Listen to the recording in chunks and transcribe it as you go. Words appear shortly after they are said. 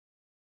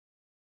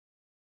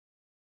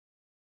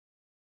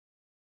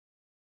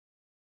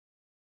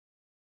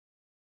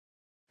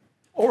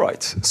All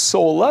right,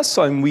 so last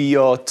time we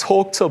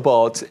talked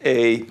about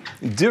a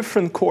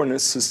different coordinate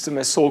system,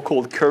 a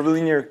so-called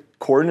curvilinear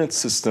coordinate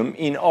system.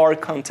 In our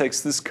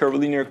context, this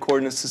curvilinear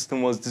coordinate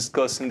system was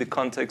discussed in the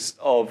context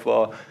of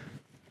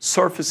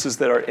surfaces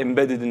that are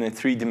embedded in a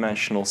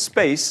three-dimensional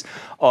space.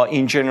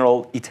 In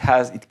general, it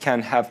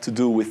can have to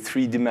do with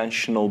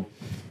three-dimensional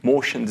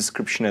motion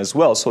description as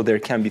well. So there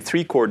can be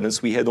three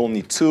coordinates. We had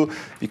only two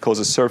because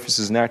the surface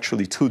is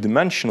naturally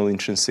two-dimensional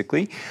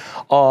intrinsically.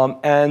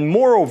 And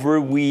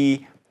moreover,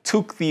 we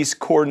took these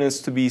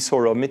coordinates to be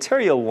sort of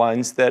material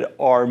lines that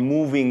are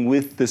moving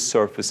with the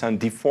surface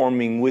and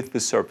deforming with the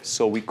surface.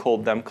 So we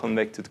called them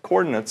convected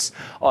coordinates.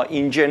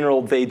 In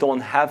general, they don't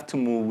have to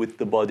move with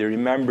the body.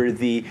 Remember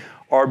the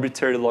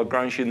arbitrary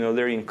Lagrangian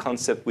Eulerian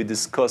concept we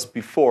discussed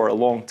before a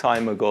long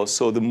time ago.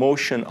 So the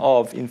motion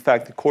of, in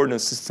fact, the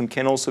coordinate system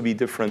can also be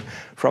different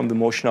from the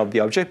motion of the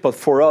object. But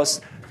for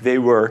us, they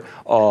were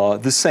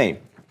the same.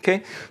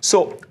 Okay?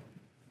 So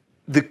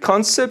the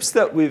concepts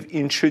that we've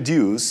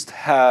introduced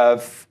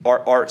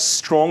are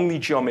strongly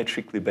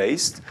geometrically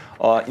based.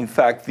 In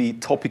fact, the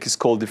topic is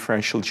called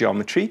differential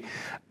geometry.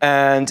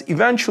 And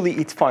eventually,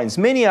 it finds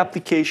many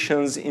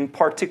applications, in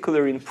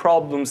particular in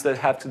problems that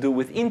have to do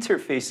with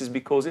interfaces,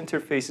 because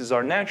interfaces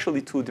are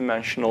naturally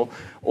two-dimensional,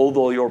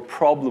 although your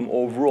problem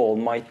overall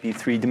might be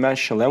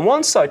three-dimensional. And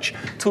one such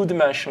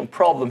two-dimensional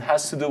problem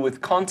has to do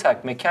with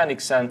contact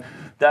mechanics, and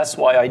that's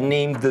why I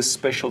named this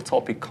special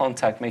topic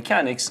contact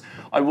mechanics.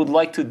 I would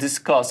like to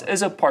discuss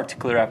as a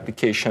particular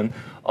application,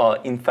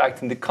 in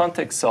fact, in the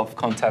context of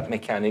contact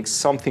mechanics,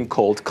 something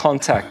called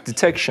contact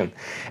detection.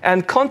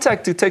 And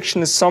contact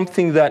detection is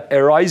something that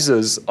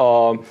arises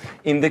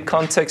in the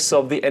context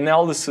of the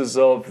analysis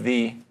of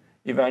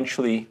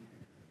eventually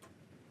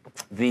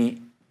the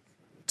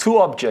two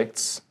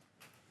objects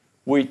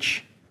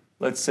which,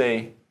 let's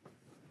say,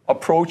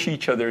 approach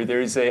each other.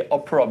 There is an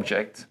upper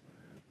object.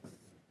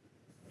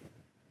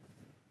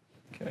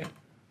 Okay.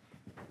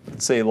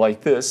 Let's say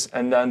like this,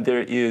 and then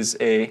there is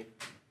a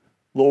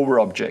lower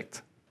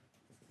object.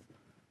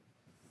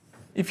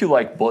 If you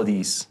like,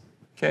 bodies.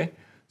 Okay.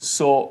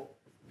 So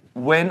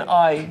when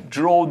I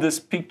draw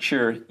this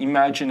picture,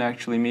 imagine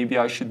actually, maybe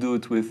I should do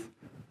it with,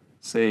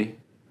 say,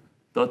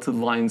 dotted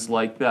lines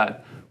like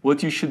that.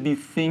 What you should be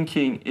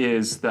thinking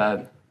is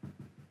that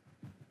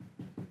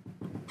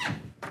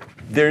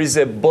there is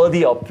a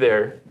body up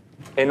there,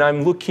 and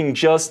I'm looking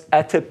just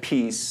at a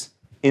piece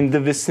in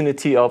the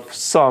vicinity of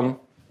some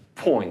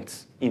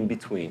point in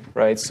between,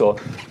 right? So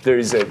there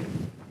is an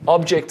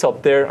object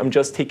up there. I'm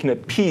just taking a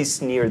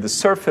piece near the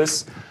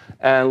surface.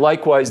 And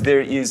likewise,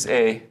 there is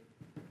an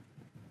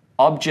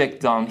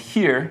object down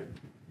here.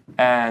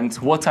 And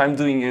what I'm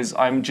doing is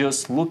I'm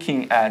just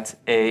looking at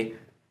a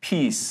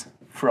piece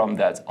from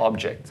that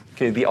object.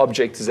 Okay, the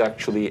object is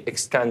actually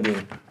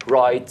extending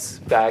right,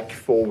 back,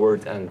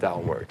 forward, and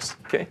downwards.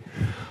 Okay,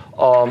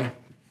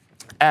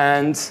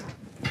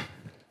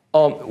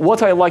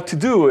 what I like to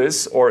do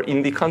is, or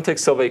in the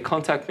context of a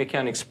contact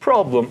mechanics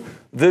problem,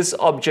 this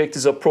object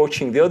is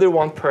approaching the other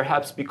one,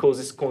 perhaps because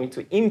it's going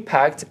to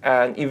impact,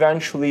 and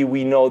eventually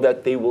we know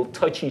that they will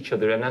touch each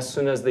other. And as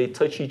soon as they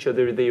touch each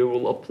other, they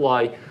will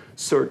apply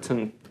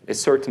a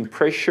certain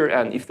pressure,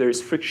 and if there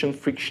is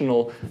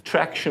frictional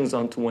tractions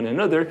onto one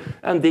another,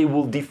 and they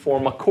will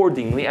deform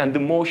accordingly. And the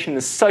motion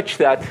is such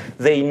that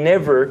they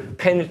never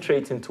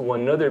penetrate into one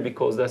another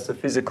because that's a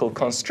physical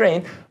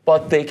constraint,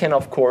 but they can,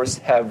 of course,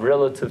 have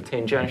relative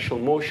tangential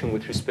motion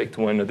with respect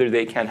to one another.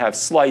 They can have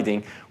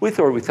sliding with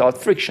or without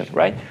friction,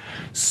 right?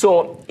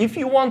 So if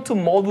you want to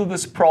model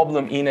this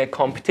problem in a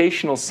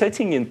computational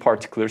setting in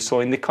particular,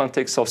 so in the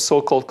context of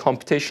so-called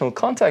computational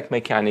contact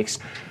mechanics,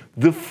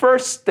 the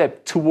first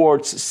step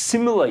towards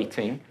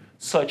simulating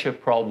such a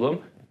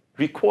problem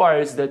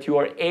requires that you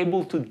are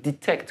able to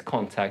detect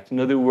contact. In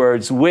other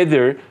words,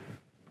 whether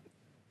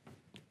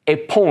a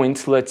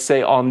point, let's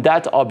say, on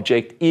that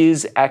object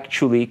is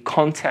actually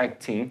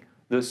contacting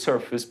the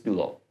surface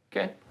below.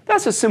 Okay?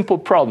 That's a simple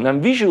problem.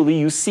 And visually,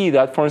 you see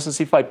that, for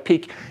instance, if I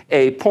pick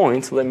a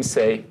point, let me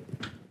say,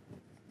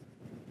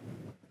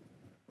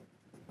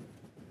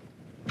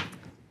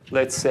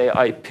 let's say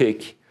I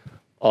pick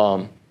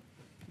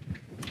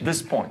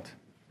this point.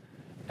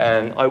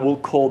 And I will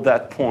call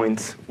that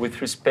point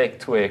with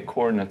respect to a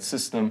coordinate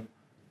system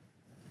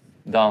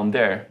down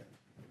there.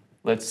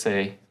 Let's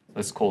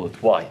call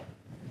it y.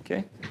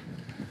 Okay?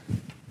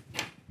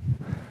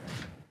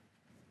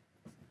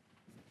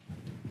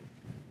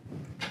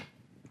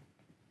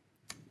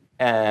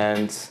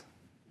 And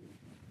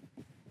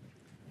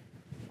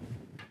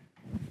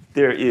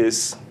there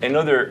is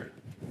there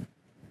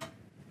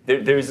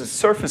is a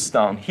surface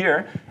down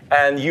here.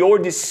 And you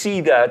already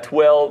see that,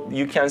 well,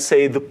 you can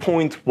say the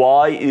point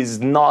y is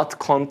not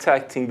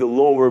contacting the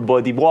lower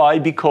body y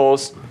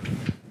because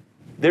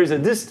there's a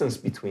distance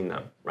between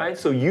them, right?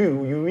 So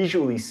you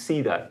visually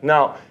see that.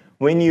 Now,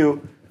 when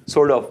you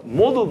sort of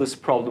model this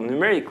problem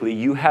numerically,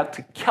 you have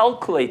to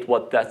calculate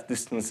what that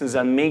distance is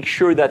and make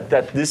sure that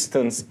that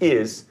distance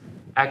is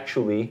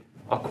actually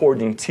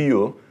according to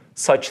you,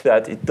 such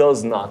that it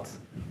does not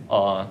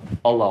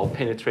allow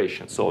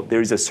penetration. So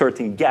there is a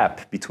certain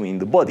gap between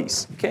the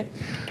bodies. Okay?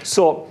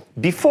 So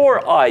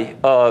before I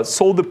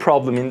solve the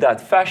problem in that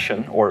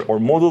fashion or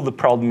model the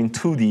problem in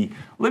 2D,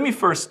 let me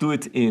first do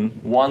it in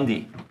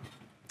 1D.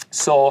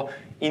 So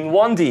in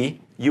 1D,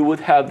 you would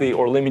have the,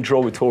 or let me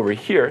draw it over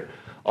here.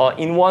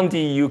 In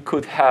 1D, you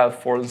could have,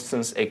 for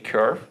instance, a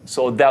curve.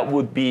 So that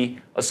would be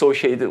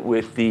associated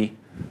with the,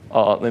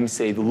 let me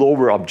say, the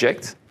lower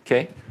object.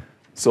 Okay?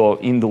 So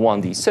in the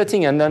 1D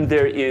setting, and then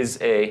there is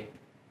a,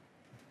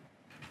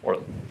 or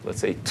let's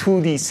say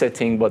 2D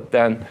setting, but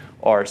then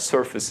our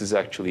surface is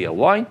actually a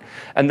line.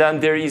 And then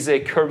there is a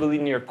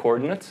curvilinear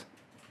coordinate.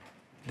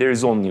 There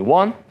is only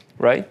one,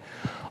 right?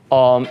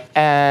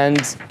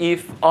 And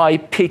if I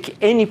pick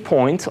any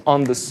point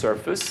on the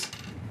surface,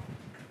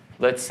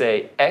 let's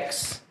say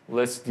x,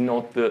 let's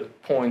denote the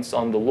points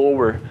on the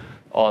lower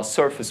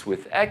surface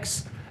with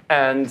x.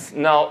 And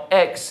now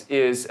x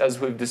is, as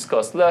we've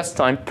discussed last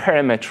time,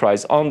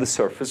 parametrized on the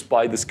surface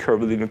by this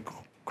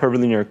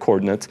curvilinear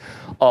coordinate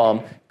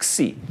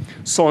xi.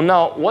 So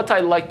now what I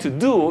like to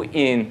do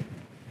in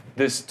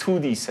this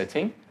 2D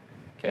setting,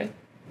 okay,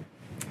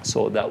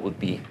 so that would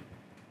be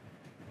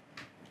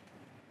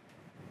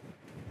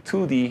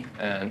 2D,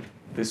 and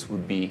this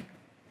would be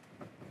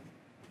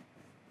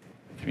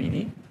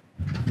 3D.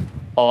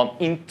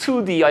 In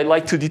 2D, I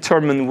like to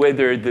determine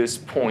whether this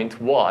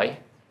point y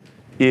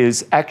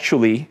is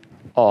actually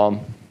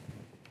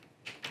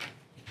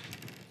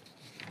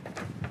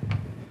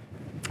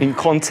in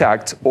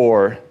contact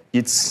or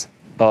it's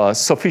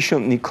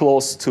sufficiently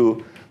close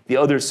to the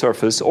other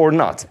surface or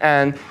not.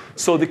 And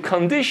so the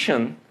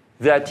condition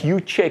that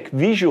you check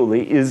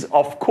visually is,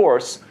 of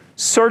course,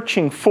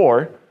 searching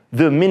for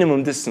the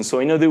minimum distance. So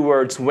in other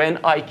words, when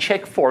I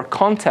check for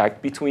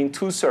contact between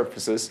two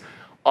surfaces,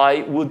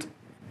 I would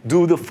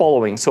do the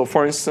following. So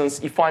for instance,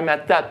 if I'm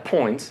at that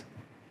point,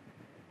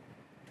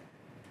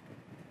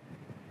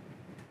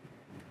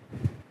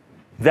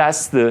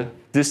 that's the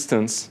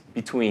distance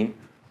between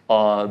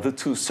the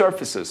two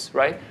surfaces,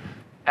 right?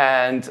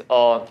 And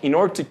in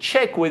order to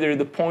check whether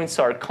the points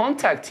are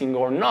contacting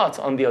or not,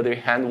 on the other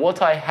hand,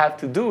 what I have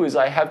to do is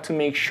I have to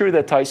make sure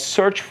that I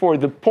search for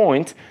the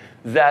point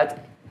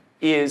that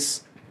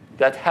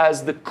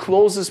has the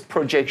closest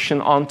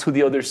projection onto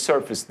the other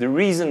surface. The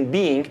reason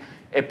being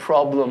a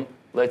problem,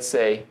 let's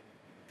say,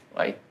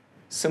 right?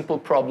 Simple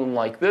problem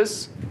like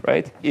this,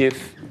 right?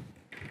 If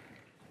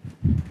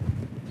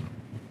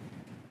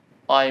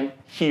I'm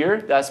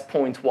here, that's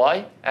point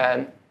y,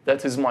 and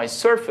that is my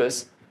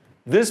surface,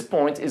 this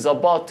point is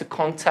about to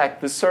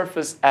contact the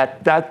surface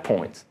at that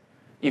point.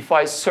 If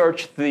I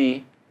search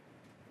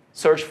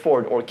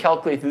for or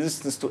calculate the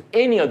distance to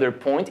any other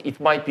point,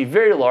 it might be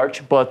very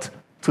large, but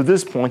to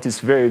this point it's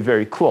very,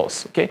 very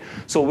close. Okay?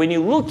 So when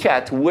you look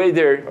at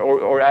whether,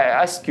 or I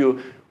ask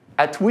you,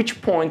 at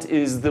which point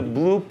is the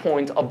blue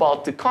point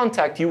about to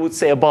contact, you would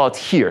say about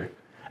here.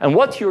 And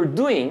what you're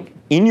doing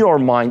in your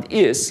mind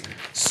is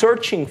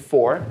searching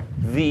for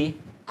the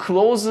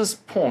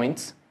closest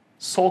point,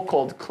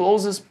 so-called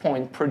closest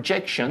point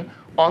projection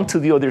onto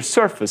the other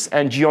surface.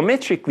 And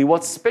geometrically,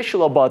 what's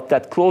special about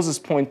that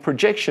closest point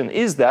projection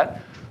is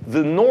that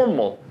the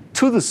normal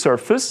to the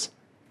surface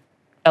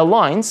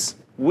aligns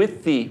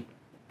with the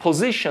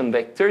position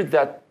vector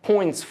that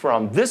points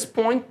from this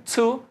point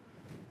to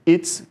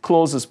its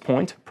closest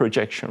point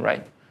projection,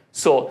 right?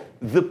 So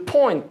the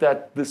point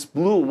that this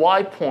blue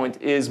y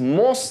point is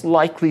most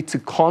likely to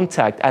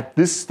contact at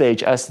this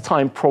stage as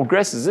time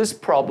progresses is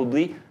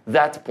probably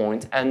that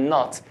point and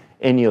not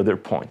any other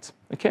point,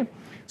 okay?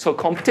 So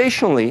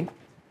computationally,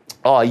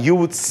 you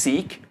would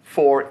seek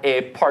for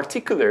a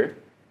particular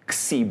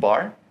xi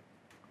bar,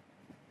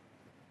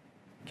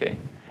 okay?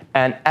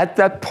 And at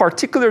that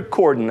particular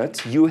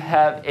coordinate, you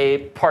have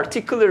a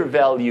particular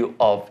value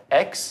of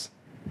x,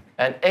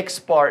 and x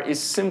bar is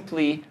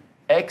simply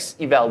x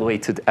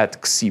evaluated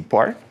at xi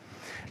bar.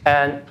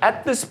 And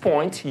at this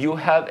point, you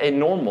have a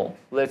normal.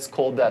 Let's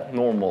call that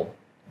normal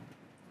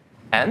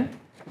n,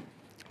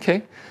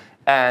 okay?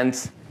 And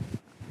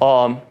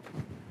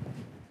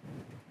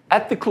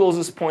at the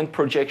closest point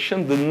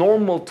projection, the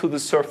normal to the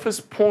surface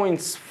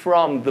points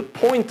from the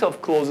point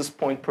of closest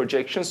point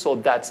projection, so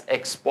that's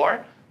x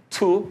bar,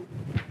 to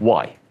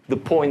y, the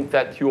point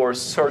that you are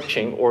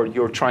searching or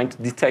you're trying to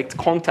detect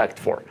contact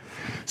for.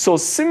 So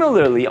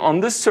similarly,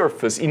 on this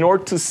surface, in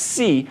order to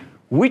see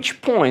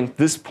which point,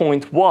 this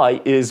point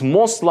y, is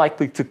most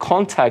likely to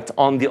contact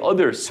on the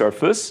other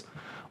surface,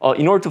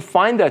 in order to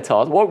find that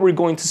out, what we're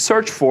going to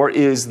search for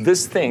is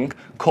this thing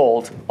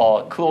called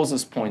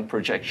closest point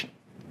projection.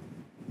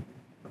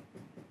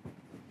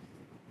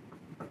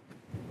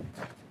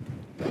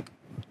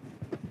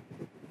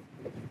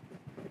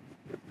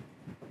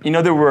 In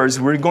other words,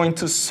 we're going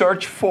to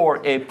search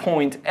for a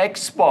point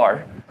x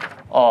bar,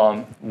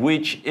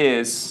 which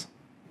is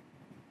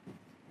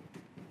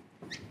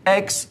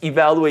x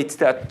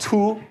evaluates at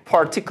two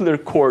particular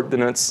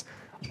coordinates,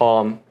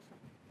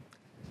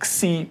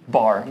 xi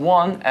bar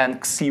 1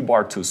 and xi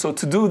bar 2. So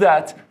to do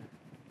that,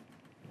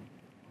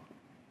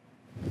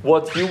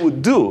 what you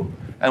would do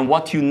And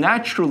what you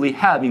naturally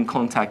have in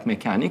contact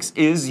mechanics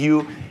is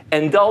you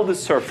endow the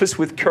surface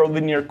with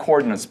curvilinear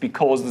coordinates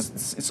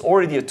because it's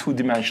already a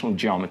two-dimensional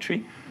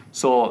geometry.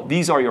 So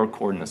these are your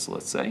coordinates,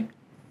 let's say.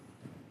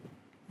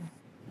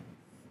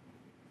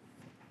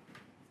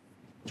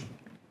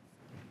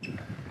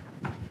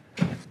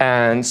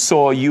 And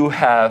so you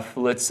have,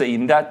 let's say,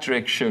 in that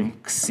direction,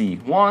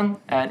 Xc1,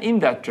 and in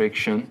that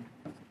direction,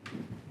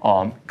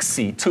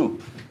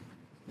 Xc2.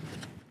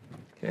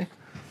 Okay?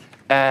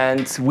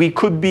 And we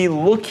could be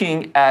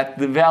looking at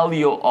the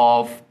value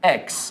of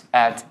x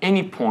at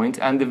any point,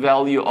 and the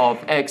value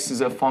of x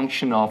is a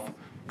function of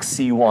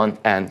Xc1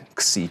 and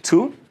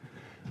Xc2.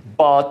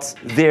 But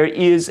there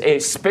is a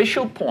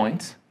special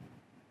point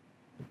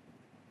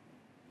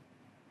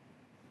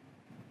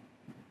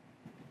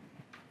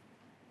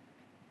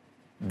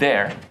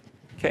there,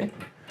 okay?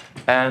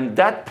 And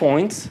that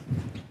point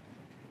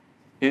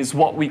is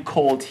what we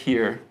called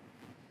here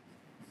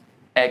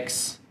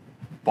x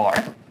bar,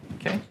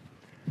 okay?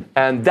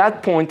 And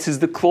that point is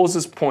the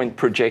closest point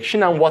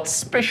projection. And what's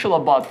special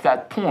about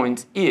that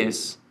point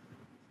is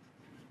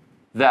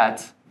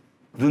that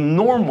the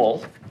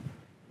normal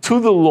to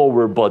the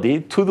lower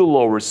body, to the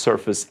lower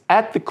surface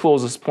at the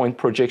closest point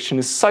projection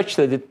is such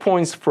that it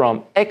points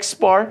from x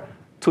bar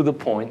to the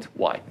point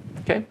y,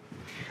 okay?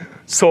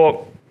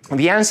 So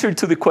the answer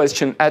to the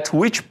question, at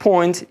which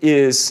point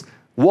is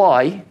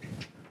y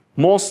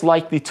most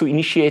likely to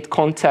initiate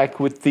contact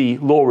with the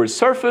lower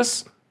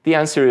surface, the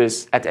answer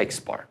is at x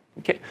bar.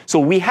 Okay? So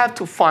we have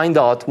to find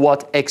out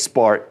what x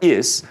bar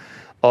is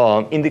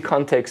in the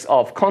context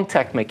of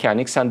contact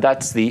mechanics, and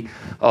that's the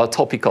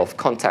topic of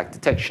contact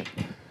detection.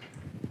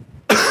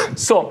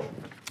 So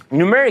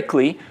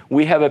numerically,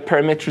 we have a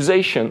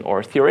parametrization,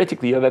 or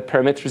theoretically, you have a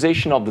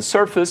parametrization of the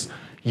surface.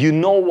 You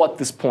know what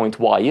this point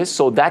y is,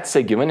 so that's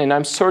a given, and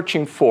I'm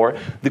searching for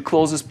the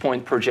closest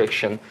point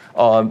projection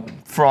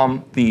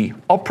from the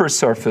upper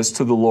surface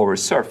to the lower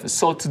surface.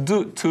 So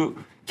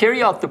to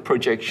carry out the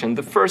projection,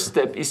 the first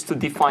step is to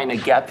define a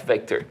gap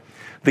vector.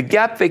 The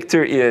gap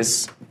vector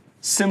is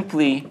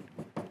simply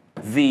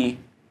the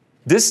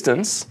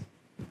distance,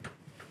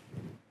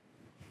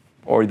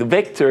 or the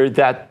vector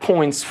that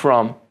points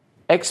from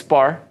x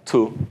bar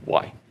to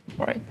y,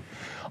 all right?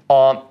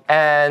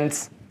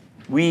 And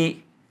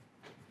we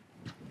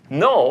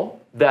know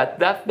that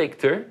that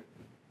vector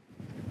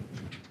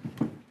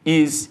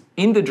is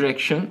in the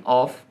direction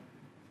of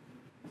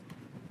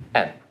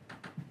n,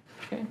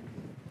 okay?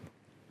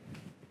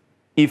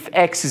 If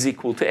x is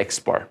equal to x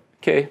bar,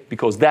 okay?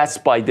 Because that's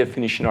by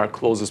definition our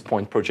closest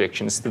point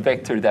projection. It's the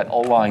vector that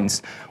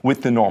aligns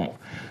with the normal.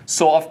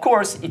 So of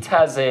course it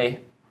has a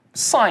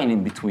sign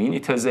in between.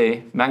 It has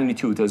a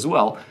magnitude as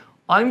well.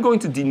 I'm going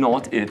to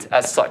denote it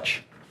as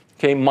such,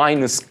 okay?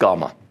 Minus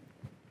gamma.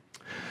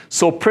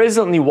 So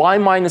presently, y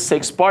minus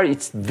x bar,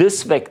 it's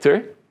this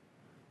vector,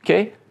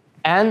 okay?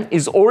 N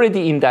is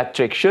already in that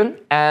direction,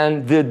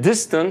 and the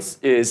distance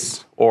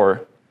is,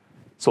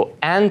 so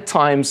n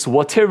times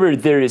whatever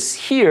there is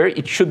here,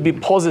 it should be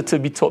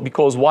positive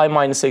because y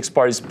minus x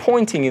bar is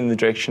pointing in the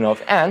direction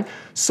of n.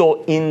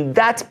 So in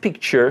that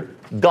picture,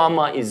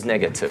 gamma is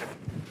negative,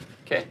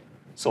 okay?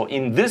 So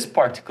in this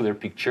particular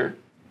picture,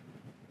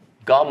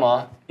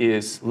 gamma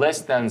is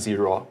less than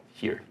 0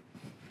 here,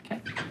 okay?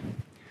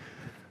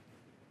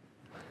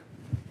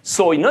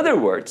 So in other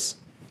words,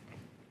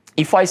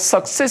 if I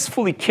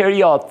successfully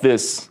carry out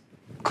this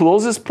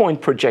closest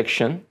point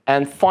projection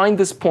and find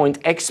this point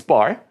x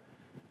bar,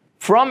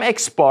 from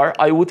x bar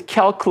I would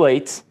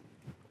calculate,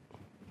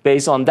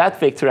 based on that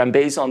vector and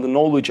based on the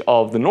knowledge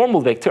of the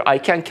normal vector, I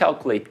can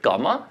calculate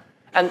gamma.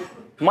 And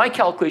my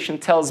calculation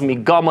tells me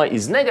gamma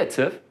is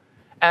negative.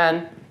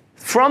 And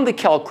from the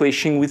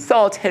calculation,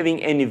 without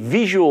having any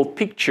visual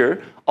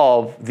picture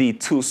of the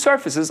two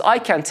surfaces, I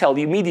can tell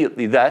you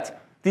immediately that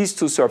these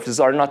two surfaces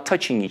are not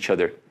touching each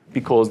other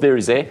because there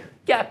is a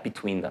gap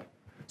between them.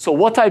 So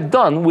what I've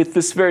done with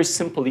this very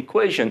simple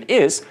equation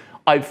is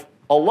I've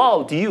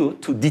allowed you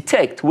to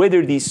detect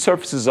whether these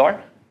surfaces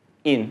are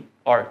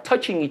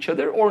touching each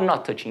other or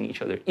not touching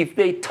each other. If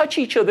they touch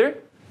each other,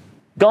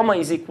 gamma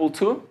is equal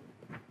to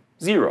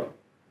 0.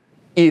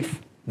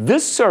 If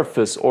this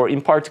surface, or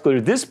in particular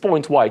this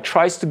point y,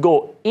 tries to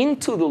go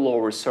into the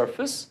lower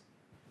surface,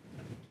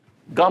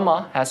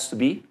 gamma has to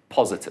be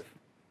positive.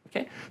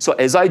 Okay? So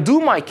as I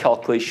do my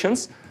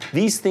calculations,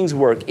 these things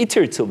work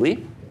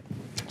iteratively.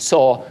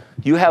 So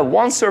you have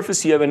one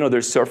surface, you have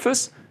another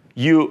surface.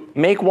 You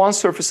make one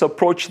surface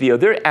approach the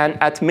other, and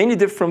at many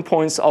different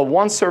points of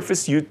one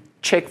surface, you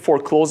check for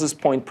closest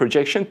point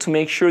projection to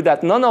make sure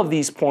that none of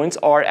these points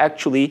are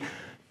actually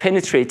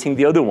penetrating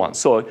the other one.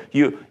 So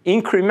you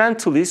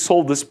incrementally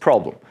solve this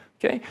problem.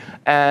 Okay?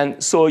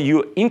 And so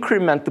you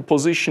increment the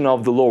position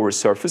of the lower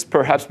surface,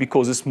 perhaps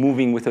because it's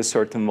moving with a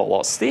certain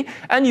velocity,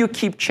 and you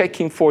keep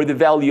checking for the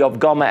value of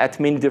gamma at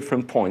many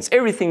different points.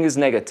 Everything is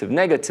negative,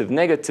 negative,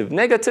 negative,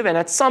 negative, and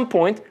at some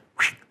point,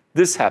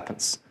 this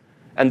happens.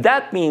 And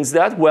that means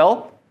that,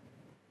 well,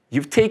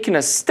 you've taken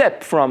a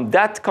step from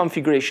that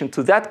configuration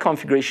to that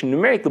configuration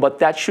numerically, but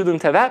that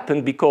shouldn't have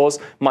happened because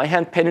my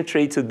hand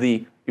penetrated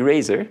the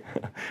eraser,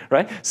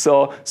 right?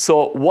 So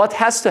what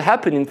has to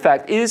happen, in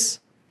fact, is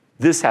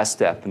this has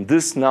to happen.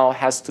 This now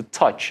has to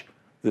touch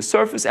the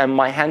surface, and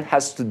my hand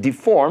has to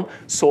deform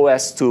so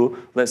as to,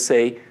 let's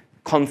say,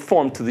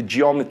 conform to the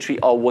geometry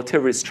of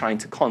whatever it's trying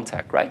to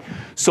contact, right?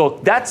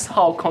 So that's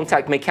how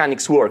contact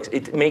mechanics works.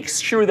 It makes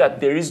sure that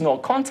there is no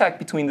contact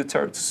between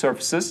the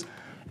surfaces,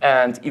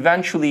 and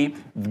eventually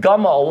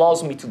gamma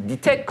allows me to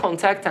detect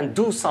contact and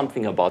do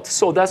something about it.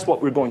 So that's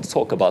what we're going to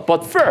talk about.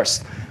 But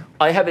first,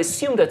 I have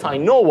assumed that I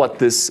know what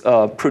this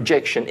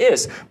projection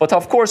is, but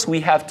of course we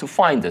have to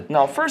find it.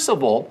 Now, first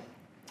of all,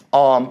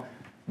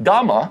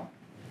 gamma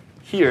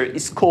here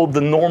is called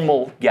the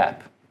normal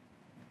gap.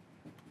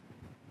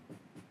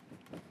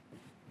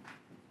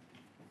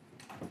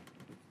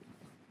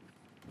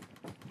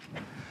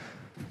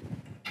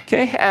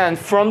 Okay, and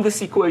from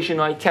this equation,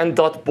 I can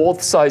dot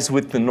both sides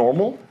with the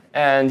normal,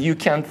 and you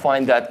can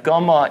find that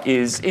gamma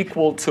is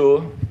equal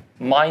to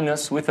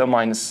minus, with a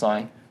minus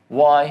sign,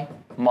 y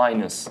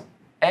minus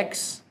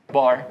x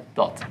bar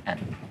dot n.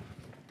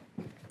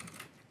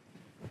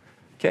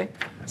 Okay,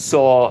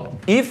 so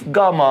if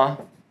gamma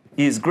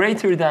is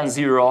greater than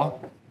 0,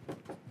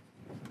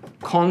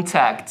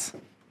 contact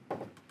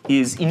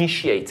is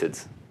initiated,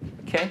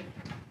 okay?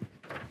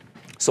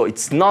 So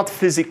it's not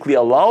physically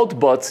allowed,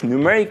 but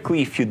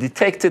numerically, if you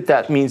detect it,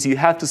 that means you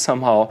have to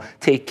somehow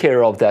take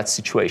care of that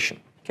situation,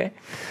 okay?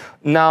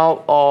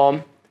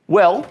 Now,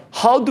 well,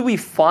 how do we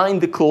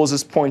find the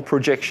closest point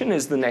projection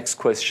is the next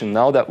question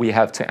now that we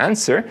have to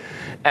answer.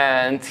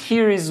 And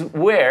here is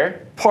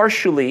where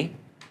partially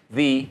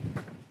the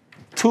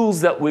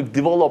tools that we've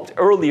developed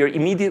earlier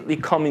immediately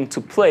come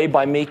into play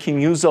by making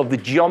use of the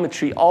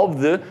geometry of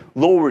the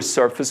lower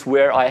surface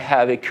where I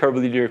have a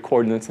curvilinear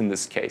coordinate in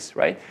this case,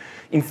 right?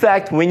 In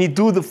fact, when you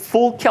do the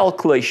full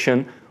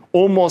calculation,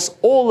 almost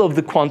all of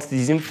the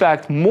quantities, in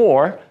fact,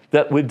 more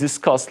that we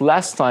discussed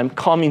last time,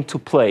 come into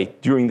play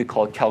during the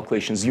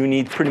calculations. You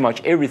need pretty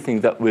much everything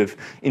that we've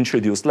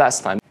introduced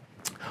last time.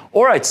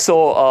 All right,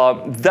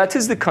 so that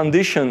is the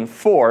condition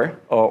for,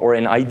 or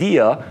an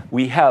idea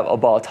we have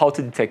about how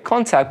to detect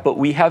contact, but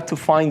we have to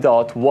find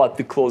out what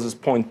the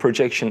closest point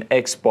projection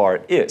x bar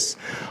is.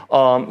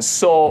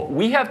 So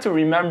we have to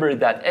remember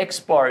that x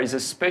bar is a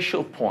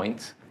special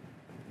point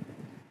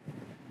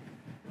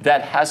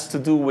that has to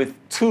do with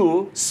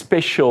two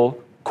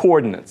special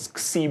coordinates,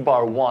 xi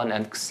bar 1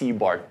 and xi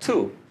bar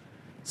 2,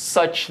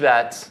 such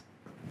that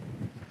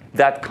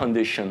that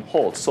condition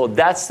holds. So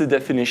that's the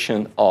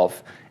definition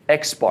of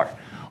x bar.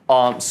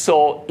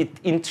 So it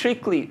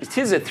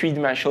is a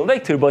three-dimensional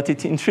vector, but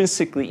it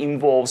intrinsically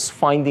involves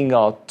finding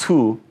out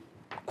two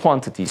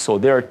quantities. So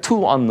there are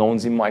two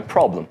unknowns in my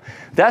problem.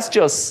 That's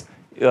just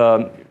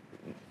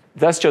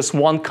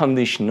one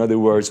condition. In other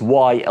words,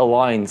 y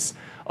aligns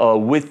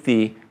with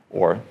the,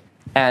 or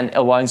n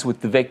aligns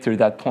with the vector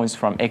that points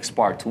from x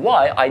bar to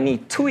y. I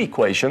need two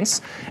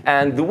equations.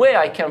 And the way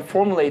I can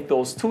formulate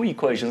those two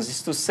equations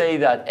is to say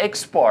that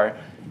x bar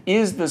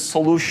is the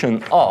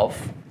solution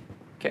of,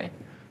 okay?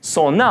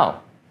 So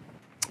now,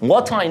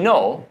 what I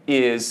know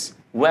is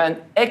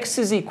when x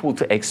is equal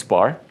to x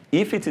bar,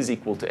 if it is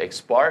equal to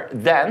x bar,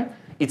 then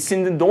it's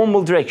in the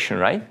normal direction,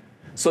 right?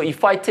 So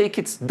if I take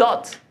its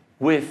dot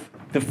with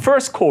the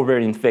first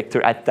covariant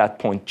vector at that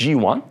point,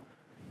 g1,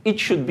 it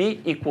should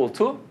be equal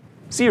to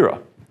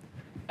 0.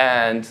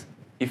 And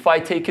if I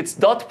take its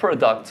dot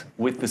product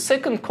with the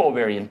second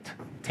covariant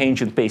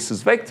tangent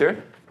basis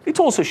vector, it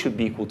also should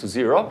be equal to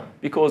 0,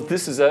 because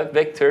this is a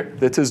vector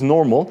that is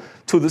normal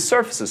to the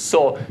surfaces.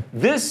 So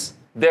this,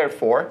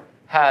 therefore,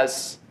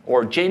 has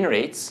or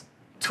generates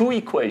two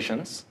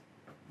equations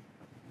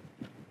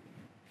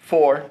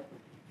for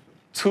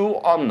two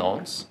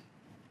unknowns,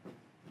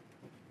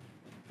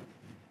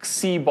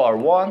 xi bar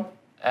 1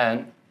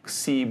 and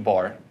xi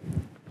bar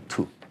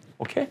 2,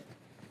 okay?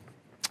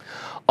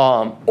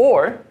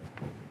 Or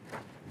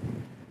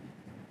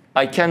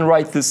I can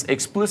write this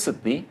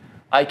explicitly.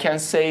 I can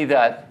say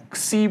that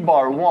xi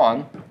bar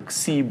 1,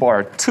 xi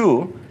bar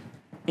 2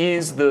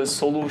 is the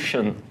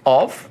solution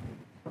of,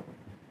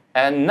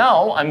 and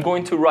now I'm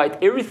going to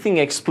write everything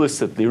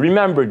explicitly.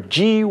 Remember,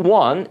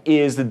 g1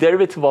 is the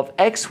derivative of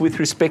x with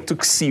respect to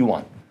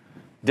xi1.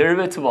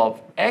 Derivative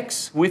of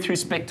x with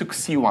respect to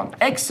xi1.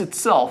 X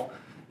itself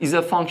is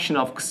a function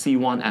of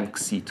xi1 and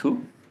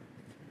xi2.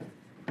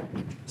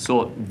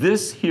 So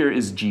this here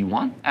is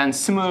g1, and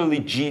similarly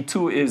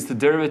g2 is the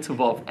derivative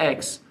of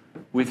x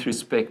with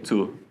respect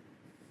to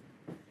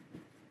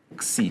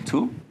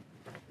xi2,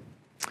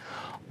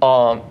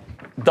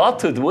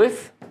 dotted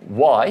with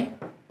y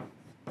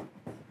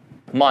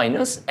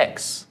minus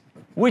x,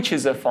 which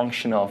is a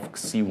function of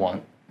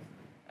xi1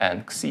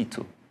 and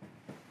xi2.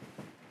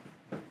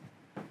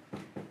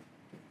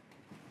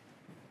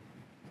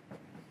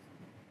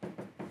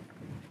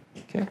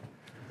 Okay.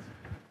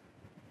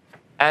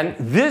 And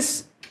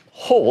this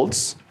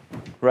holds,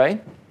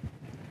 right?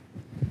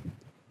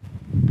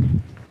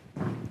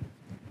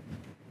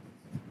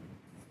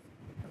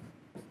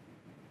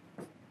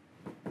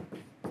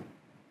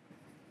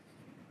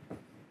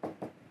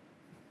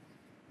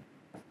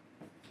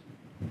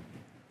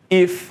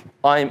 if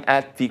I'm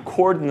at the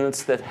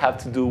coordinates that have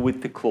to do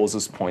with the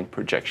closest point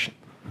projection.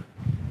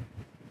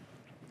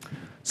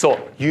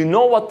 So you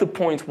know what the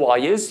point y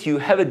is. You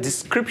have a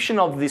description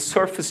of the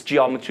surface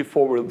geometry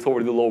for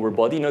the lower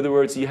body. In other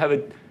words, you have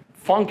a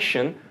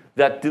function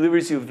that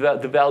delivers you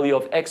the value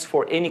of x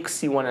for any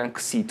xc1 and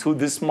xc2.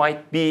 This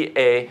might be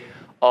a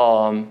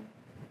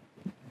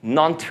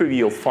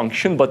non-trivial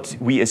function, but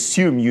we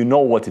assume you know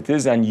what it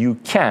is, and you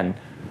can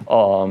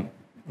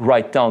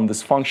write down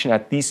this function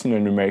at least in a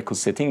numerical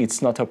setting.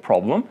 It's not a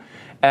problem.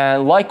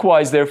 And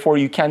likewise, therefore,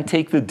 you can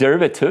take the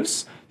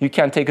derivatives. You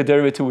can take a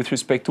derivative with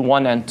respect to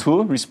 1 and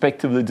 2,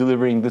 respectively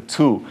delivering the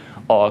two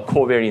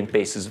covariant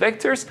basis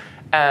vectors.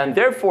 And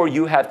therefore,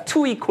 you have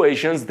two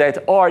equations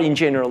that are, in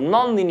general,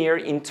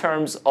 nonlinear in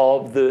terms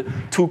of the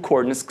two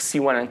coordinates,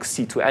 xc1 and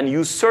xc2. And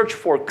you search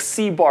for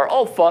xc bar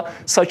alpha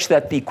such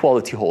that the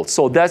equality holds.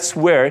 So that's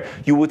where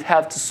you would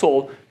have to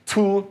solve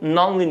two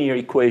nonlinear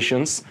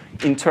equations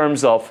in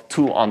terms of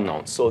two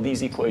unknowns. So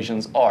these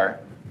equations are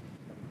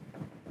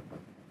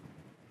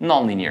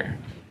nonlinear.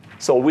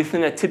 So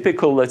within a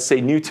typical, let's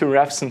say,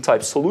 Newton-Raphson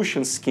type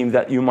solution scheme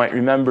that you might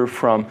remember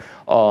from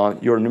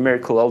your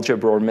numerical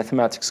algebra or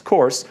mathematics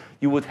course,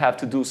 you would have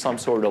to do some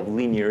sort of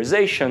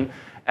linearization,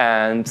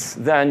 and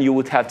then you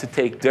would have to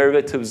take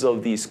derivatives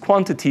of these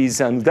quantities,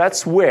 and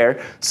that's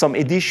where some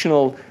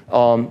additional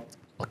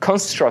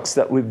constructs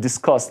that we've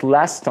discussed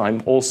last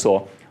time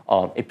also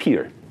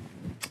appear.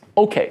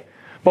 Okay.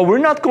 But we're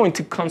not going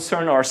to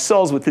concern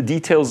ourselves with the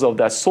details of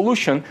that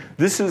solution.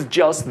 This is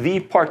just the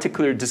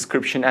particular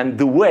description and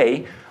the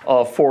way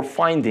for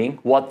finding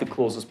what the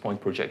closest point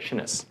projection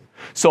is.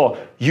 So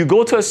you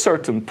go to a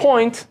certain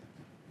point,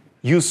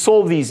 you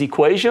solve these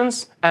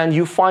equations, and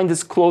you find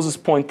this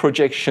closest point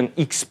projection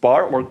x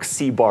bar or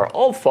xc bar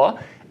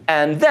alpha.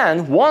 And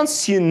then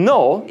once you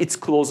know its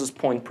closest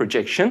point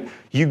projection,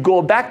 you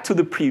go back to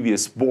the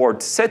previous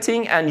board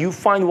setting and you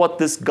find what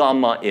this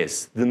gamma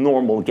is, the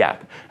normal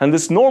gap. And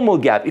this normal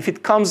gap, if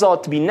it comes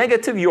out to be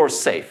negative, you're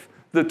safe.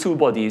 The two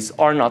bodies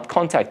are not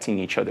contacting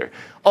each other.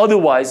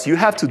 Otherwise, you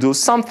have to do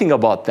something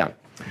about them.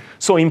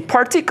 So in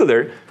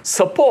particular,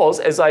 suppose,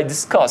 as I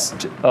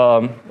discussed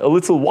a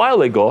little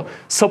while ago,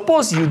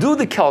 suppose you do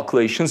the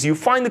calculations, you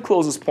find the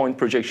closest point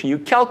projection, you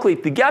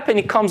calculate the gap, and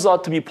it comes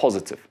out to be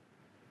positive.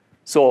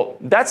 So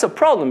that's a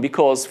problem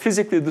because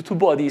physically the two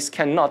bodies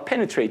cannot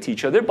penetrate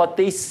each other, but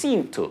they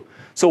seem to.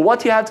 So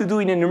what you have to do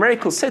in a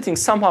numerical setting,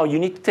 somehow you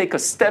need to take a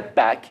step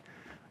back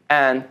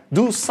and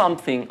do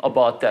something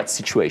about that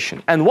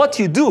situation. And what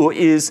you do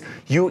is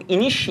you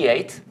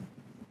initiate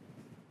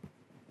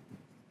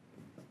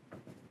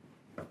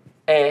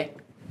a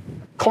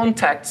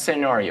contact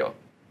scenario.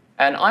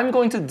 And I'm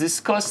going to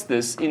discuss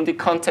this in the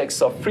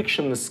context of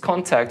frictionless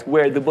contact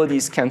where the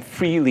bodies can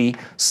freely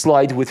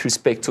slide with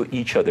respect to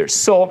each other.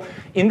 So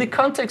in the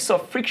context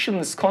of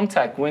frictionless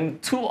contact, when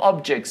two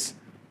objects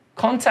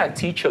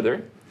contact each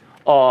other,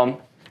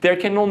 there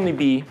can only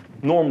be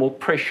normal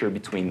pressure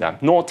between them,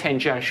 no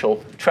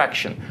tangential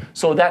traction.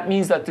 So that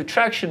means that the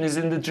traction is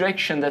in the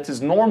direction that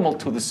is normal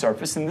to the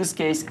surface. In this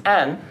case,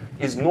 N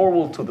is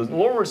normal to the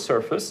lower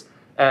surface.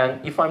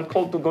 And if I'm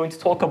going to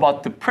talk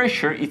about the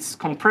pressure, it's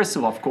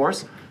compressive, of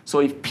course. So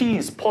if P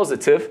is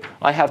positive,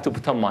 I have to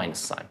put a minus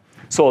sign.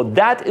 So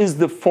that is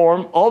the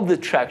form of the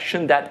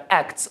traction that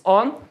acts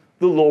on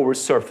the lower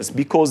surface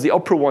because the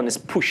upper one is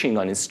pushing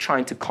on it, it's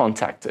trying to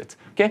contact it.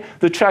 Okay?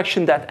 The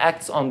traction that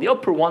acts on the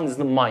upper one is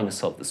the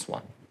minus of this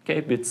one.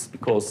 Okay? It's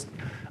because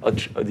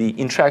the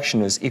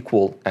interaction is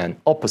equal and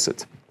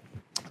opposite.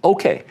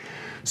 Okay.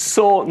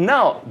 So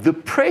now the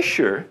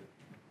pressure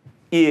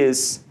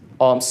is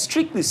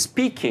strictly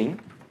speaking,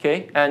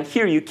 okay, and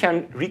here you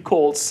can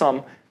recall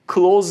some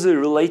closely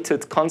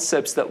related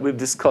concepts that we've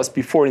discussed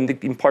before,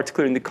 in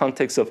particular in the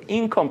context of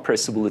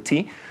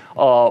incompressibility,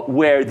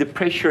 where the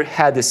pressure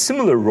had a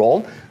similar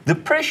role. The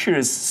pressure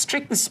is,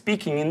 strictly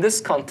speaking, in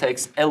this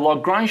context, a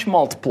Lagrange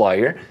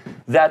multiplier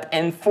that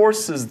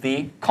enforces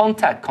the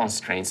contact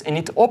constraints, and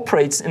it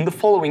operates in the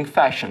following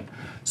fashion.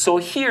 So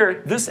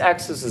here, this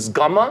axis is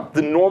gamma,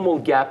 the normal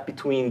gap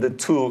between the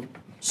two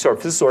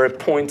surfaces, or a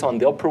point on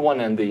the upper one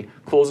and the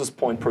closest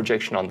point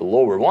projection on the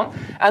lower one.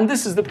 And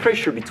this is the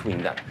pressure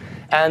between them.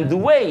 And the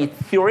way it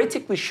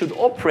theoretically should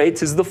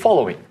operate is the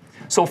following.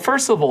 So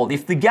first of all,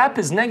 if the gap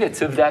is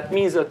negative, that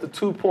means that the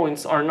 2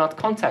 points are not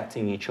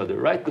contacting each other,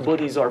 right? The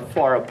bodies are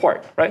far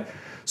apart, right?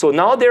 So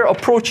now they're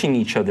approaching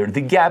each other.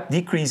 The gap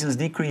decreases,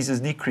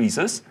 decreases,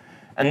 decreases.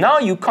 And now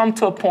you come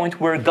to a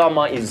point where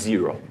gamma is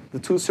 0. The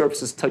two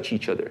surfaces touch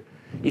each other.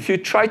 If you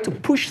try to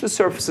push the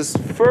surfaces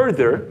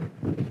further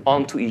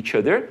onto each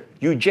other,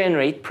 you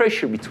generate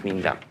pressure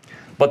between them.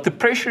 But the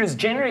pressure is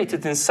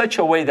generated in such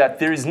a way that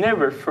there is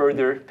never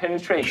further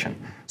penetration.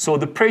 So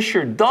the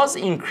pressure does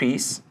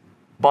increase,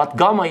 but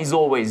gamma is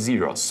always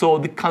 0. So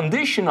the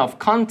condition of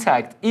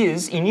contact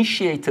is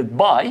initiated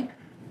by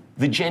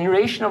the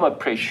generation of a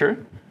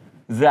pressure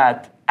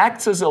that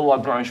acts as a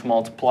Lagrange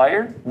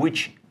multiplier,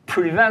 which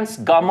prevents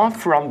gamma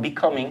from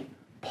becoming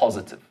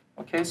positive.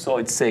 Okay, so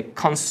it's a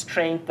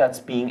constraint that's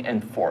being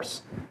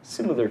enforced,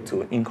 similar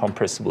to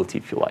incompressibility,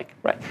 if you like,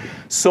 right?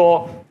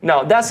 So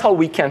now that's how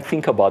we can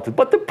think about it.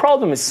 But the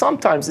problem is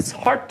sometimes it's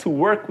hard to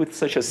work with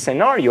such a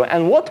scenario.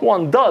 And what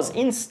one does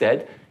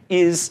instead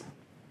is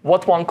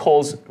what one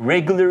calls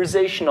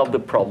regularization of the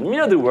problem.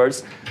 In other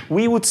words,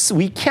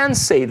 we can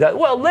say that,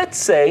 well, let's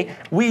say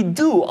we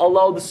do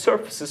allow the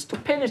surfaces to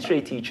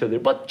penetrate each other,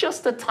 but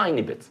just a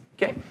tiny bit,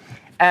 okay?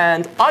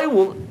 And I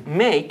will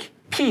make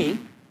P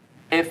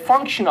a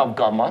function of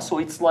gamma, so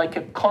it's like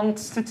a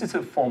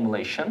constitutive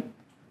formulation,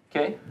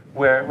 okay?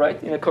 Where,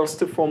 right, in a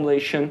constitutive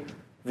formulation,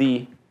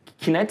 the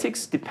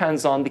kinetics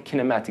depends on the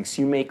kinematics.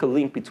 You make a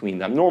link between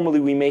them. Normally,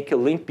 we make a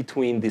link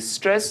between the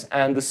stress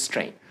and the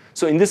strain.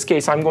 So in this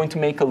case, I'm going to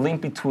make a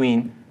link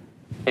between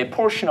a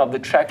portion of the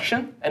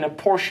traction and a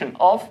portion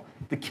of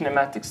the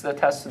kinematics that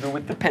has to do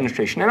with the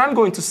penetration. And I'm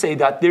going to say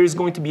that there is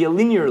going to be a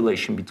linear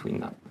relation between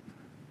them,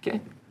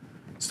 okay?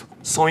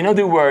 So in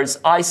other words,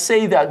 I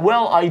say that,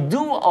 well, I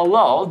do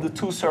allow the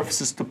two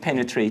surfaces to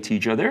penetrate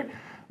each other,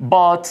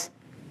 but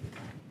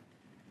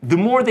the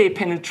more they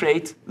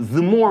penetrate,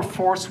 the more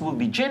force will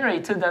be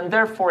generated, and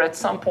therefore at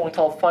some point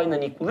I'll find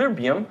an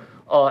equilibrium,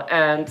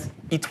 and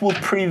it will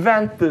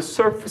prevent the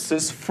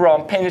surfaces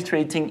from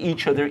penetrating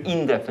each other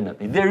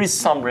indefinitely. There is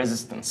some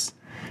resistance.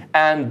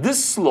 And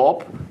this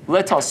slope,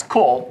 let us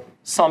call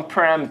some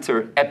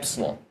parameter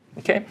epsilon,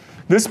 okay?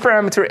 This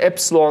parameter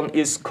epsilon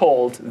is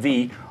called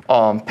the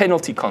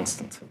penalty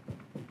constant.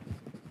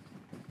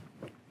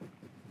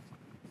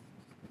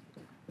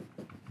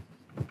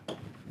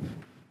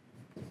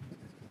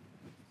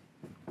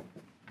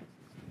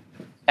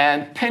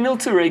 And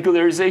penalty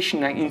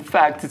regularization, in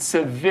fact, it's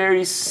a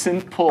very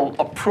simple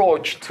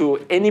approach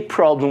to any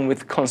problem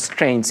with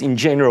constraints in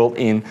general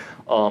in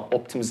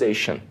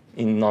optimization,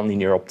 in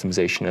nonlinear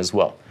optimization as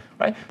well,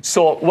 right?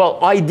 So,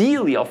 well,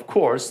 ideally, of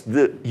course,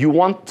 you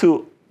want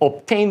to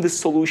obtain the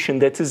solution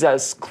that is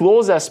as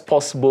close as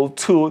possible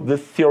to the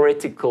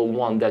theoretical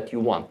one that you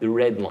want, the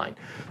red line.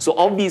 So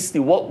obviously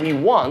what we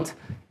want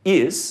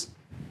is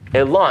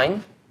a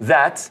line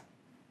that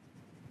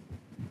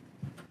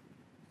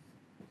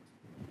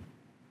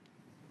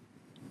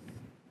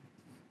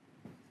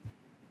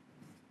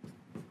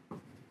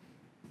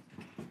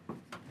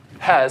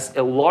has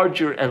a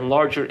larger and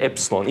larger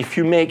epsilon. If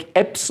you make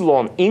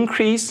epsilon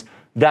increase,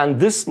 then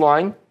this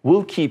line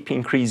will keep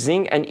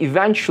increasing, and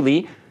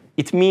eventually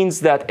it means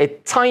that a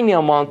tiny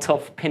amount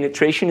of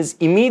penetration is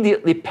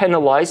immediately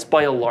penalized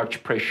by a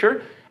large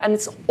pressure, and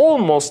it's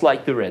almost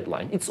like the red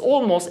line. It's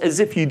almost as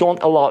if you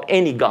don't allow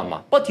any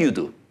gamma, but you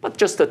do, but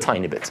just a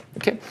tiny bit,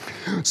 okay?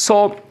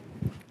 So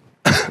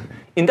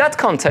in that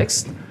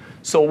context,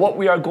 so what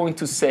we are going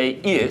to say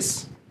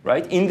is,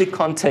 right, in the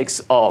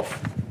context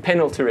of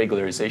penalty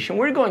regularization,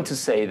 we're going to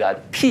say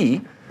that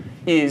P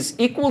is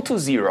equal to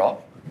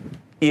 0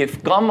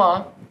 if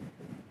gamma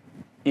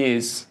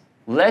is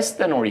less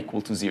than or equal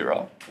to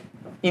 0.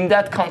 In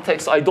that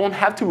context, I don't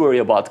have to worry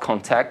about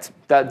contact,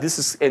 that this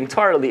is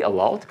entirely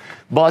allowed.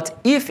 But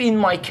if in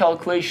my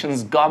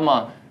calculations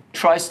gamma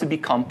tries to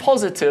become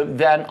positive,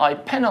 then I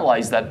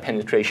penalize that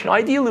penetration,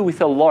 ideally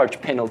with a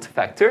large penalty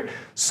factor,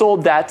 so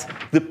that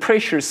the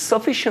pressure is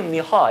sufficiently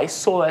high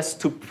so as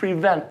to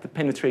prevent the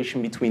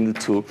penetration between the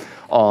two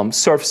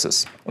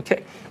surfaces,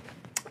 okay?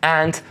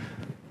 And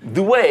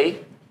the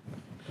way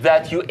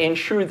that you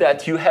ensure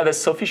that you have a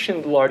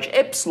sufficient large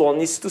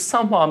epsilon is to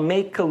somehow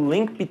make a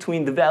link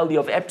between the value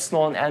of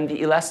epsilon and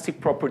the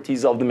elastic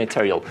properties of the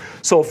material.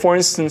 So for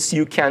instance,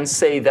 you can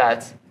say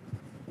that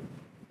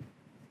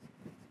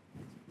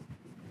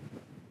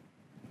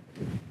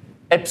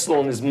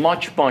epsilon is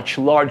much, much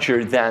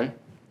larger than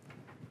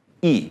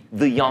E,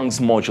 the Young's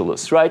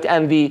modulus, right?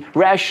 And the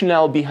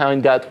rationale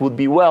behind that would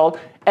be, well,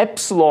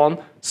 epsilon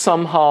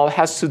somehow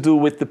has to do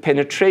with the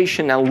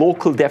penetration and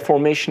local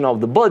deformation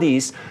of the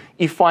bodies.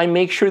 If I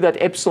make sure that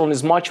epsilon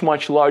is much,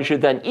 much larger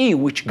than E,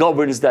 which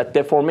governs that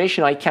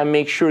deformation, I can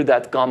make sure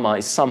that gamma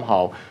is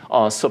somehow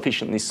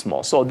sufficiently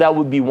small. So that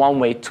would be one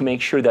way to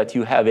make sure that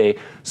you have a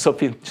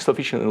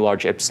sufficiently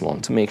large epsilon,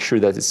 to make sure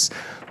that it's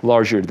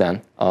larger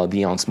than the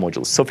Young's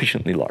modulus,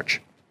 sufficiently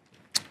large.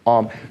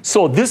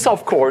 So this,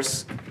 of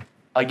course,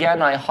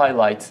 again, I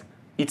highlight,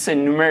 it's a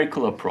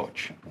numerical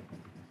approach.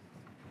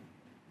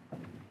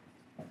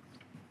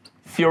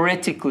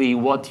 Theoretically,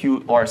 what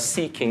you are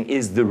seeking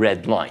is the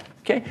red line.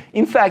 Okay?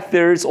 In fact,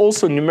 there is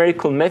also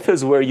numerical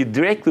methods where you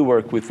directly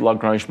work with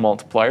Lagrange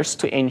multipliers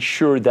to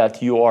ensure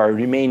that you are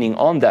remaining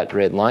on that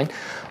red line,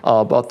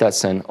 but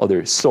that's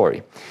another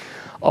story.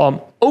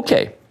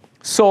 Okay,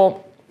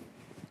 so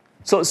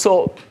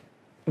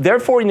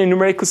therefore, in a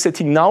numerical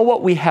setting, now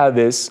what we have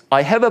is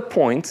I have a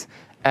point,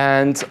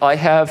 and I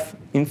have,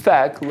 in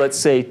fact, let's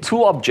say,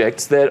 two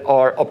objects that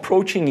are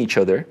approaching each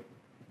other.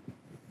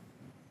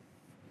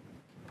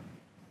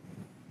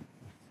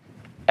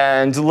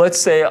 And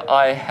let's say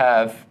I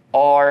have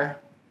R1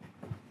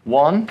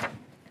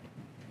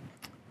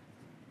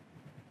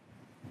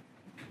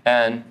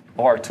 and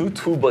R2,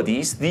 two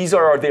bodies. These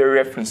are their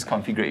reference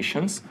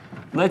configurations.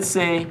 Let's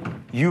say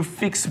you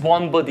fix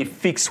one body,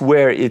 fix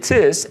where it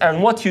is,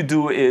 and what you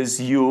do is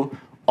you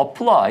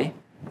apply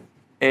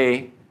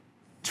a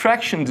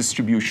traction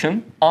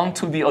distribution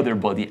onto the other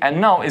body.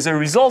 And now, as a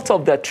result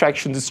of that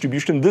traction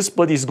distribution, this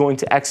body is going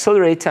to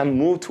accelerate and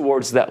move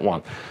towards that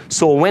one.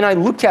 So when I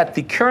look at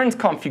the current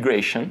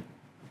configuration,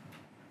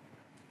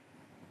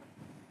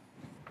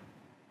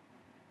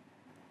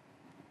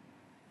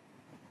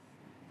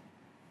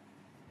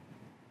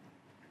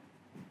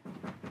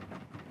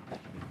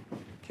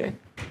 okay,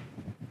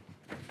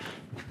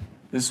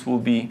 this will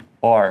be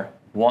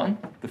R1,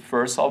 the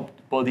first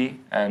body,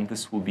 and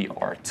this will be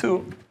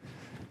R2.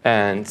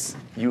 And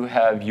you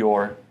have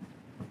your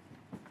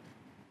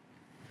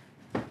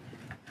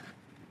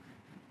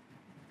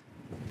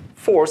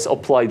force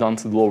applied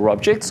onto the lower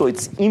object, so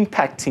it's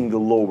impacting the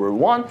lower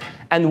one.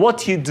 And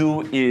what you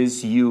do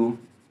is you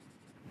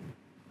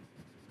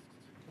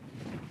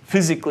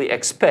physically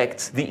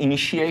expect the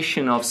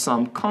initiation of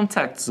some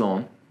contact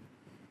zone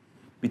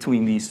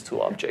between these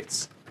two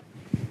objects.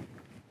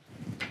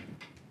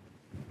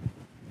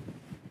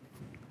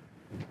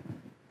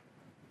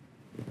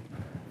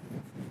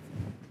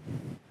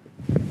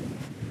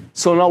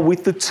 So now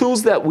with the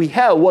tools that we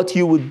have, what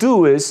you would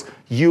do is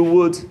you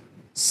would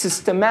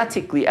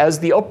systematically, as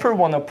the upper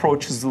one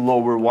approaches the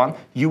lower one,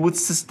 you would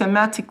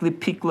systematically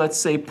pick, let's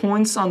say,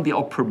 points on the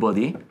upper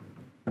body,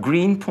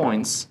 green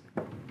points,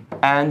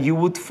 and you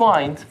would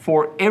find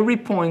for every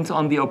point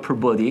on the upper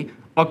body,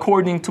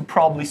 according to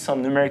probably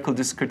some numerical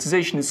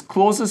discretization, its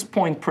closest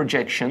point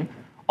projection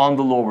on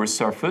the lower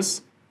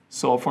surface.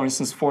 So for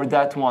instance, for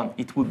that one,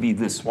 it would be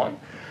this one.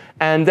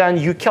 And then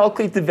you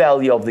calculate the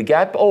value of the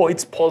gap. Oh,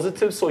 it's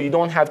positive, so you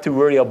don't have to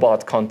worry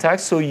about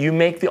contact. So you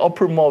make the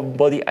upper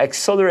body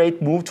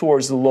accelerate, move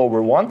towards the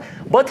lower one.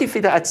 But if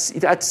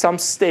at some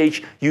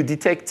stage you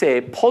detect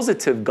a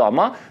positive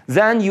gamma,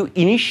 then you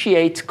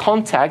initiate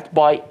contact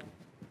by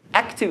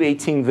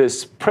activating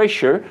this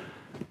pressure.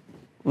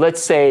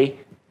 Let's say,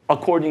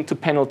 according to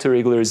penalty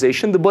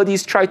regularization, the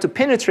bodies try to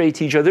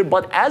penetrate each other.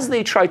 But as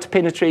they try to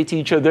penetrate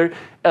each other,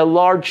 a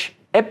large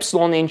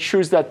epsilon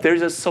ensures that there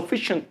is a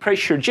sufficient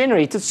pressure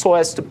generated so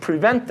as to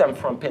prevent them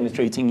from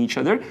penetrating each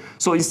other.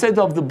 So instead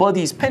of the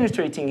bodies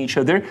penetrating each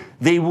other,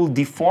 they will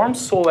deform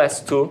so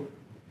as to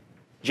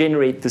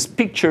generate this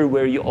picture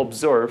where you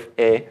observe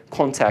a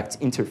contact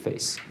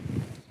interface.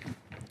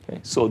 Okay,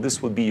 so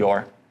this would be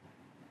your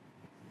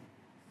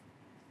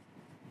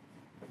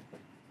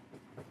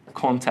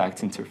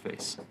contact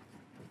interface.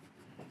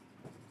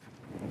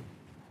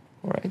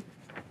 All right.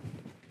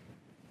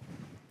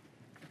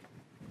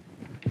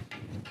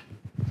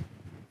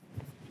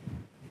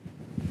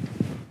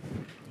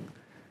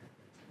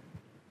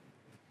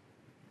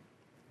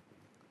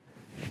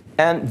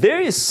 And there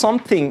is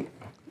something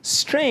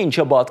strange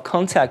about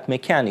contact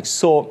mechanics.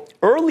 So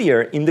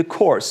earlier in the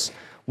course,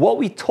 what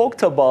we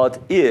talked about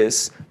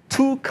is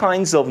two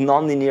kinds of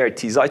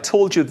nonlinearities. I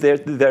told you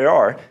that there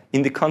are,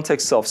 in the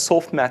context of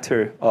soft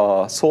matter,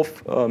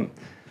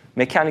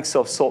 mechanics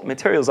of soft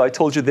materials, I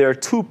told you there are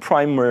two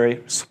primary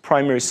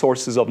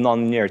sources of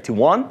nonlinearity.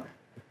 One,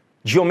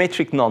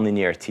 geometric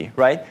nonlinearity,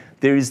 right?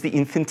 There is the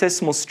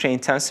infinitesimal strain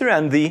tensor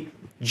and the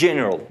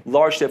general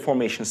large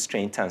deformation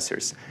strain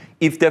tensors.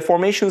 If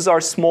deformations are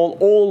small,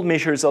 all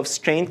measures of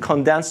strain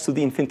condense to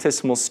the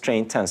infinitesimal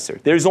strain tensor.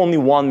 There is only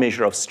one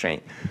measure of strain.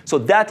 So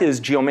that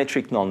is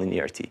geometric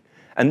nonlinearity.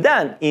 And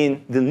then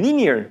in the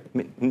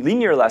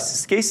linear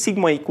elastic case,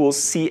 sigma equals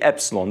C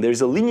epsilon.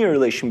 There's a linear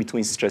relation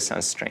between stress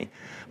and strain.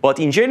 But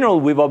in general,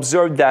 we've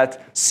observed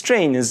that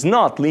strain is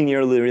not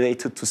linearly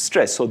related to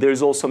stress. So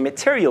there's also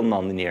material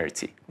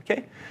nonlinearity.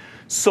 Okay?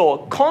 So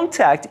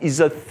contact is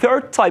a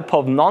third type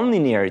of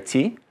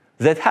nonlinearity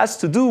that has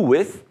to do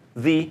with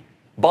the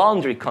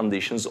boundary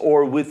conditions,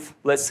 or with,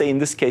 let's say in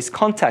this case,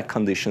 contact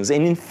conditions.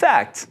 And in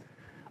fact,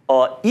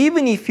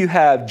 even if you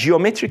have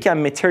geometric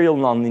and material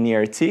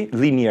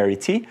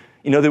linearity,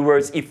 in other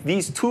words, if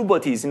these two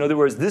bodies, in other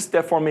words, this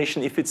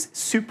deformation, if it's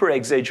super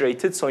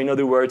exaggerated, so in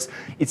other words,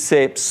 it's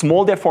a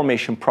small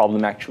deformation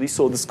problem actually,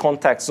 so this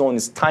contact zone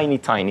is tiny,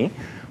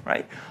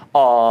 right?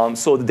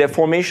 So the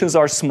deformations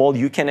are small.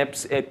 You can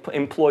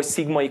employ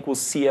sigma equals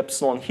C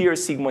epsilon here,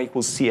 sigma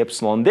equals C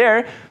epsilon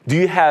there. Do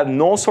you have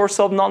no source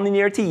of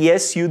nonlinearity?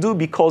 Yes, you do,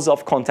 because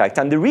of contact.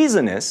 And the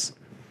reason is,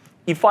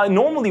 if I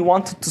normally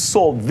wanted to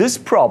solve this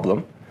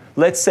problem,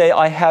 let's say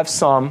I have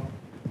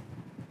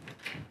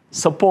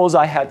suppose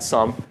I had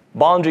some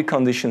boundary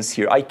conditions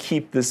here. I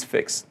keep this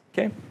fixed,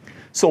 okay?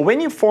 So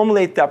when you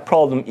formulate that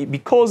problem,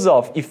 because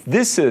of, if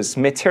this is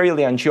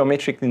materially and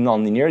geometrically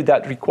nonlinear,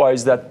 that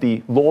requires that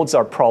the loads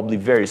are probably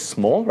very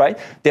small, right?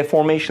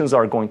 Deformations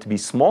are going to be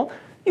small.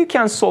 You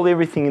can solve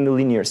everything in the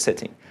linear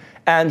setting.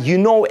 And you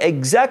know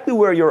exactly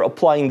where you're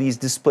applying these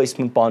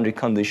displacement boundary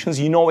conditions.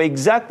 You know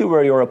exactly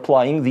where you're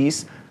applying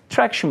these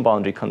traction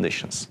boundary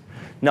conditions.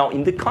 Now,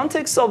 in the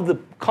context of the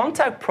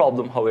contact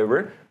problem,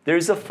 however, there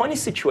is a funny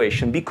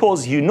situation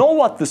because you know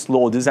what this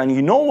load is and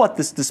you know what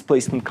this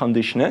displacement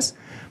condition is.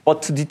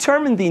 But to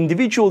determine the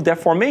individual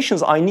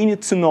deformations, I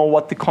needed to know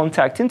what the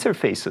contact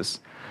interface is.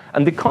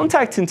 And the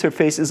contact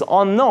interface is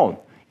unknown.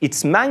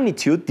 its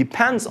magnitude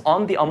depends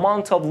on the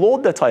amount of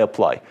load that I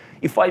apply.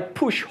 If I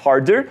push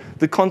harder,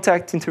 the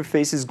contact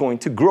interface is going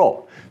to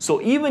grow.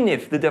 So even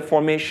if the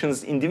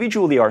deformations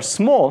individually are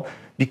small,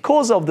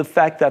 because of the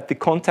fact that the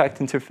contact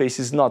interface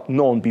is not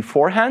known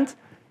beforehand,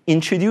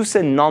 introduce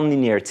a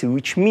nonlinearity,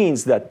 which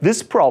means that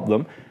this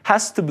problem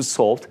has to be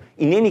solved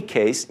in any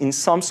case in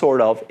some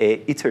sort of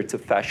a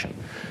iterative fashion.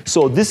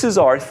 So this is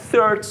our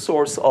third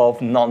source of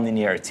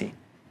nonlinearity.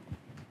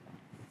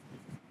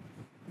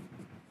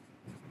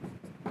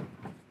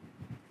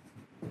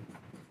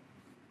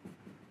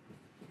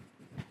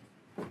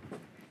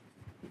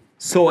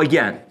 So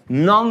again,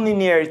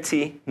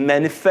 nonlinearity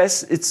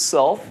manifests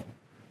itself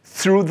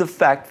through the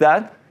fact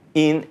that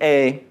in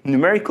a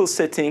numerical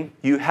setting,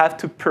 you have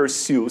to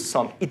pursue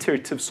some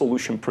iterative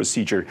solution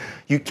procedure.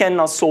 You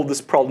cannot solve this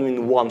problem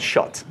in one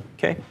shot,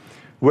 okay?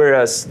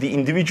 Whereas the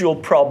individual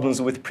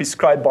problems with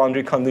prescribed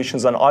boundary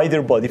conditions on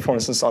either body, for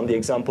instance, on the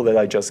example that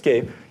I just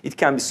gave, it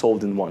can be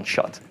solved in one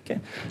shot, okay?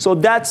 So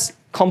that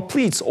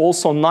completes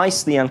also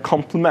nicely and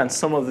complements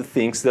some of the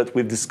things that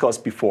we've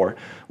discussed before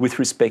with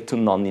respect to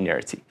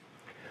nonlinearity.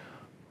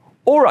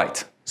 All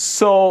right,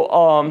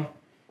 so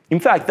in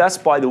fact, that's,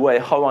 by the way,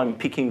 how I'm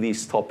picking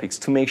these topics,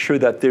 to make sure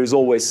that there's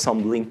always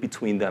some link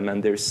between them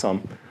and there's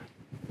some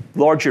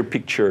larger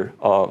picture,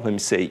 let me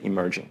say,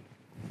 emerging.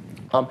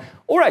 All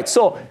right,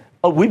 so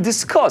we've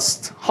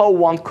discussed how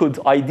one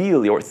could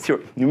ideally or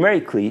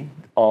numerically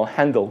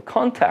handle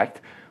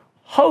contact.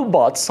 How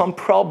about some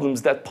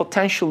problems that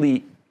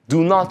potentially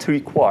do not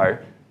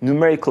require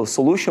numerical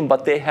solution,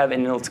 but they have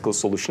an analytical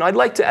solution? I'd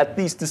like to at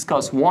least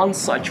discuss one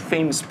such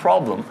famous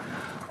problem.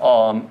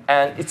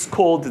 And it's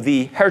called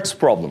the Hertz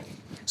problem.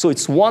 So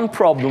it's one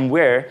problem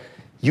where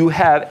you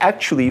have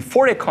actually,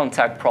 for a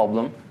contact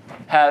problem,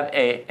 have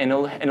an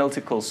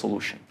analytical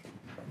solution.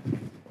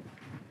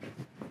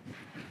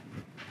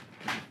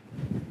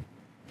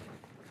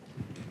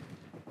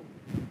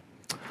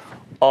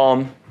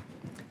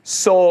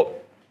 So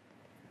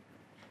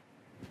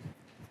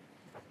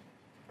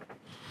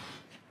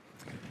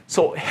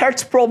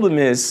Hertz problem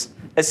is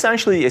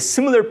essentially a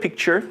similar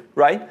picture,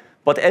 right?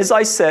 But as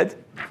I said,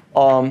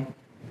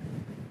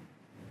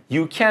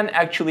 you can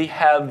actually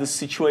have the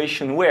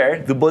situation where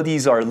the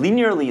bodies are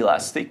linearly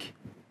elastic,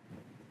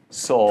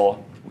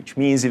 so which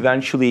means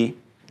eventually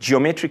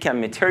geometric and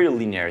material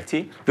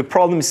linearity. The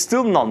problem is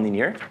still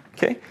nonlinear,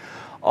 okay,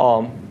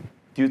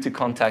 due to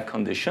contact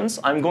conditions.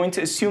 I'm going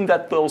to assume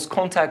that those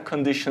contact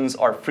conditions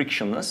are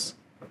frictionless,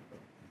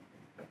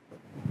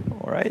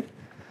 all right?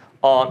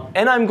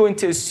 And I'm going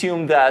to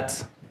assume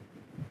that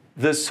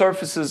the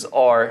surfaces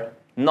are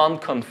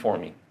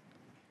non-conforming.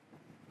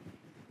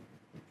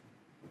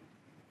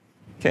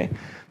 Okay.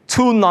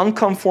 Two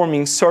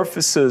non-conforming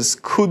surfaces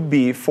could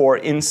be, for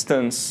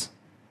instance,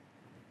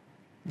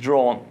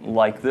 drawn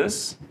like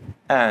this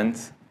and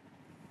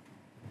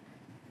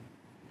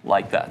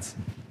like that.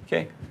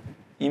 Okay.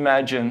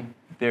 Imagine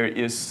there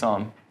is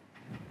some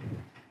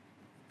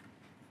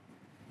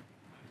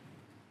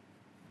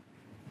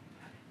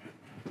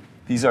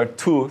these are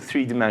two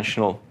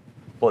three-dimensional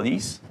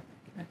bodies.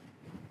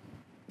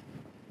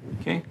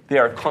 Okay. They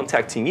are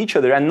contacting each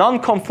other, and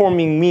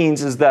non-conforming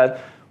means is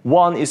that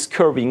one is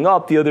curving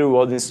up, the other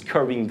one is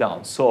curving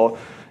down. So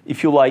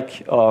if you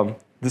like,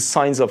 the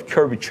signs of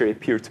curvature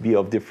appear to be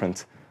of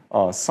different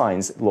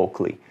signs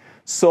locally.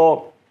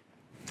 So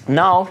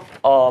now,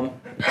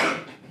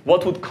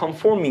 what would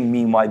conforming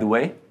mean, by the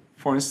way?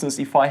 For instance,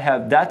 if I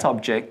have that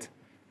object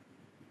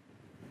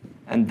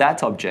and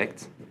that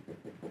object,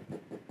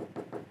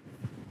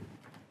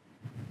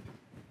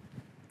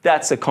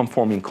 that's a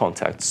conforming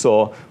contact.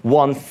 So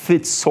one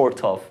fits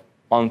sort of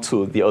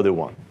onto the other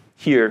one.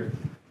 Here,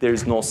 there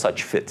is no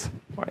such fit,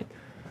 right?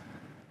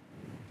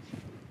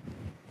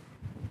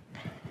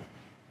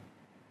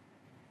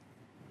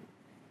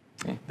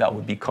 Okay, that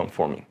would be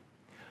conforming.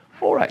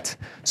 All right,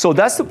 so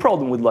that's the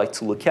problem we'd like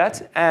to look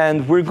at.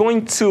 And we're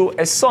going to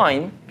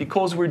assign,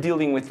 because we're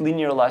dealing with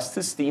linear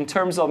elasticity, in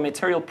terms of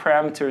material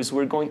parameters,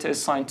 we're going to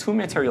assign two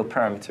material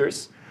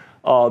parameters,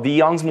 the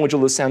Young's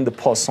modulus and the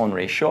Poisson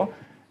ratio.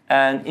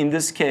 And in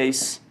this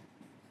case,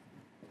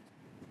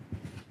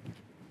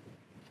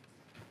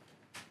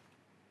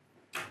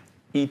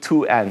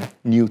 E2 and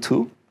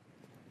nu2.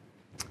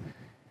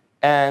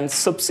 And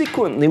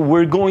subsequently,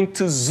 we're going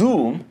to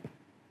zoom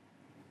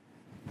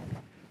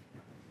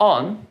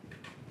on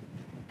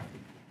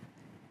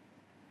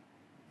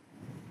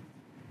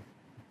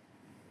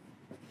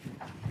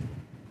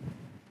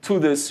to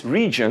this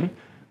region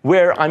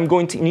where I'm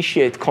going to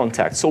initiate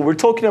contact. So we're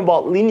talking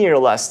about linear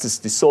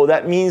elasticity. So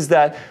that means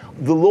that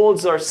the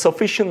loads are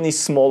sufficiently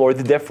small, or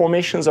the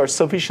deformations are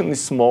sufficiently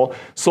small,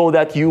 so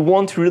that you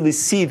won't really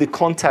see the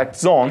contact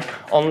zone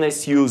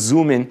unless you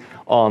zoom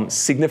in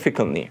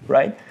significantly,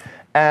 right?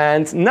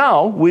 And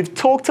now we've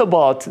talked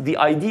about the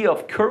idea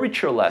of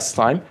curvature last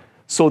time.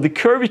 So the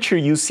curvature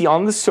you see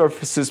on the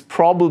surface is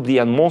probably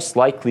and most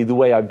likely the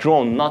way I've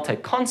drawn, not a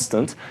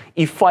constant.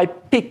 If I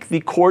pick the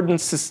coordinate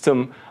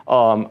system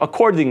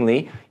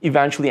accordingly,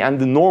 eventually, and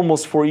the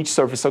normals for each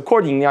surface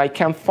accordingly, I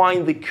can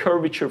find the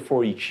curvature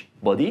for each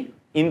body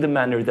in the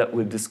manner that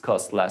we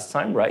discussed last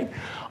time, right?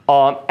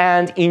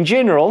 And in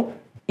general,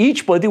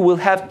 each body will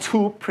have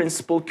two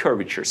principal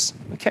curvatures,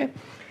 okay?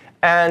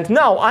 And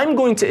now I'm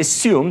going to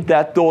assume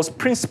that those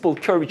principal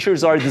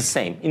curvatures are the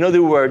same. In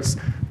other words,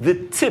 the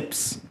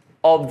tips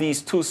of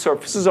these two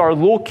surfaces are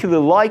locally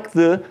like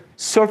the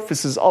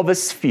surfaces of a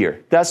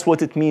sphere. That's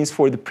what it means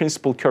for the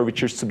principal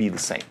curvatures to be the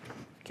same.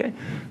 Okay?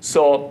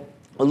 So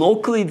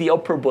locally, the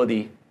upper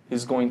body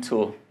is going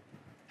to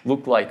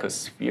look like a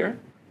sphere.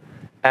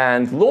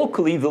 And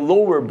locally, the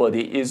lower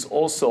body is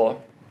also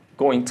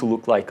going to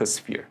look like a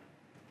sphere.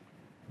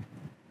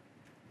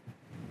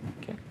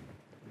 Okay?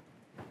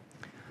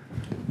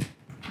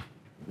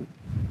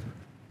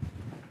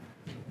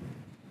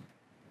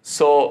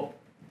 So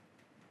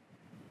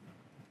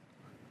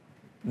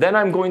then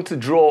I'm going to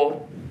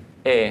draw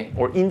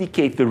or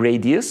indicate the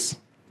radius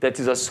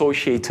that is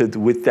associated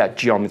with that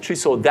geometry.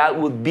 So that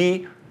would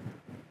be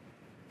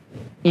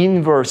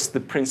inverse the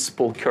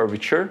principal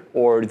curvature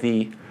or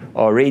the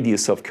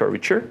radius of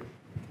curvature.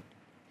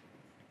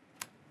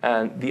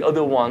 And the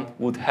other one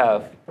would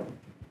have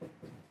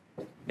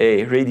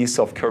a radius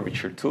of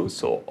curvature too.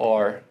 So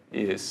R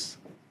is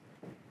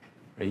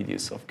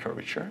radius of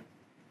curvature.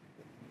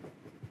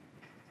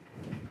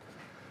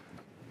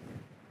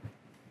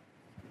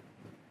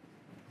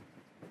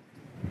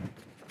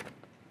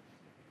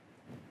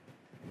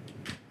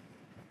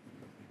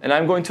 And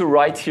I'm going to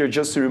write here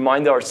just to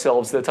remind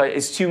ourselves that I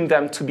assume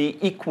them to be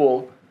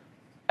equal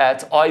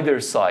at either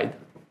side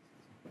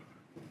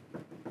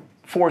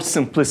for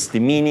simplicity,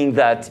 meaning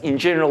that in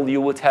general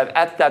you would have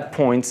at that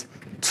point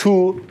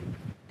two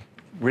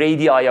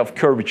radii of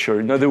curvature.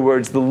 In other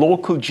words, the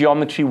local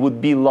geometry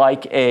would be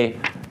like a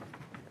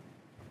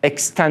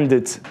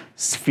extended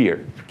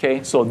sphere.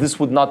 Okay? So this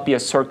would not be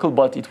a circle,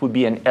 but it would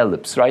be an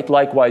ellipse, right?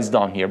 Likewise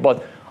down here.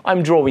 But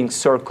I'm drawing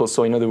circles,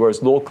 so in other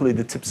words, locally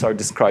the tips are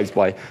described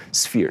by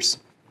spheres.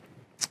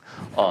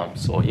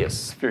 So yes,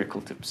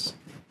 spherical tips.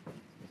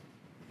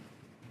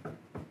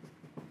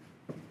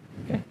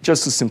 Okay.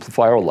 Just to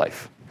simplify our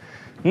life.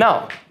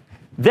 Now,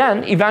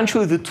 then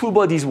eventually the two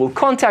bodies will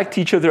contact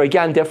each other.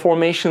 Again,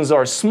 deformations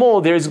are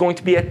small. There is going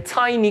to be a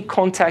tiny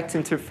contact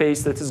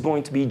interface that is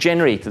going to be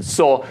generated.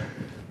 So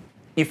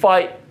if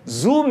I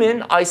zoom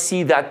in, I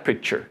see that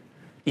picture.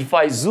 If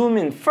I zoom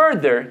in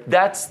further,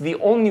 that's the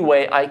only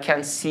way I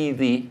can see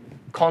the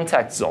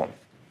contact zone.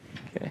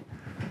 Okay.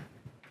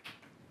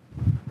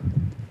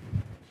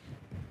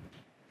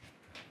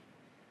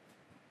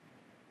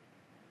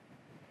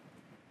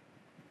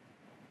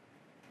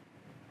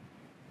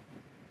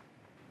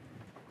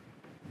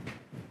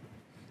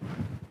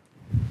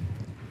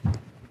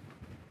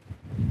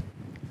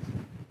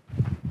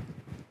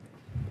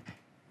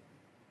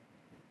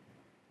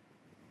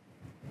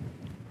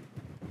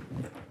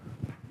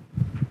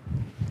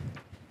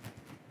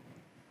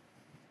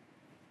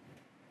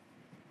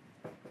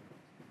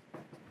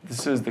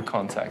 This is the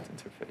contact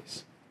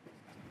interface.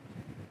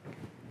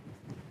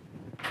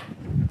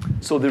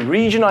 So the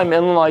region I'm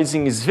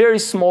analyzing is very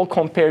small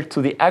compared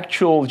to the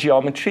actual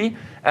geometry,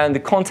 and the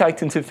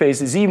contact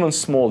interface is even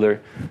smaller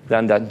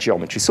than that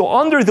geometry. So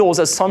under those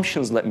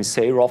assumptions, let me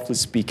say, roughly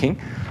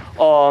speaking,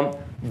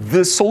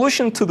 the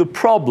solution to the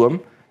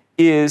problem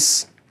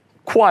is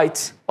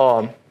quite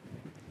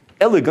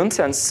elegant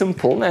and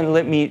simple, and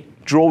let me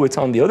draw it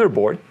on the other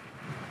board.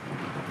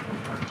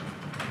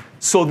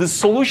 So the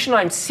solution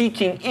I'm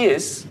seeking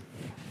is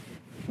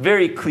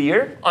very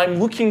clear. I'm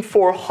looking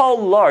for how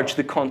large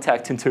the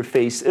contact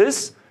interface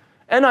is,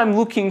 and I'm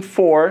looking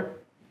for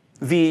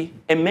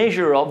a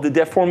measure of the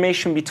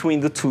deformation between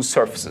the two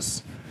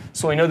surfaces.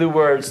 So in other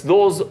words,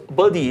 those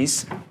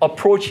bodies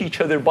approach each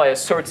other by a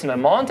certain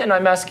amount, and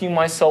I'm asking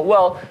myself,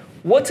 well,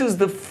 what is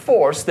the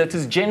force that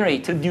is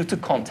generated due to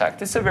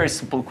contact? It's a very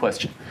simple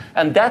question.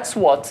 And that's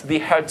what the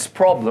Hertz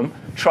problem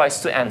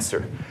tries to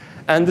answer.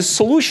 And the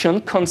solution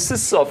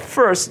consists of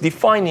first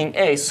defining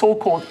a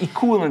so-called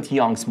equivalent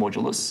Young's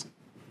modulus,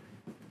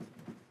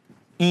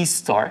 E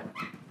star.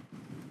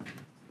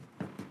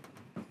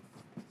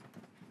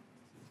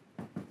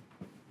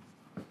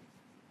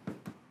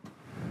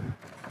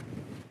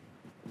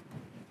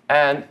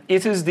 And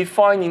it is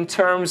defined in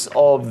terms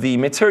of the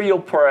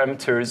material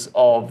parameters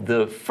of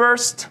the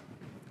first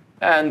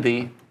and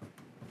the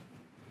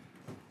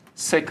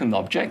second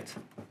object.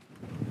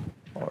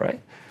 All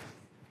right.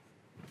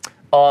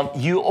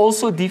 You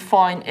also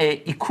define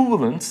an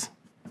equivalent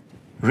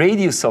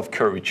radius of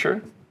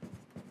curvature.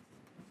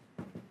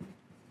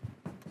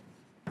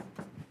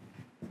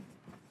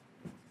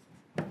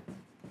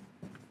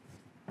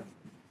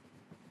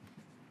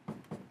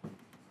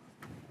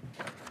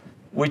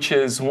 Which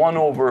is 1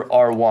 over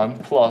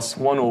R1 plus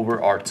 1 over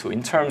R2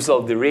 in terms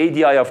of the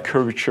radii of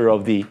curvature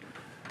of the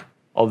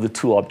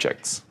two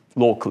objects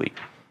locally.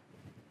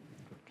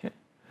 Okay.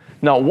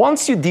 Now,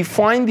 once you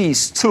define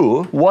these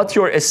two, what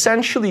you're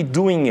essentially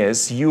doing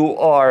is you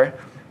are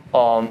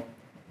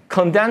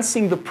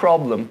condensing the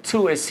problem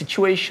to a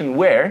situation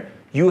where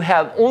you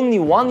have only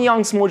one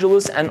Young's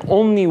modulus and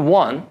only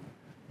one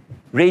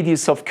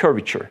radius of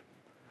curvature.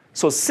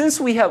 So since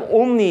we have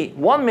only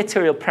one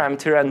material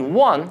parameter and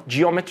one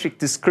geometric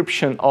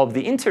description of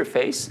the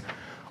interface,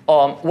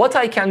 what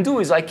I can do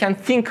is I can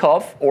think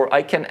of, or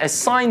I can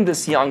assign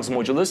this Young's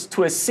modulus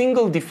to a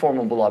single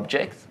deformable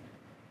object.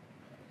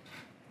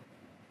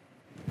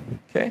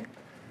 Okay?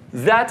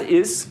 That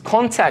is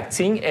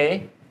contacting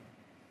a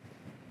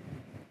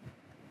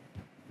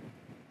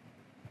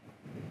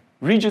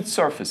rigid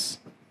surface.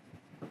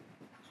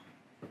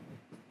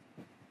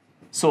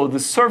 So the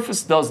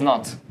surface does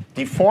not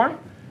deform,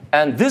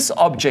 and this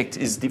object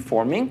is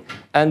deforming,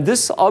 and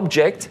this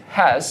object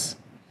has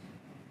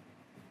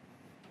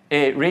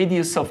a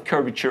radius of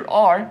curvature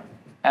r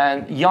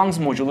and Young's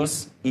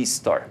modulus E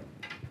star.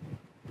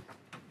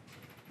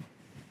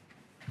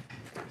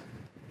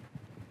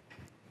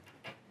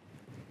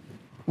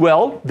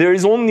 Well, there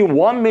is only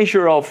one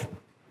measure of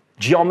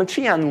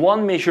geometry and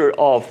one measure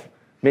of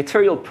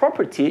material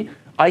property.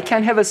 I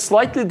can have a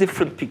slightly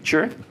different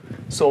picture.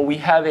 So we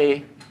have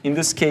in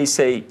this case,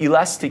 a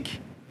elastic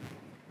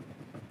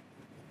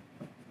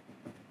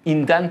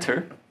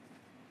indenter.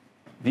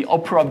 The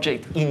upper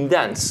object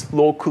indents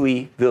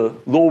locally the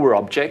lower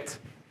object,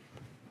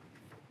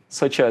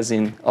 such as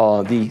in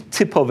the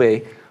tip of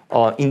a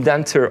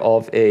indenter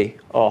of a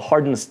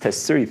hardness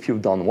tester, if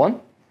you've done one.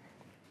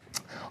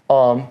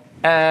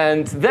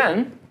 And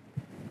then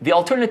the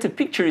alternative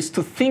picture is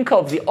to think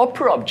of the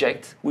upper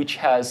object, which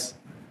has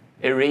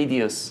a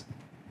radius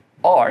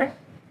r,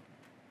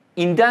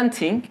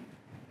 indenting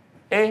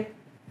a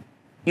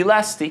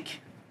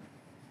elastic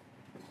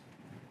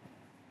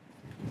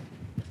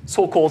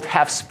so-called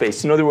half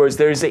space. In other words,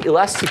 there is an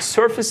elastic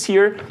surface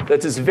here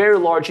that is very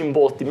large in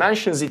both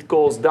dimensions. It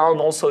goes down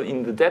also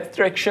in the depth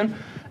direction.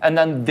 And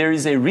then there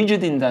is a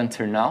rigid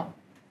indenter now.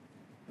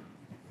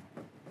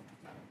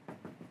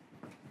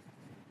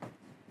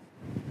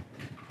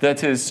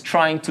 That is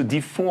trying to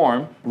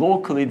deform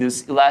locally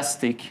this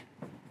elastic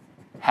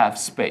half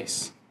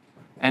space.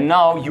 And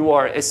now you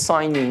are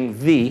assigning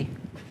the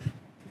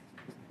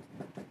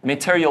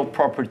material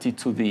property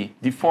to the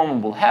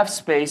deformable half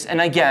space.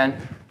 And again,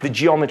 the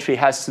geometry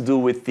has to do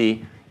with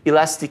the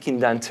elastic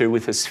indenter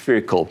with a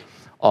spherical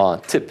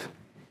tip.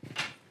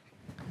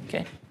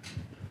 Okay.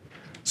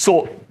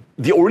 So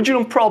the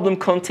original problem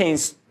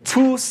contains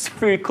two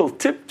spherical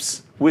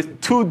tips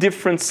with two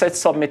different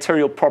sets of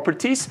material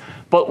properties.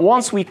 But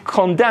once we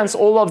condense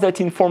all of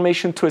that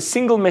information to a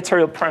single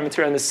material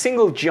parameter and a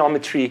single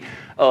geometry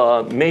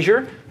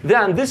measure,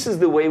 then this is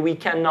the way we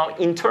can now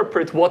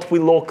interpret what we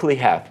locally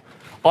have.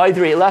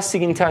 Either an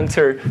elastic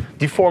indenter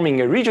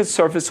deforming a rigid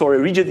surface or a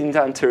rigid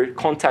indenter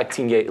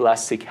contacting an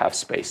elastic half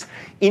space.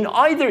 In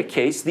either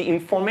case, the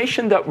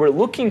information that we're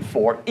looking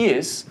for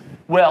is,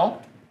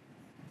 well,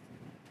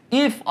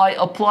 if I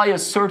apply a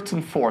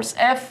certain force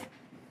F,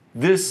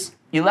 this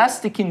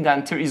elastic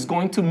indenter is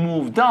going to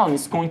move down.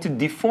 It's going to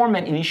deform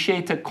and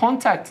initiate a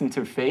contact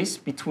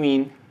interface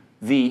between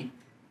the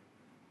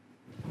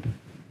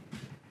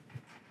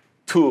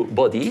two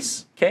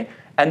bodies. Okay?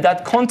 And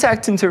that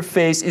contact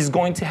interface is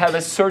going to have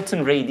a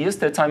certain radius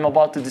that I'm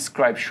about to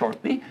describe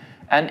shortly.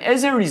 And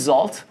as a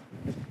result,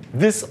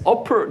 this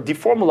upper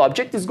deformable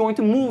object is going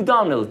to move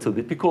down a little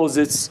bit because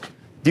it's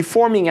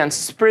deforming and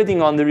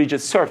spreading on the rigid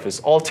surface.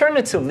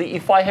 Alternatively,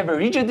 if I have a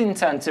rigid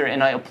indenter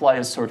and I apply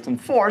a certain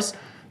force,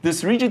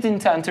 this rigid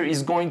indenter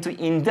is going to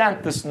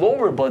indent this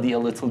lower body a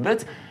little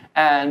bit.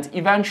 And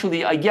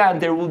eventually, again,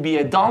 there will be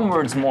a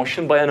downwards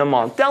motion by an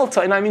amount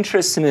delta. And I'm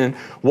interested in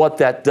what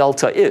that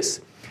delta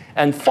is.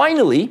 And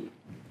finally,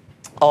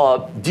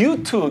 due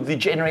to the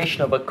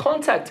generation of a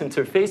contact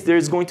interface, there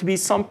is going to be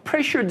some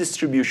pressure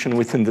distribution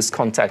within this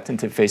contact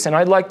interface. And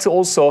I'd like to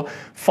also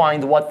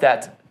find what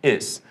that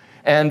is.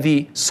 And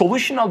the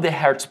solution of the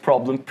Hertz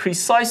problem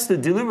precisely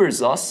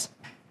delivers us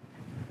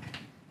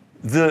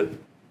the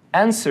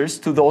answers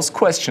to those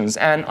questions.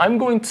 And I'm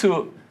going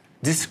to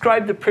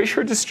describe the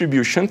pressure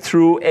distribution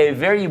through a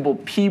variable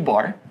p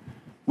bar,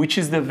 which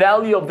is the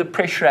value of the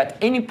pressure at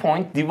any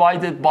point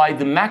divided by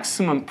the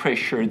maximum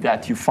pressure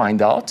that you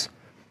find out.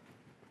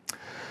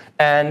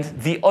 And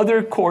the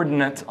other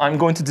coordinate I'm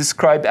going to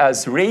describe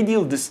as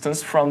radial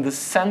distance from the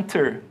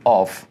center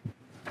of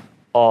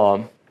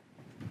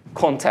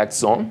contact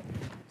zone.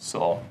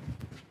 So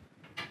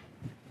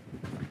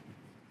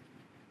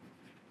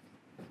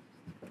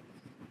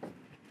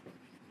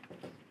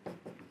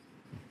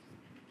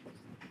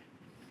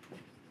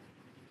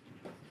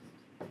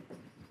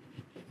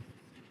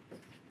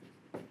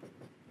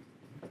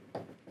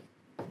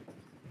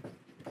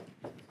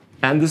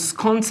and this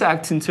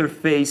contact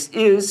interface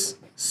is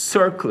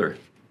circular.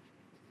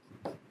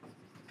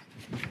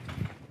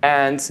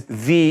 And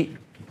the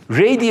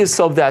radius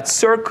of that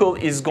circle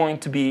is going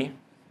to be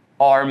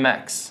r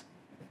max.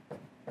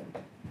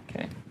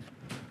 Okay.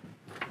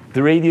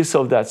 The radius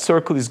of that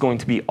circle is going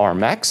to be r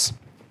max.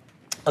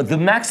 the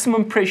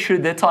maximum pressure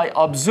that I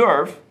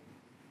observe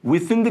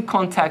within the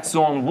contact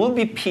zone will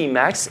be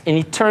Pmax, and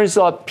it turns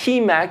out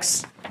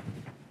Pmax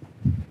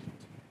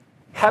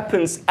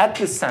happens at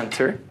the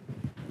center.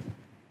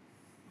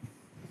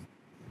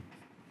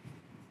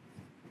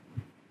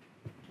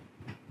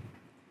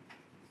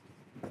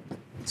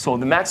 So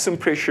the maximum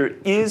pressure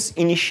is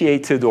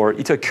initiated, or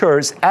it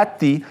occurs at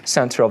the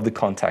center of the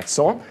contact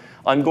zone.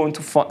 I'm going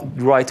to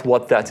write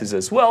what that is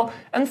as well.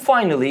 And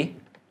finally,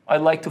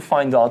 I'd like to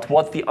find out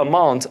what the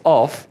amount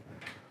of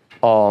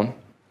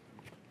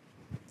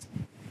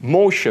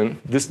motion,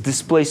 this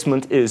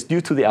displacement, is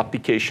due to the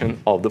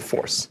application of the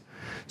force.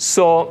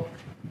 So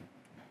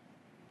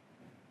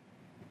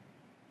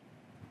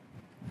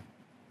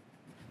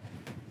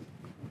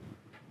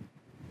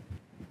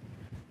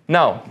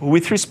now,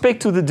 with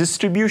respect to the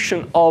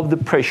distribution of the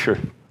pressure,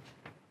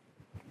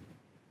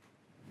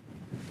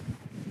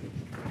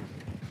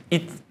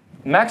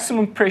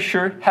 maximum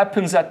pressure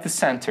happens at the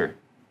center.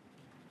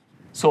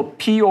 So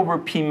P over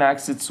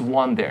Pmax, it's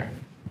 1 there.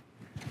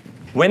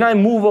 When I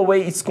move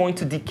away, it's going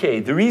to decay.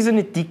 The reason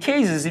it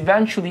decays is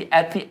eventually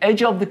at the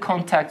edge of the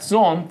contact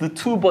zone, the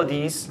two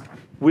bodies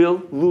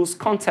will lose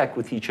contact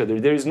with each other.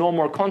 There is no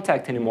more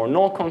contact anymore.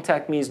 No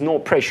contact means no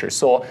pressure.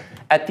 So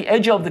at the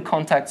edge of the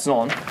contact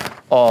zone,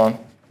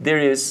 there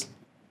is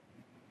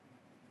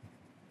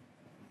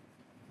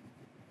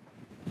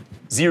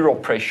 0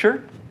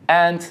 pressure,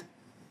 and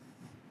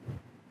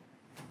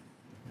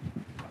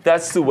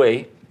that's the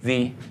way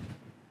the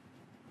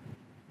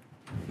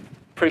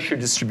pressure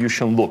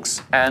distribution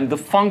looks. And the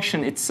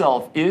function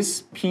itself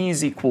is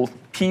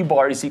P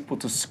bar is equal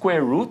to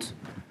square root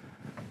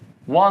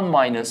 1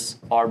 minus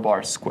R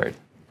bar squared.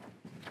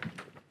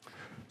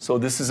 So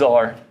this is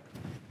our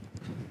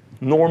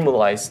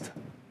normalized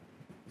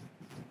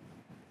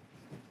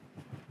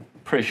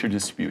pressure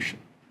distribution.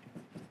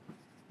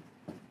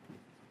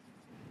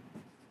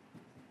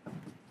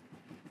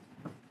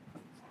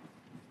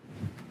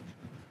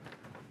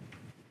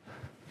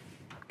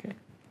 Okay.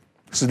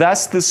 So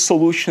that's the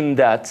solution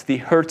that the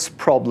Hertz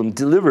problem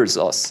delivers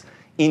us.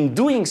 In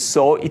doing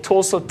so, it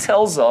also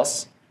tells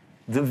us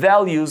the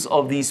values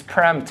of these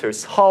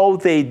parameters, how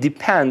they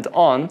depend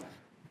on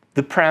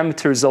the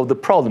parameters of the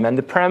problem. And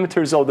the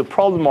parameters of the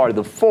problem are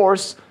the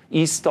force,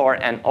 E star,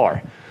 and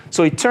R.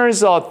 So it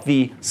turns out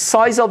the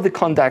size of the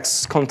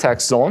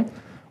contact zone,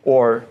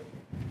 or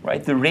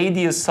the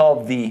radius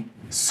of the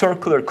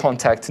circular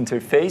contact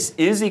interface,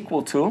 is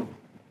equal to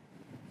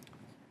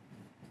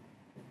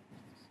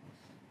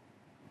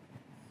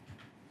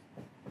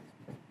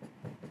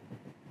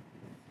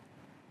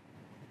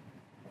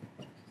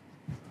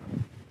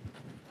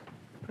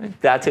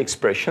that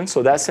expression.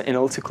 So that's an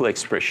analytical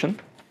expression.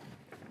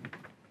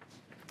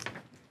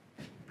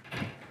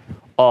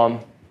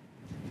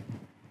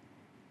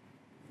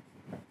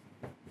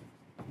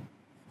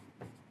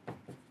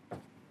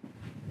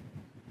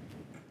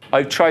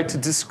 I tried to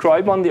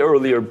describe on the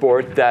earlier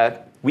board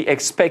that we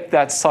expect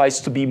that size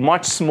to be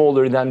much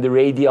smaller than the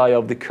radii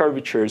of the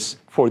curvatures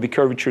for the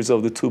curvatures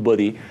of the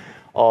two-body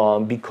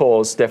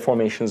because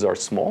deformations are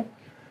small.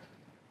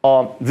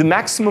 The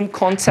maximum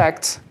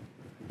contact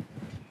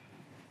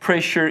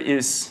pressure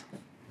is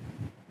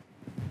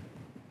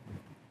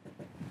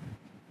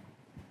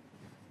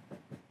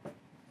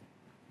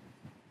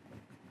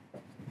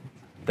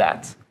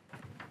that.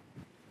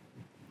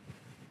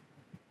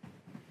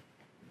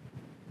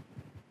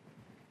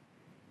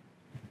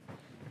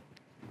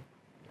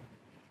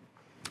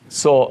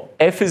 So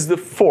F is the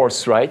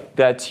force, right,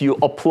 that you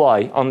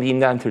apply on the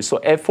indenter. So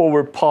F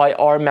over pi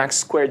R max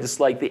squared is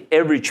like the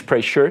average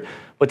pressure,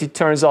 but it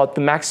turns out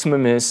the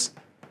maximum is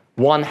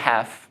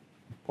 1/2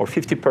 or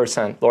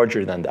 50%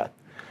 larger than that.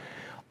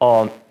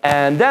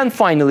 And then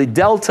finally,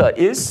 delta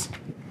is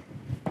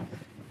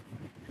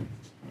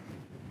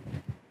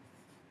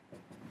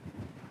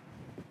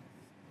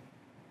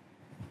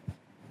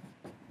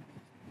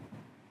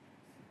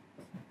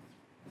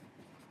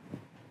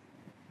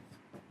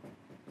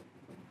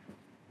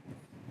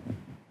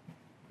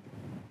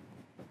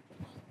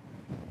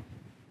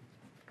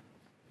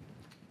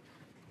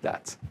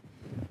that.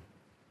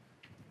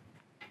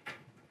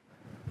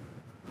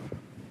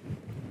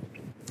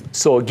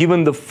 So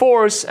given the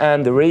force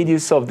and the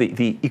radius of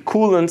the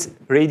equivalent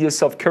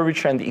radius of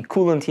curvature and the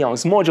equivalent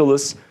Young's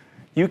modulus,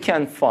 you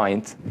can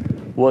find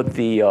what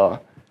the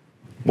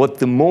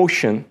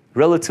motion,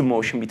 relative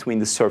motion between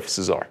the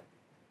surfaces are.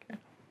 Okay.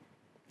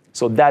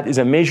 So that is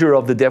a measure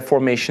of the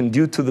deformation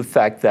due to the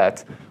fact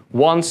that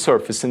one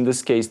surface, in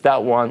this case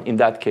that one, in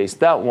that case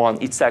that one,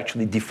 it's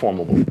actually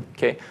deformable.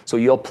 Okay? So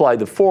you apply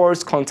the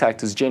force,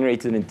 contact is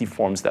generated, and it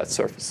deforms that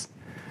surface.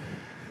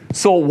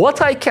 So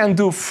what I can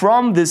do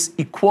from this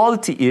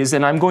equality is,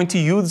 and I'm going to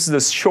use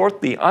this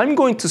shortly, I'm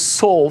going to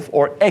solve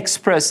or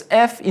express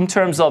F in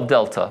terms of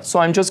delta. So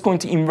I'm just going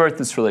to invert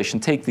this relation,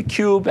 take the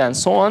cube and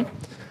so on.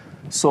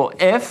 So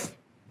F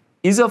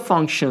is a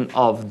function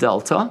of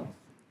delta,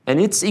 and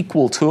it's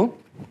equal to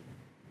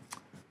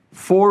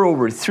 4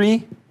 over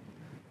 3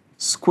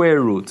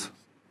 square root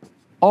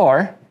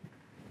R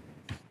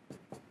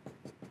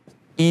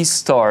E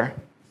star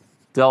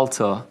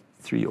delta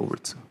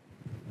 3/2.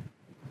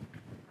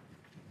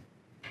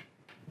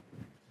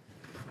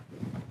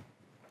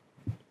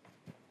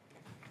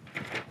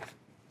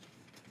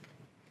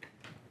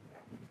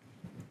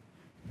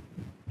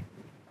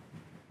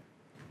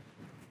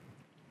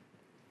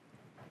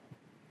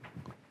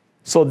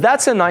 So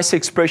that's a nice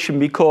expression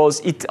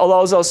because it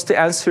allows us to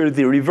answer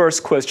the reverse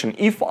question.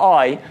 If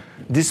I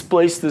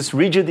displace this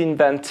rigid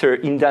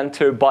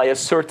indenter by a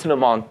certain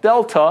amount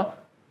delta,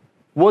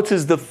 what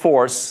is the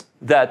force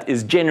that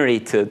is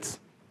generated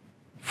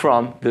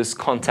from this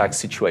contact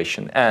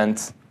situation? And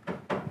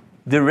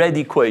the red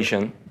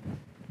equation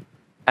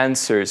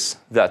answers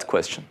that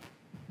question,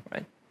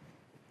 right?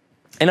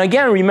 And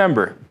again,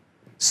 remember,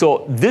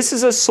 so this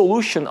is a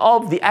solution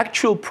of the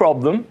actual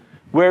problem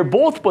where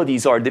both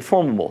bodies are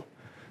deformable.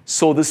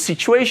 So the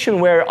situation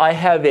where I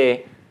have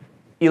a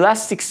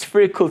elastic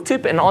spherical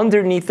tip and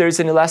underneath there's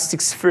an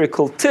elastic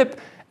spherical tip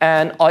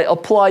and I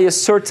apply a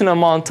certain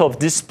amount of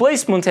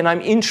displacement and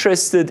I'm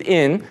interested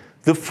in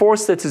the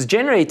force that is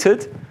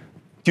generated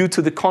due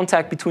to the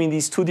contact between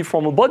these two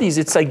deformable bodies,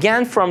 it's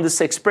again from this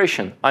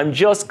expression. I'm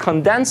just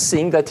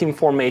condensing that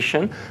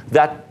information,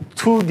 that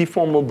two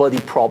deformable body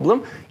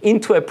problem,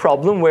 into a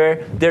problem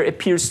where there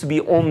appears to be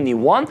only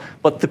one,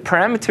 but the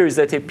parameters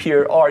that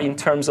appear are in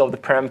terms of the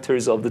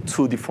parameters of the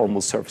two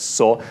deformable surfaces.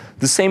 So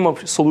the same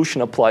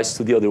solution applies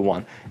to the other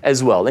one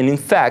as well. And in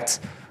fact,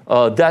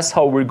 that's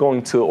how we're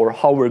going to, or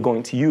how we're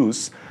going to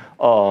use,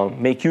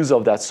 make use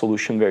of that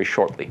solution very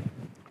shortly.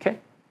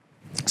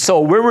 So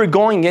where we're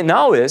going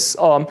now is,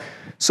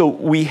 so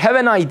we have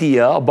an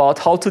idea about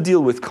how to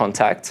deal with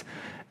contact.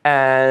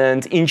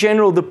 And in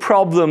general, the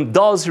problem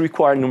does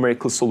require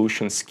numerical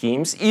solution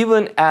schemes.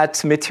 Even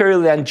at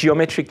material and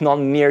geometric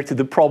nonlinearity,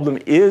 the problem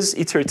is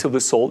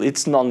iteratively solved.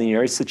 It's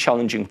nonlinear. It's a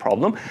challenging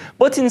problem.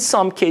 But in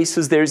some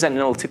cases, there's an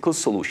analytical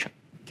solution.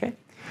 Okay?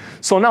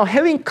 So now,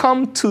 having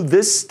come to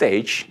this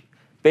stage,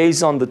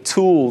 based on the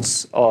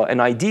tools and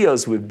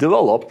ideas we've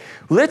developed,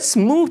 let's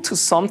move to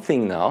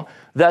something now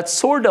that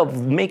sort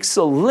of makes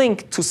a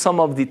link to some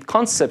of the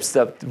concepts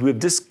that we've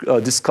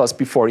discussed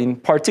before, in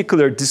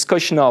particular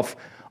discussion of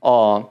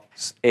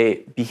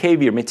a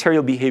behavior,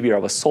 material behavior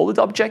of a solid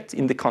object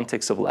in the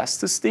context of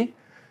elasticity,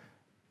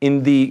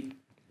 in the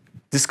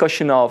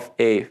discussion of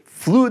a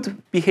fluid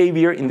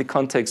behavior in the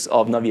context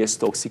of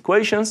Navier-Stokes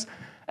equations,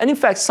 and in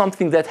fact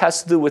something that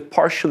has to do with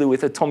partially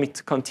with atomic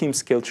to continuum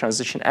scale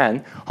transition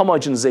and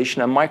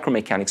homogenization and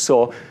micromechanics.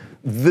 So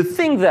the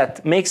thing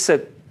that makes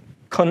a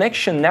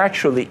connection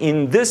naturally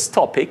in this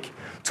topic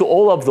to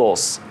all of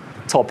those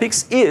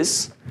topics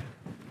is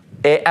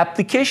an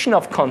application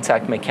of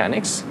contact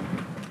mechanics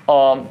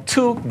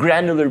to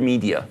granular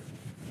media.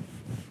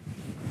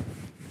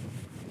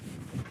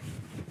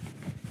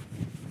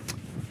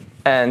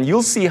 And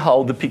you'll see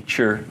how the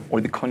picture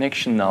or the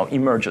connection now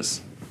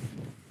emerges.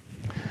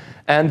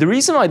 And the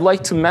reason I'd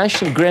like to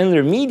mention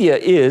granular media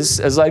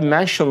is, as I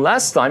mentioned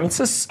last time, it's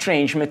a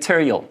strange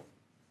material.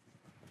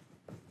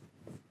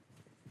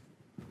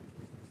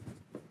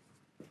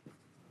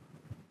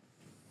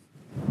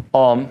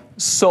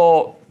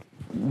 So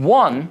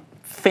one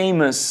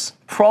famous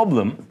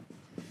problem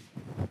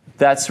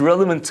that's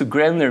relevant to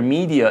granular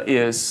media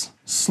is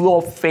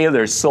slope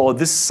failure. So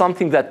this is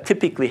something that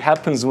typically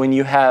happens when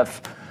you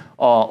have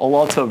a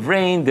lot of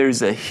rain,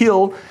 there's a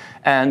hill,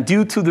 and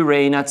due to the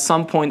rain, at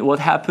some point what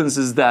happens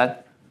is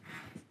that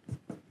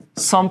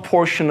some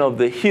portion of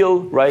the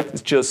hill, right,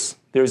 it's just,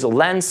 there's a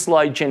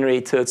landslide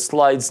generated,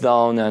 slides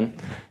down and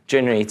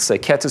generates a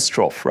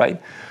catastrophe,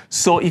 right?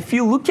 So if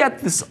you look at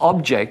this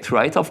object,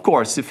 right, of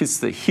course, if it's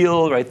the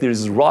hill, right,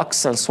 there's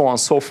rocks and so on and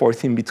so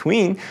forth in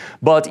between,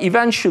 but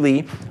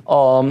eventually,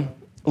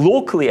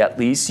 locally at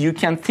least, you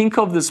can think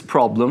of this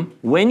problem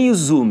when you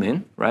zoom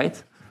in,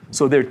 right?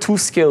 So there are two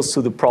scales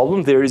to the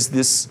problem. There is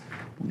this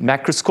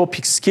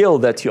macroscopic scale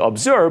that you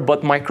observe,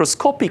 but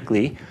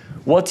microscopically,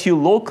 what you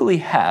locally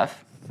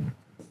have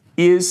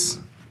is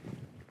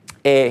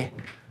a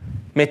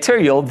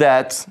material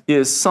that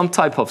is some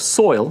type of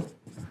soil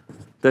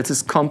that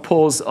is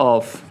composed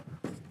of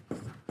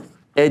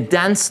a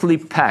densely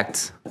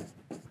packed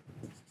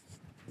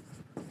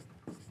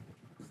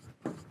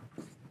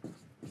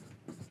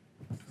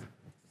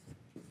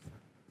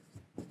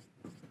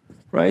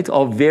right,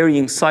 of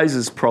varying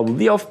sizes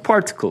probably of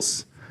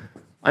particles.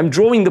 I'm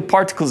drawing the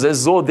particles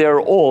as though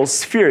they're all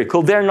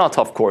spherical. They're not,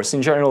 of course.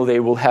 In general, they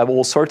will have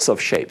all sorts of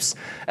shapes.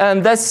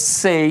 And let's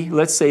say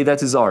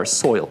that is our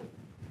soil.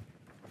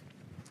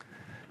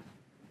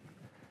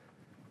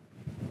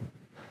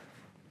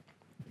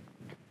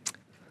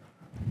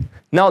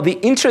 Now, the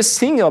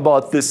interesting thing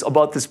about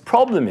this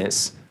problem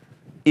is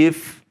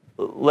if,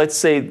 let's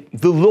say,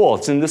 the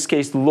loads, in this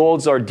case, the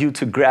loads are due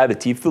to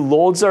gravity. If the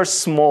loads are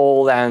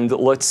small and,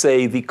 let's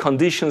say, the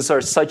conditions are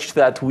such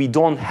that we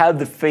don't have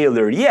the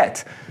failure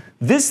yet,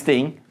 this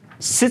thing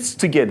sits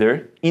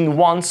together in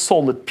one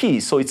solid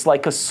piece. So it's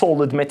like a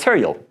solid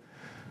material.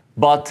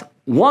 But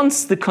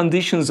once the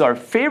conditions are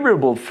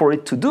favorable for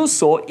it to do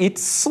so, it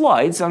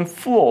slides and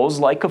flows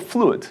like a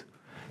fluid.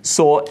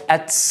 So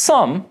at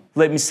some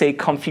let me say,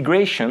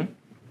 configuration,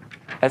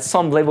 at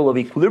some level of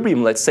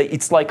equilibrium, let's say,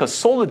 it's like a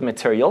solid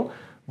material,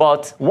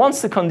 but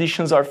once the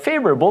conditions are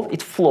favorable,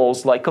 it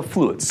flows like a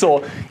fluid.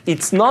 So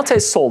it's not a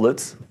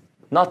solid,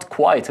 not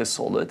quite a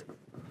solid,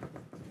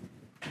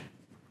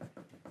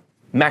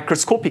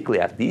 macroscopically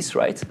at least,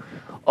 right?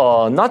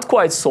 Not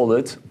quite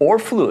solid or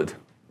fluid.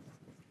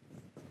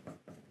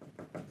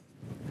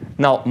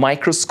 Now,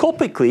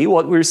 microscopically,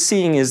 what we're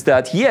seeing is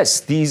that,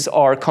 yes, these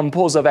are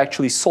composed of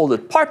actually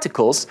solid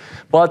particles,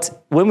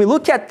 but when we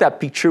look at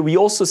that picture, we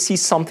also see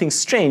something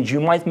strange.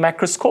 You might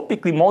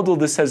macroscopically model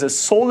this as a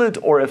solid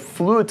or a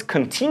fluid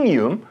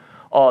continuum,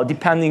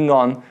 depending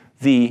on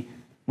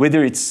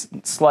whether it's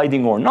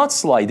sliding or not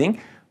sliding.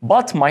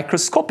 But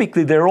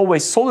microscopically, they're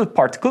always solid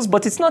particles,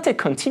 but it's not a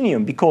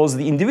continuum because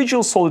the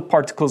individual solid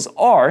particles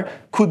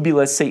could be,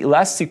 let's say,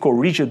 elastic or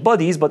rigid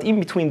bodies, but in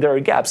between there are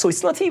gaps. So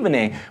it's not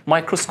even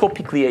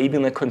microscopically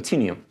even a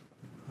continuum.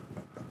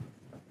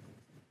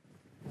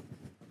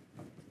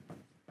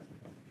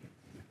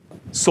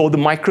 So the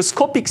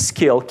microscopic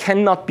scale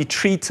cannot be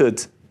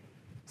treated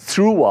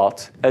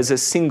throughout as a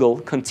single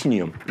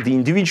continuum. The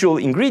individual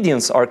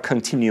ingredients are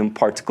continuum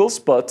particles,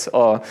 but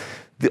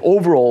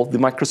the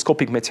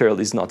microscopic material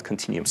is not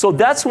continuum. So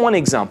that's one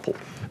example.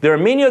 There are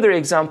many other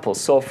examples.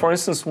 So for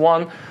instance,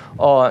 one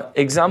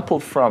example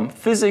from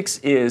physics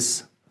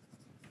is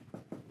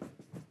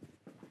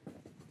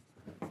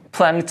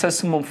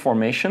planetesimal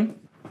formation.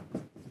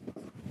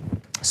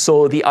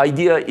 So the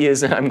idea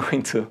is, and I'm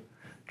going to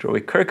draw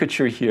a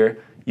caricature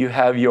here, you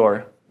have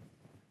your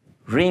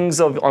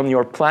rings on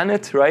your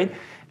planet, right?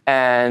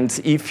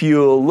 And if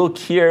you look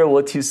here,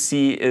 what you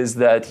see is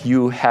that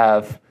you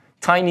have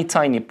tiny,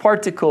 tiny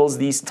particles.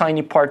 These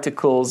tiny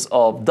particles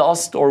of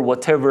dust or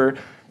whatever,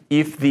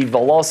 if the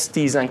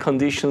velocities and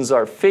conditions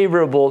are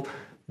favorable,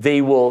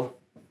 they will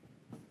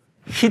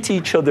hit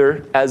each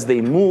other as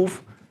they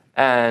move,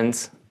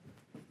 and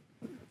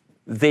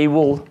they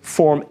will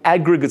form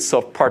aggregates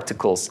of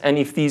particles. And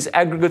if these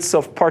aggregates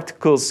of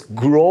particles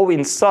grow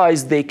in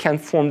size, they can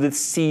form the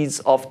seeds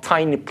of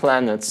tiny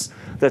planets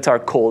that are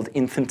called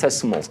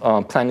infinitesimals,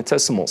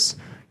 planetesimals.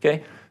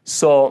 Okay?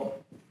 So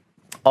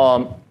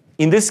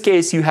in this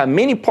case, you have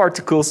many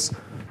particles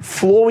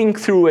flowing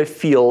through a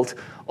field.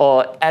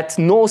 At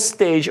no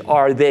stage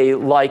are they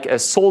like a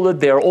solid.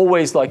 They're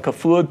always like a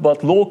fluid,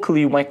 but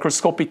locally,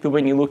 microscopically,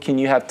 when you look in,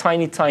 you have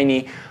tiny,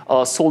 tiny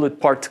solid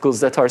particles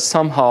that are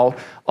somehow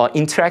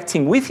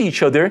interacting with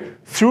each other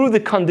through the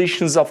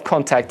conditions of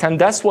contact. And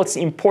that's what's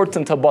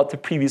important about the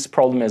previous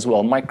problem as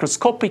well.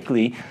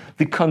 Microscopically,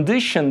 the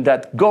condition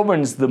that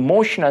governs the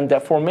motion and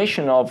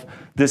deformation of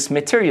this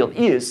material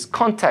is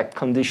contact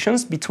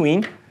conditions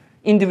between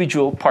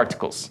individual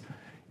particles.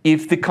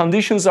 If the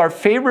conditions are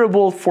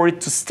favorable for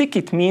it to stick,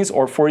 it means,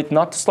 or for it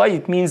not to slide,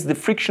 it means the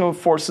frictional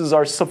forces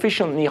are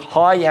sufficiently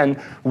high and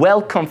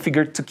well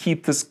configured to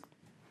keep this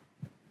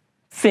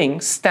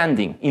thing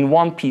standing in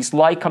one piece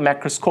like a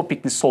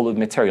macroscopically solid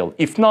material.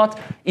 If not,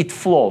 it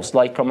flows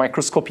like a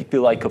microscopically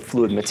like a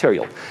fluid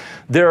material.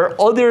 There are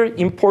other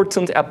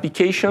important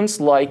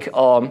applications like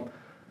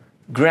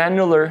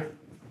granular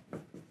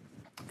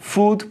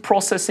food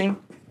processing.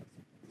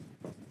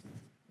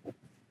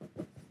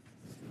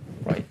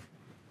 Right.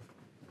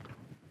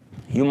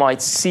 You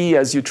might see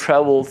as you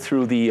travel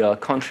through the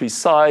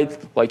countryside,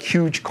 like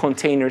huge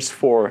containers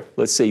for,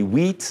 let's say,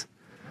 wheat,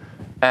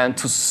 and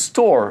to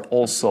store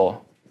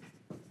also,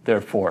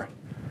 therefore,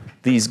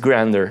 these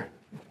granular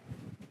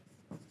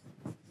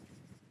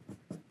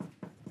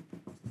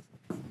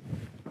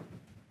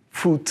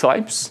food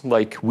types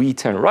like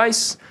wheat and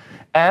rice.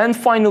 And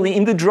finally,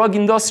 in the drug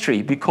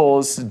industry,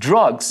 because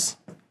drugs,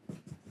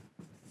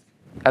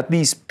 at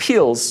least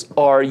pills,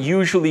 are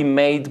usually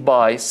made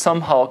by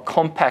somehow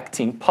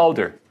compacting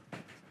powder.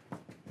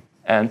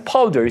 And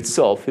powder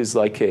itself is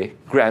like a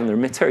granular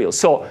material.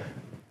 So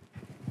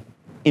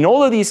in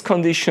all of these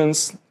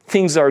conditions,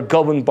 things are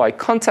governed by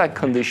contact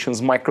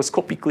conditions,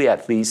 microscopically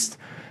at least.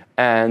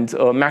 And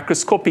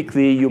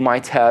macroscopically, you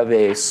might have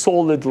a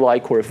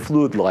solid-like or a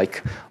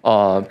fluid-like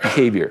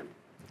behavior.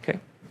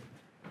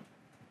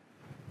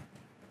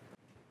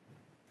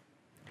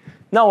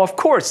 Now, of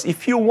course,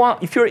 if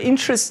you're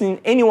interested in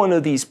any one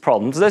of these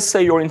problems, let's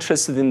say you're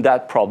interested in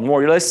that problem,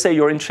 or let's say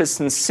you're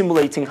interested in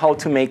simulating how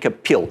to make a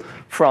pill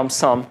from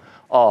some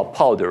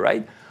powder,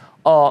 right?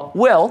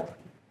 Well,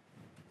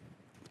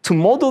 to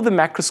model the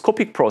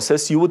macroscopic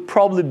process, you would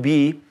probably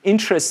be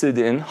interested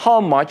in how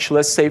much,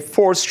 let's say,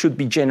 force should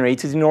be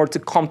generated in order to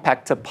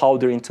compact a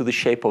powder into the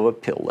shape of a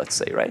pill, let's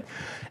say, right?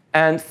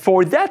 And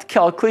for that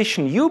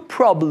calculation, you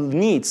probably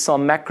need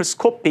some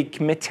macroscopic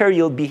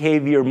material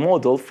behavior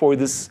model for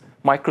this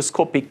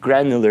microscopic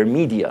granular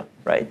media,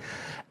 right?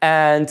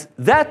 And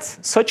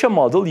such a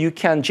model you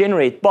can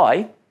generate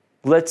by,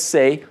 let's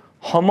say,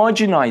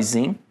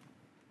 homogenizing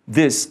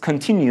this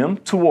continuum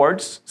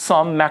towards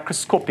some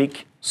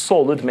macroscopic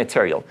solid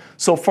material.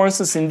 So for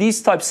instance, in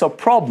these types of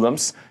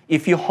problems,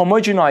 if you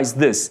homogenize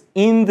this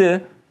in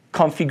the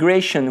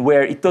configuration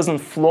where it doesn't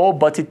flow,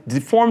 but it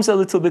deforms a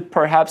little bit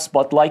perhaps,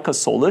 but like a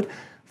solid,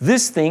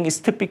 this thing is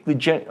typically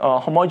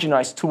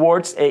homogenized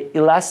towards a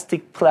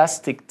elastic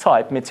plastic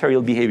type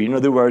material behavior. In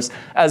other words,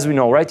 as we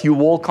know, right, you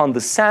walk on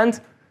the sand,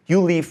 you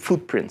leave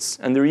footprints.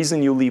 And the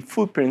reason you leave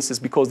footprints is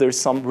because there's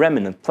some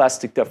remnant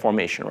plastic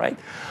deformation, right?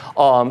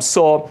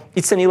 So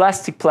it's an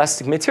elastic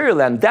plastic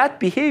material, and that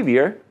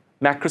behavior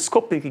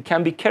macroscopically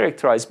can be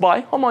characterized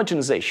by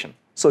homogenization.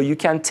 So you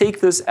can take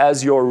this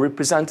as your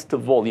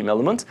representative volume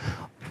element,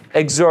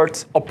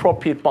 exert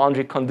appropriate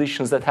boundary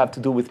conditions that have to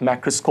do with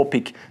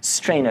macroscopic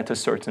strain at a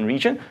certain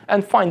region,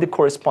 and find the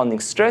corresponding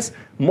stress,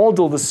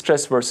 model the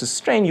stress versus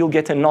strain, you'll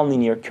get a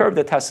nonlinear curve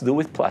that has to do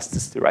with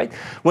plasticity, right?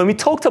 When we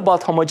talked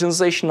about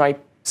homogenization, I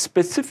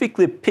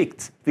specifically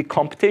picked the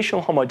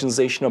computational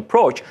homogenization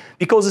approach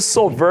because it's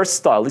so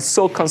versatile, it's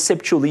so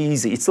conceptually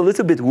easy, it's a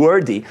little bit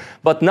wordy,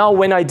 but now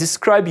when I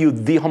describe you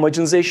the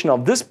homogenization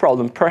of this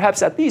problem,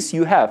 perhaps at least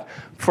you have,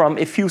 from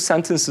a few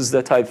sentences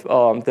that I've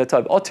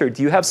uttered,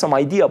 you have some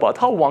idea about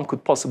how one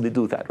could possibly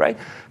do that, right?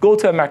 Go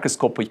to a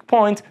macroscopic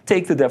point,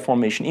 take the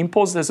deformation,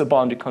 impose it as a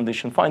boundary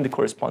condition, find the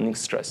corresponding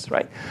stress,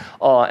 right?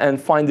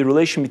 And find the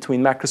relation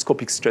between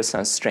macroscopic stress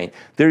and strain.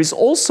 There is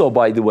also,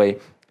 by the way,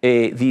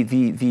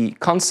 the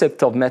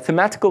concept of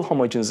mathematical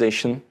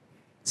homogenization,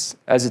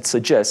 as it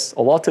suggests,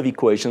 a lot of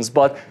equations,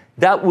 but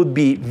that would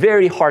be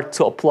very hard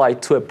to apply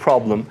to a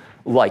problem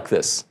like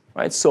this,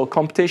 right? So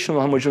computational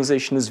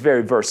homogenization is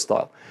very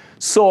versatile.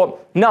 So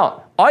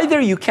now,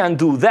 either you can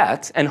do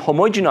that and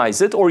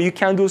homogenize it, or you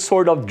can do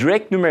sort of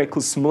direct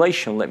numerical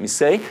simulation, let me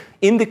say,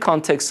 in the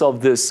context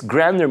of this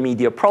granular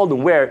media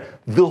problem, where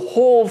the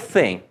whole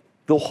thing,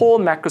 the whole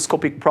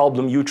macroscopic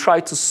problem you try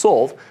to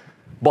solve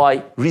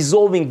by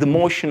resolving the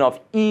motion of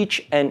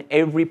each and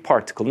every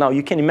particle. Now,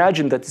 you can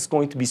imagine that it's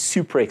going to be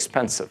super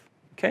expensive,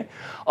 okay?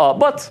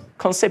 But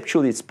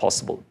conceptually, it's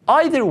possible.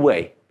 Either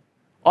way,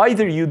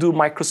 either you do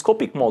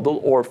microscopic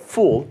model or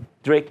full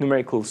direct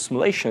numerical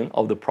simulation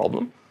of the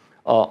problem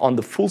on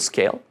the full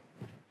scale.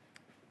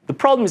 The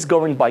problem is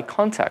governed by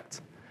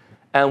contact.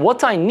 And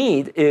what I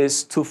need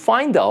is to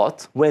find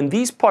out when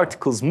these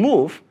particles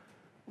move,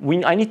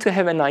 I need to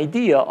have an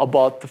idea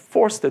about the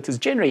force that is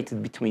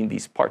generated between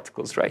these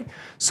particles, right?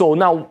 So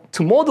now,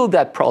 to model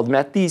that problem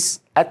at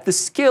the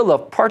scale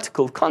of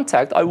particle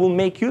contact, I will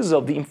make use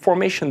of the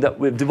information that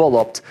we've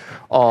developed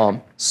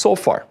so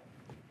far,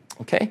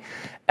 okay?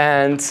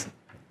 And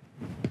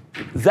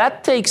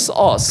that takes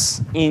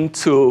us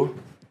into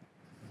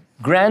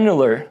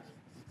granular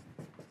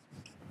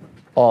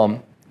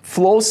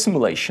flow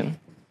simulation.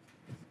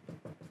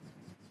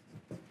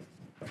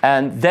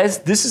 And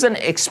this is an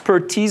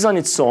expertise on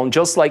its own,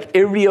 just like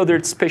every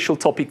other special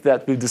topic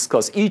that we'll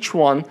discuss. Each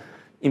one,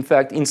 in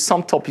fact, in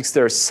some topics,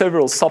 there are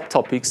several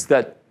subtopics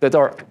that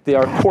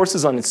are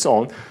courses on its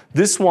own.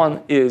 This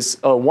one is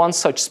one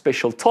such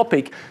special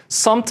topic.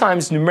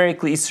 Sometimes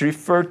numerically, it's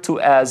referred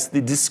to as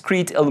the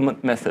discrete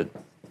element method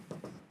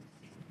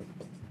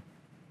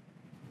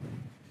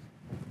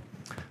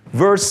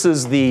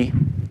versus the,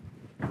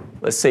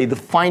 let's say, the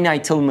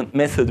finite element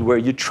method, where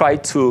you try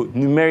to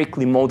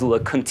numerically model a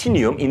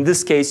continuum. In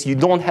this case, you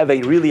don't have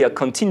really a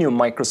continuum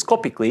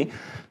microscopically,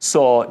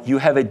 so you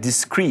have a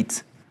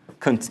discrete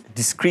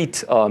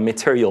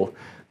material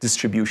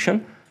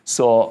distribution.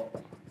 So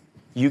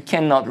you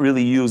cannot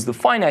really use the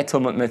finite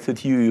element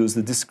method, you use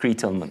the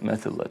discrete element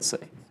method, let's say.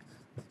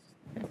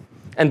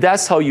 And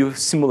that's how you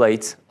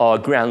simulate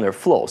granular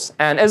flows.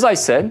 And as I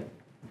said,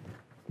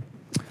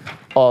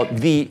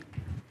 the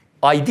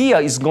idea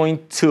is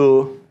going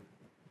to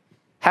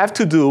have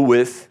to do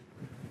with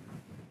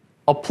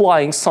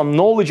applying some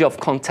knowledge of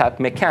contact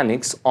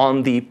mechanics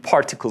on the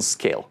particle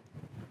scale.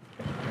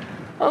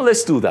 Well,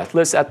 let's do that.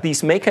 Let's at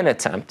least make an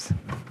attempt.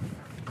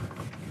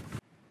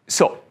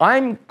 So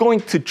I'm going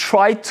to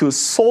try to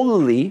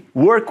solely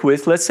work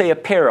with, let's say, a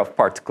pair of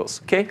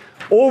particles, okay?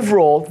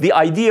 Overall, the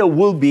idea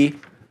will be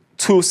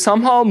to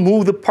somehow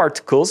move the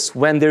particles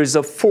when there's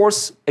a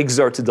force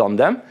exerted on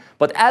them.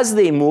 But as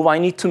they move, I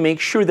need to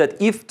make sure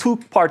that if two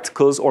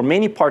particles or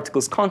many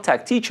particles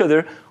contact each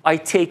other, I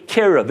take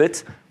care of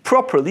it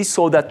properly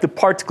so that the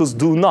particles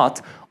do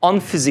not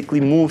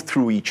unphysically move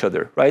through each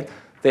other, right?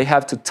 They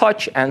have to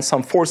touch and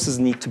some forces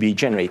need to be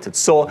generated.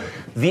 So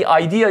the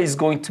idea is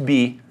going to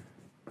be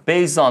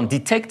based on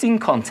detecting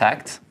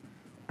contact,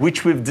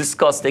 which we've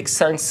discussed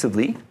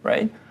extensively,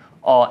 right?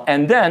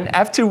 And then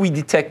after we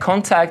detect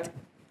contact,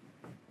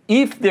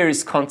 if there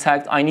is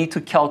contact, I need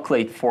to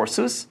calculate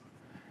forces.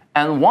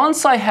 And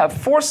once I have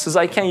forces,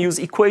 I can use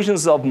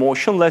equations of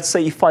motion. Let's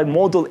say if I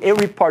model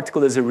every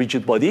particle as a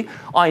rigid body,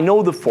 I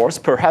know the force.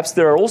 Perhaps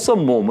there are also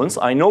moments.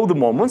 I know the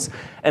moments.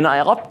 And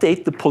I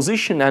update the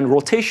position and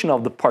rotation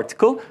of the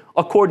particle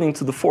according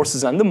to the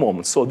forces and the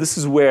moments. So this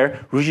is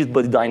where rigid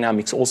body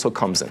dynamics also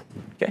comes in.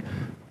 Okay?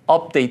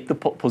 Update the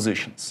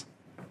positions.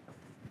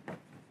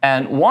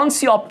 And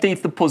once you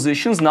update the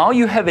positions, now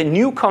you have a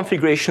new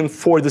configuration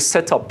for the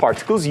set of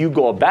particles. You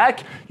go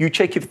back, you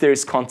check if there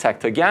is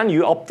contact again,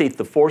 you update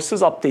the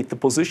forces, update the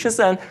positions,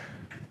 and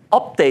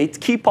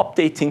keep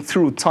updating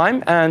through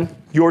time, and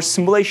your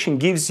simulation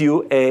gives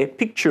you a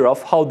picture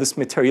of how this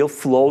material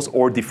flows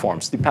or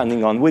deforms,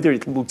 depending on whether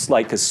it looks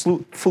like a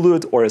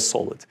fluid or a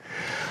solid.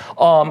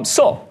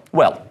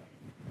 Well,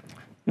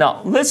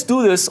 now let's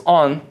do this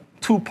on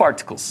two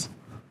particles.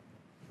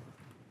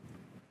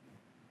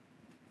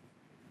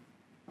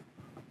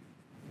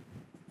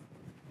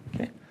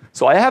 Okay.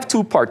 So I have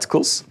two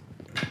particles.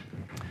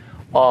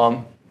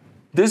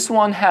 This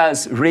one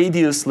has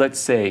radius, let's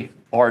say,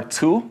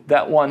 R2.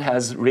 That one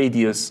has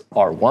radius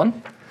R1.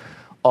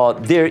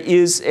 There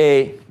is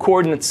a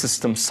coordinate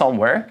system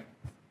somewhere.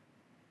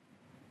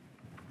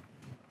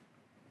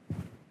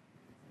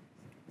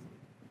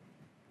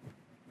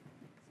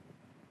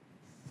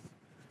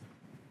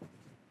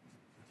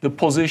 The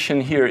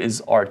position here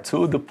is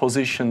R2. The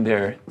position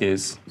there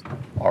is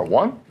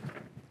R1.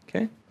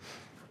 Okay.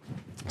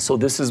 So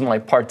this is my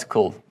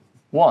particle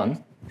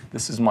 1.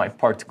 This is my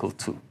particle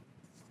 2.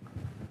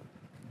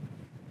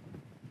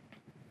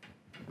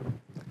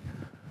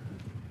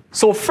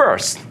 So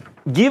first,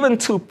 given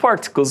two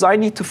particles, I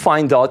need to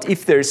find out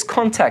if there is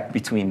contact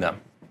between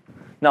them.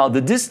 Now, the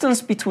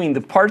distance between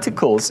the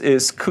particles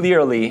is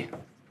clearly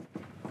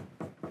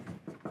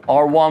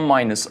R1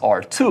 minus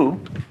R2,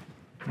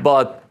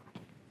 but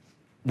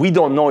we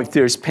don't know if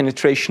there's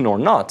penetration or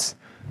not.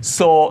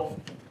 So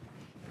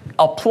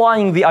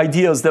applying the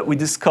ideas that we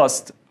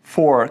discussed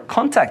for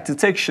contact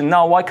detection,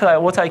 now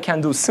what I can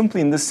do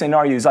simply in this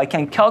scenario is I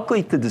can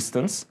calculate the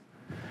distance.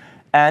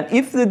 And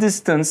if the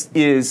distance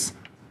is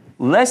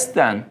less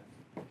than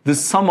the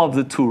sum of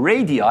the two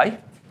radii,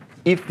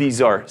 if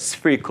these are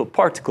spherical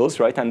particles,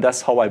 right? And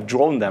that's how I've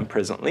drawn them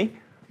presently.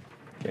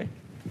 Okay.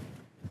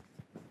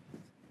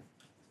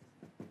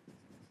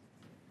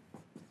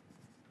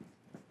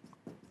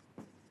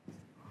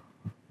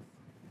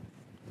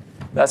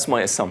 That's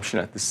my assumption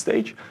at this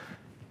stage.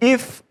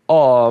 If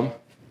R1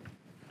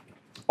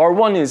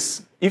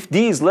 is, if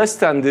D is less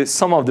than the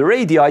sum of the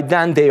radii,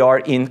 then they are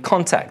in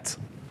contact.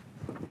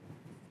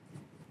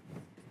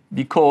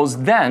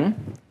 Because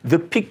then the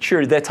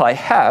picture that I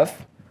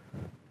have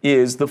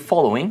is the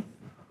following.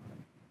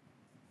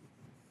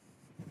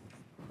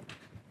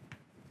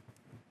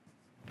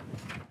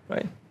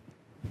 Right?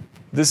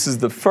 This is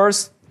the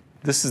first,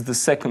 this is the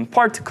second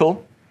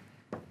particle.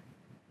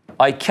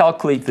 I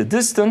calculate the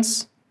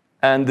distance,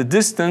 and the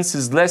distance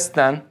is less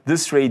than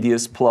this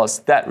radius plus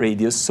that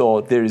radius, so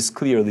there is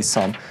clearly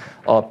some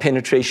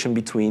penetration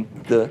between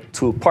the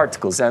two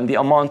particles, and the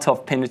amount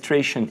of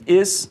penetration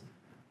is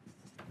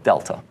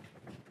delta.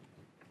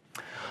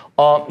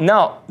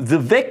 Now, the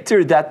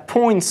vector that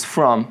points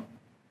from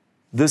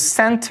the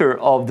center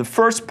of the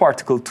first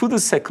particle to the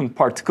second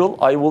particle,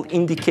 I will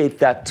indicate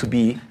that to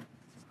be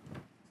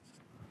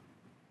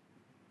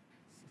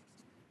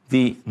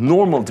the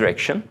normal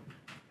direction.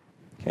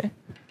 Okay.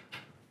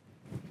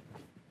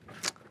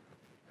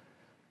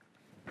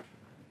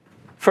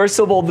 First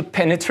of all, the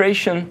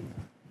penetration,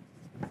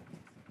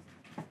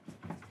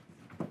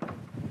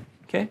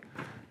 okay,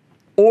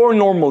 or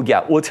normal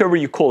gap, whatever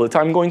you call it.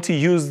 I'm going to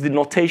use the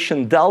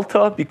notation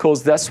delta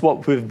because that's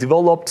what we've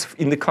developed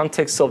in the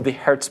context of the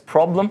Hertz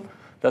problem.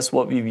 That's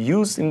what we've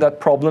used in that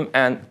problem,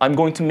 and I'm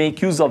going to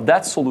make use of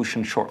that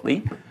solution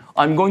shortly.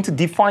 I'm going to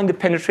define the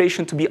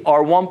penetration to be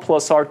R1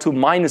 plus R2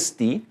 minus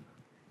D.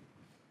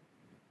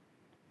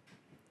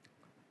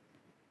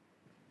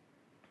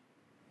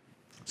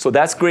 So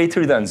that's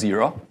greater than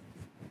 0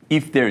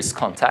 if there is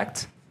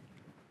contact.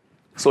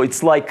 So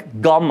it's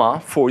like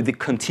gamma for the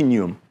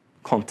continuum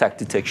contact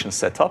detection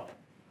setup.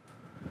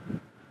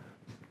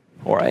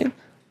 All right.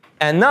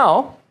 And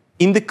now,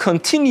 in the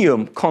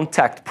continuum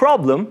contact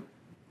problem,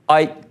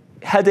 I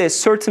had a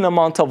certain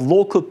amount of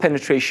local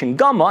penetration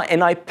gamma,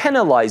 and I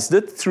penalized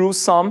it through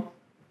some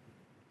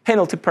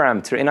penalty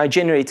parameter, and I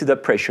generated a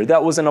pressure.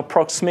 That was an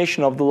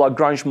approximation of the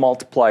Lagrange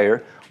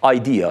multiplier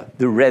idea,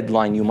 the red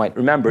line you might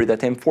remember,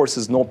 that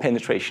enforces no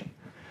penetration.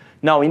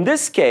 Now, in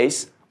this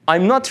case,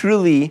 I'm not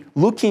really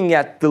looking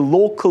at the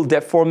local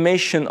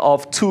deformation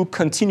of two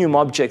continuum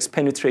objects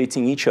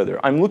penetrating each other.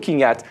 I'm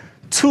looking at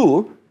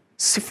two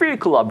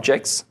spherical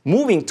objects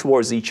moving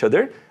towards each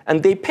other,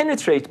 and they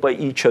penetrate by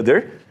each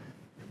other,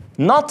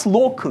 not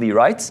locally,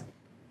 right?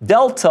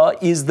 Delta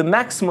is the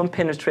maximum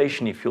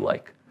penetration, if you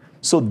like.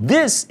 So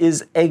this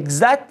is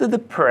exactly the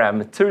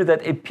parameter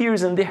that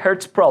appears in the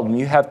Hertz problem.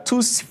 You have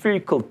two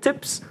spherical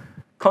tips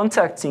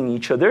contacting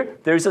each other.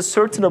 There is a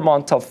certain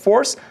amount of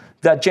force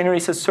that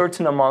generates a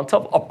certain amount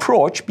of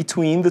approach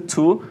between the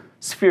two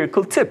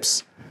spherical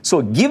tips.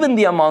 So given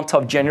the amount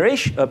of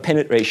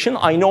penetration,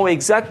 I know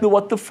exactly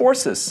what the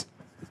force is.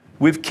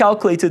 We've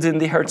calculated in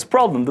the Hertz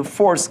problem. The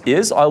force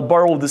is, I'll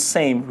borrow the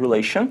same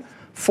relation,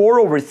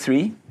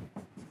 4/3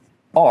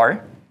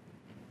 R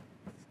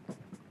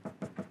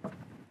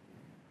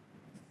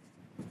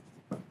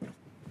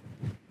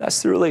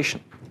That's the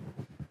relation.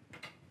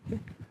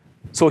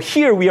 So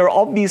here we are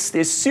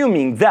obviously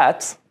assuming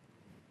that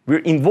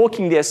we're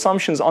invoking the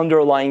assumptions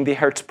underlying the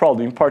Hertz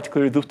problem. In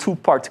particular, the two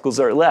particles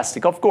are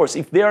elastic. Of course,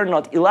 if they are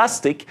not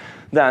elastic,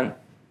 then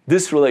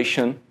this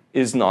relation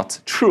is not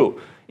true.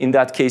 in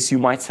that case, you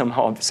might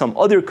somehow have some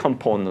other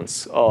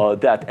components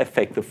that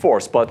affect the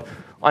force. But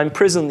I'm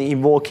presently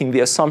invoking the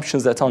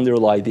assumptions that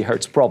underlie the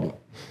Hertz problem.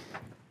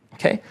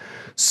 Okay?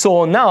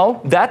 So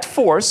now that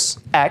force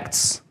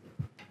acts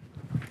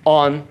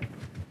on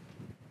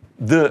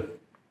the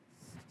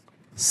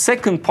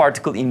second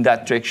particle in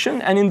that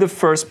direction and in the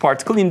first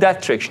particle in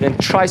that direction, and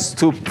tries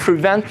to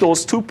prevent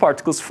those two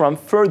particles from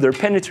further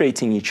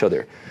penetrating each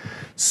other.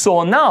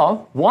 So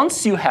now,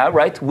 once you have,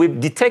 right, we've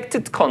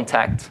detected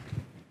contact,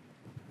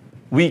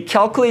 we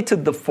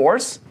calculated the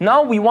force,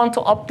 now we want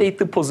to update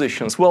the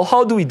positions. Well,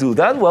 how do we do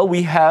that? Well,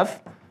 we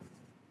have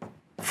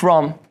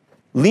from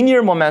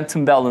linear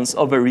momentum balance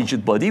of a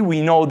rigid body,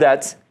 we know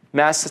that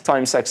mass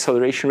times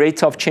acceleration,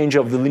 rate of change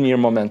of the linear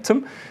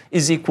momentum,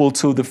 is equal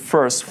to the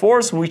first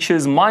force, which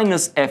is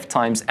minus F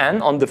times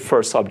n on the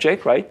first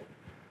object, right?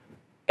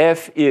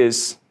 F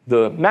is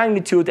the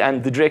magnitude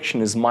and the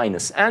direction is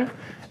minus n.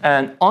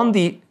 And on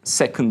the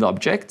second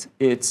object,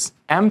 it's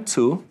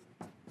m2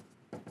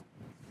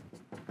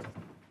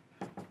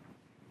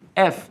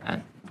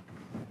 Fn.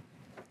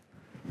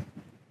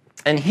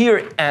 And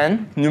here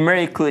n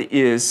numerically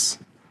is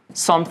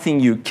something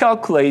you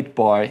calculate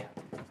by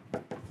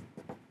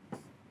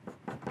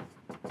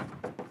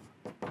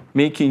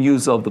making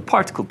use of the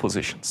particle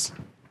positions.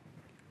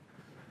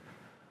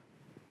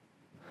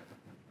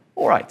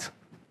 All right.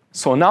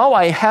 So now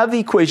I have the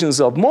equations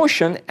of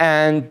motion,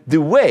 and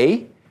the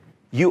way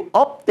you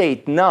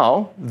update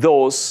now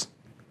those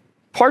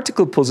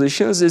particle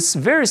positions is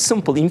very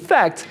simple. In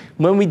fact,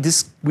 when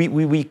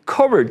we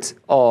covered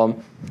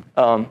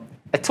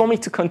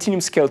atomic to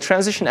continuum scale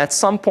transition, at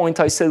some point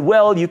I said,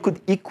 well, you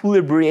could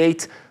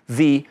equilibrate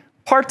the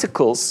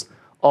particles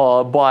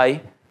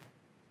by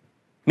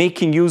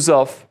making use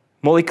of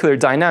molecular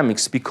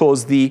dynamics,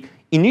 because the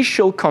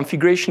initial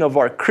configuration of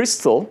our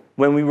crystal,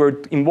 when we were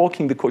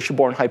invoking the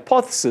Cauchy-Born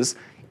hypothesis,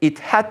 it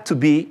had to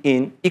be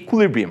in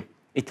equilibrium.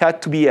 It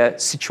had to be a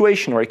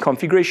situation or a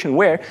configuration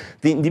where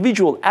the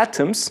individual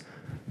atoms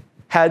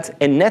had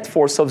a net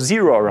force of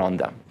 0 around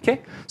them.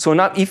 Okay? So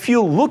now if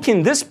you look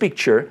in this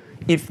picture,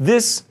 if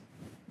this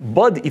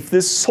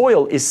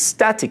soil is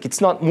static,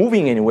 it's not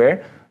moving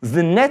anywhere,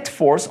 the net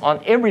force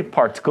on every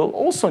particle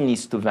also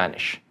needs to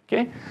vanish.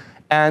 Okay?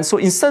 And so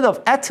instead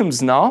of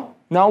atoms now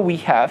we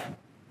have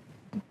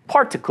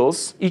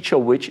particles, each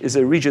of which is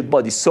a rigid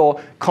body. So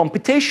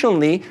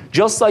computationally,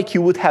 just like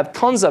you would have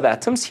tons of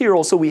atoms, here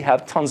also we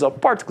have tons of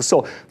particles.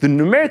 So the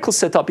numerical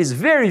setup is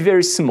very,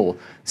 very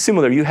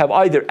similar. You have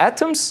either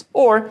atoms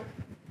or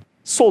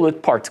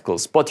solid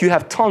particles, but you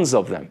have tons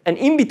of them. And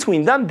in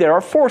between them, there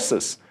are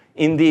forces.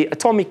 In the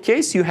atomic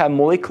case, you have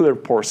molecular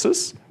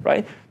forces,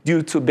 right?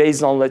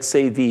 Based on, let's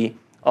say, the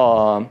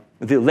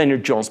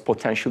Lennard-Jones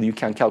potential, you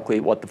can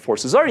calculate what the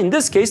forces are. In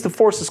this case, the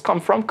forces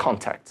come from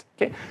contact.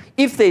 Okay?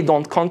 If they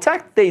don't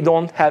contact, they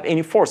don't have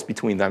any force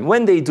between them.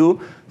 When they do,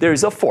 there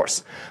is a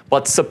force.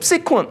 But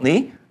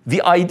subsequently,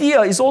 the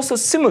idea is also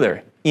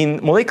similar in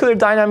molecular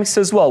dynamics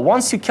as well.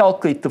 Once you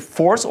calculate the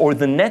force or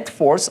the net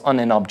force on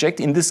an object,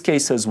 in this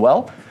case as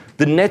well,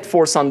 the net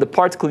force on the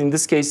particle, in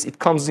this case, it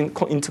comes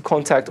into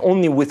contact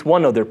only with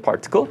one other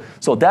particle.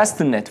 So that's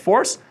the net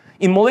force.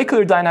 In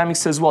molecular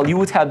dynamics as well, you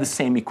would have the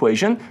same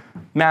equation.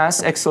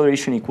 Mass,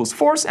 acceleration equals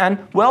force. And,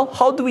 well,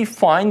 how do we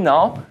find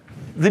now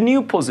the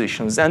new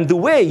positions? And the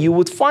way you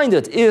would find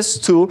it is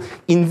to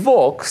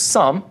invoke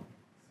some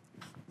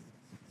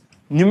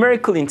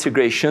numerical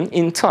integration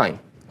in time.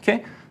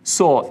 Okay?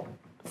 So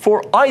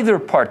for either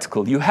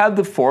particle, you have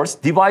the force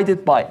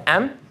divided by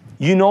m.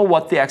 You know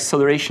what the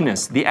acceleration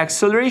is. The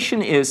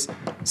acceleration is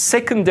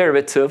second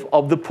derivative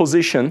of the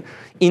position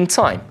in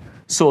time.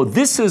 So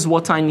this is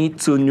what I need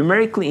to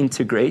numerically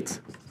integrate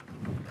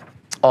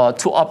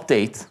to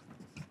update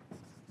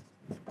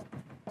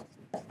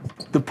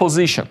the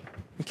position.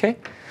 Okay?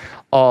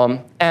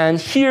 And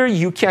here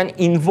you can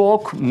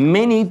invoke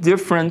many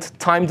different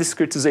time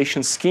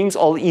discretization schemes.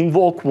 I'll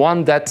invoke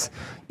one that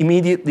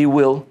immediately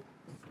will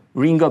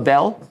ring a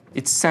bell.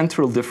 It's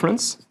central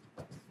difference.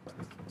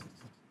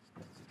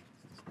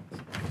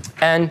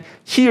 And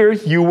here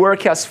you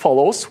work as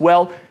follows.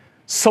 Well,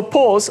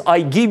 suppose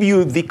I give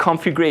you the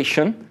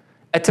configuration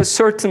at a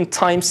certain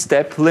time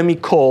step, let me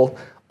call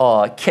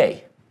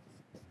k.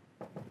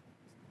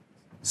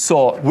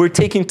 So we're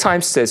taking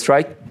time steps,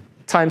 right?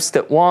 Time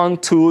step 1,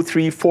 2,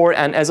 3, 4,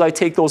 and as I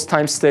take those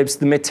time steps,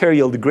 the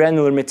material, the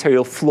granular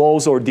material,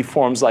 flows or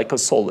deforms like a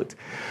solid.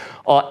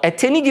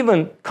 At any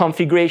given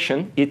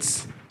configuration,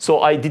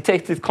 so I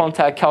detected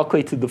contact,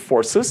 calculated the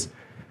forces.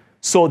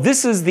 So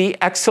this is the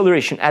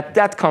acceleration at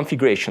that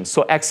configuration.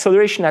 So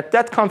acceleration at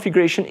that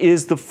configuration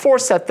is the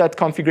force at that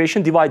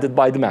configuration divided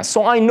by the mass.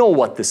 So I know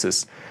what this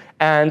is.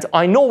 And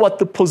I know what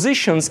the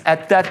positions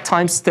at that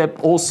time step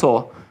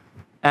also,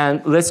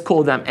 and let's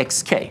call them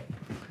xk.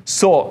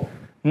 So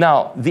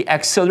now the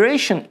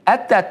acceleration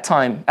at that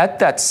time, at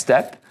that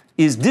step,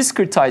 is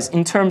discretized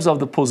in terms of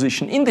the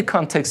position in the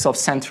context of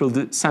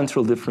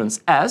central difference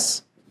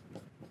as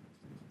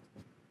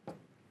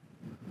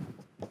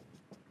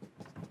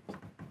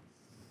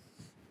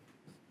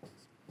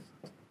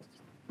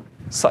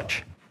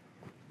such.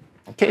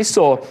 Okay,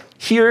 so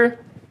here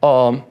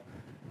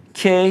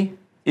K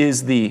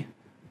is the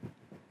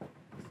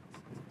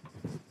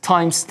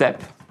time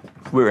step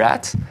we're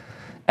at,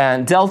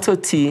 and delta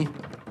T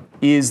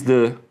is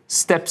the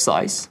step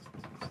size.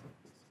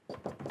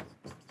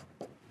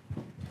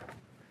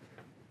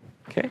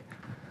 Okay.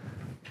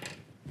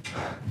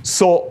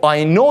 So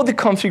I know the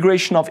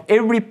configuration of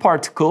every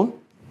particle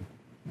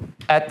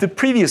at the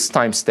previous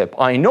time step.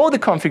 I know the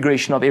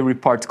configuration of every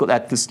particle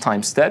at this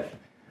time step.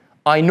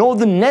 I know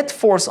the net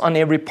force on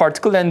every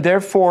particle, and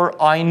therefore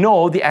I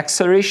know the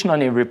acceleration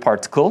on every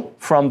particle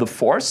from the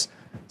force.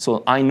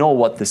 So I know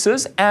what this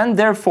is, and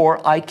therefore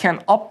I can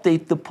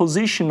update the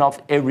position of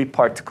every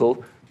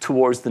particle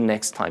towards the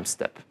next time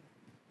step.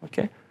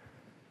 Okay?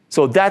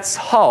 So that's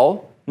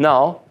how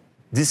now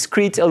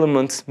discrete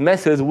element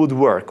method would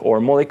work,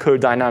 or molecular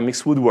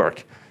dynamics would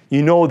work.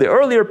 You know the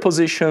earlier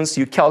positions,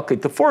 you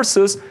calculate the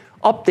forces,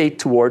 update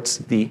towards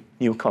the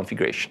new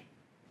configuration.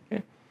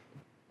 Okay?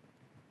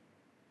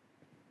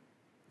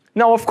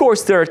 Now, of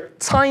course, there are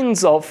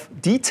tons of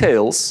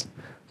details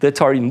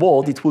that are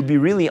involved. It would be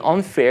really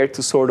unfair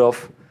to sort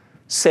of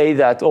say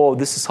that, oh,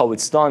 this is how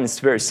it's done, it's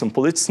very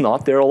simple. It's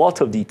not. There are a lot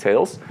of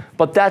details,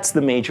 but that's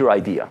the major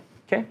idea.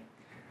 Okay?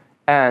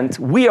 And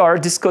we are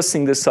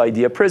discussing this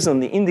idea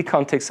presently in the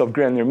context of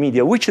granular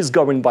media, which is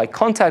governed by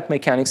contact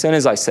mechanics. And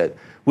as I said,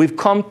 we've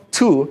come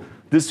to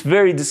this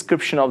very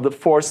description of the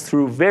force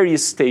through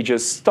various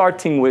stages,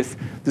 starting with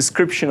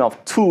description of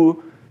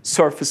two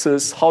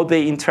surfaces, how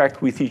they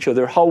interact with each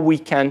other, how we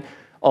can,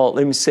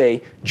 let me say,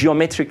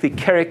 geometrically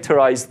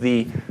characterize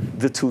the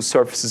two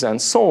surfaces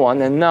and so on.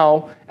 And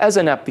now, as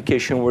an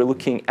application, we're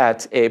looking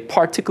at a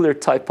particular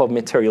type of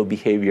material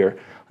behavior,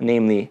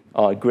 namely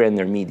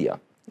granular media.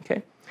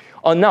 Okay?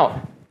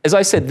 Now, as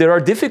I said, there are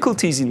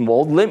difficulties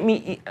involved. Let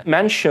me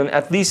mention,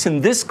 at least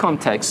in this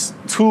context,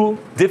 two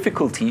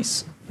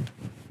difficulties.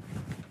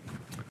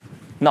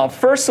 Now,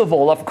 first of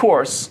all, of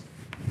course,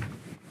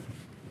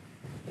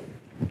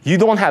 you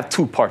don't have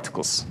two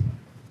particles.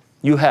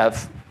 You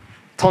have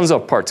tons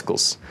of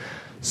particles.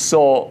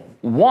 So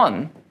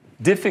one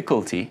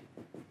difficulty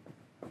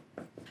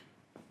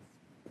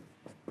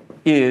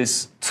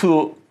is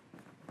to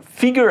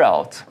figure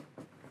out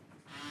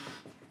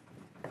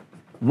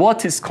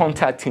what is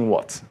contacting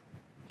what.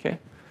 Okay?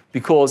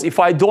 Because if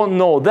I don't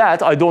know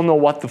that, I don't know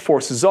what the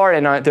forces are,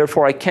 and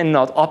therefore I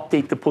cannot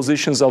update the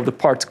positions of the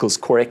particles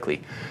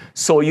correctly.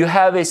 So you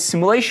have a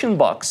simulation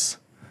box,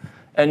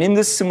 and in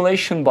this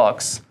simulation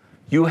box,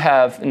 you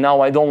have, now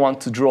I don't want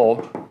to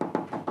draw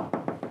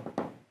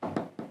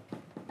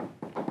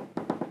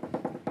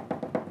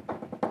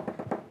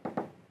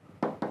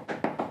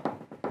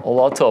a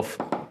lot of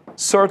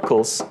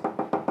circles.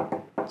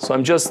 So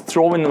I'm just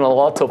throwing in a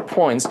lot of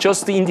points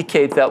just to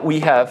indicate that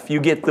we have, you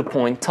get the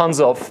point, tons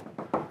of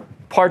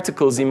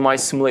particles in my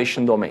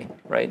simulation domain,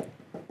 right?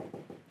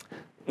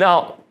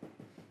 Now,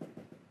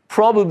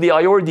 probably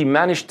I already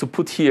managed to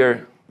put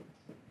here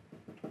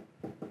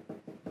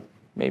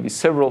maybe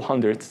several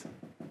hundred,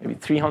 maybe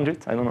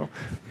 300, I don't know,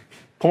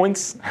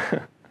 points.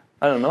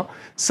 I don't know.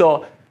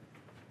 So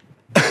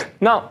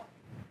now,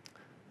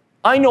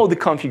 I know the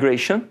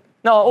configuration.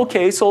 Now,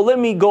 OK, so let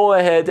me go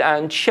ahead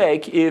and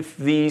check if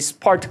these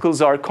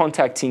particles are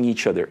contacting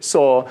each other.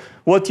 So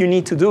what you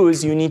need to do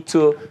is you need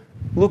to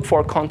look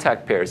for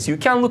contact pairs. You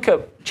can look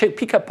at,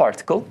 pick a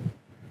particle.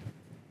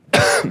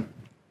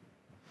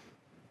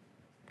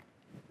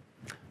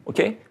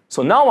 OK,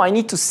 so now I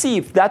need to see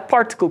if that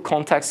particle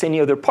contacts any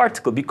other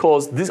particle,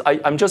 because this,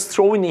 I'm just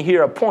throwing in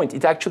here a point.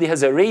 It actually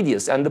has a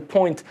radius, and the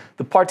point,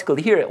 the particle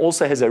here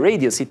also has a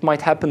radius. It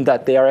might happen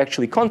that they are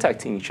actually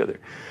contacting each other.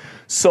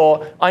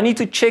 So I need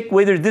to check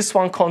whether this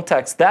one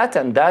contacts that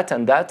and that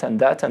and that and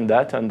that and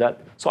that and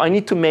that. So I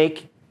need to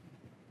make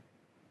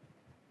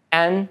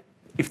n,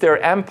 if there are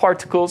n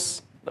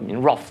particles, I mean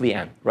roughly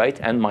n, right?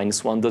 N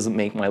minus 1 doesn't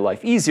make my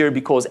life easier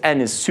because n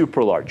is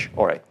super large.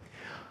 All right.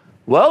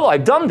 Well,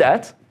 I've done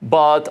that,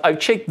 but I've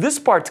checked this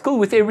particle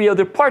with every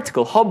other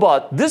particle. How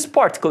about this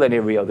particle and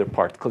every other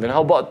particle? And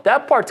how about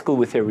that particle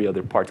with every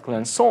other particle,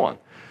 and so on?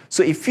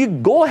 So if you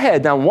go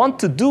ahead and want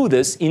to do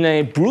this in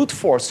a brute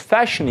force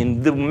fashion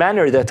in the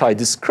manner that I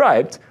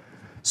described,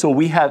 so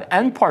we have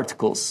n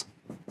particles,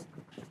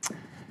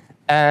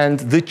 and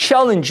the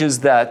challenge is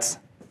that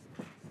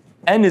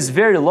n is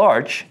very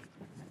large,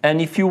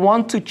 and if you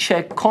want to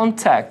check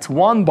contact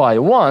one by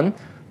one,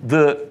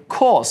 the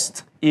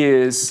cost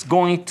is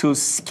going to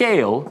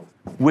scale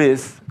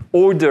with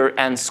order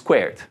n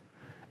squared.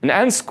 And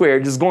n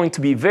squared is going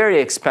to be very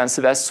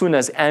expensive as soon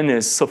as n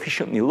is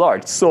sufficiently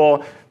large.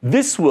 So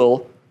this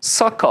will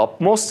suck up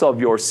most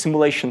of your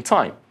simulation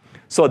time.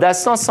 So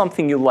that's not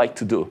something you like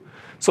to do.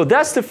 So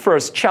that's the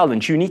first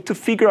challenge. You need to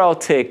figure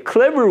out a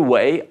clever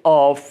way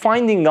of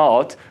finding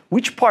out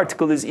which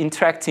particle is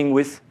interacting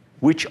with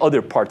which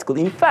other particle.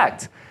 In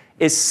fact,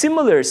 a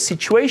similar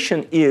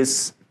situation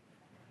is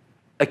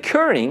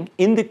occurring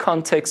in the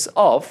context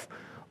of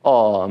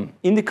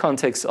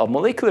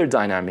molecular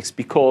dynamics,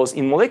 because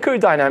in molecular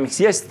dynamics,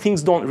 yes,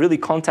 things don't really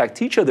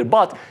contact each other,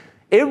 but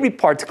every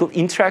particle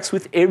interacts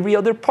with every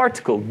other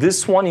particle.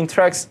 This one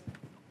interacts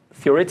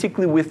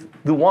theoretically with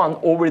the one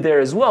over there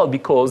as well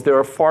because there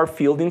are far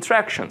field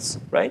interactions,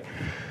 right?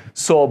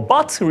 So,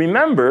 but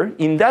remember,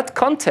 in that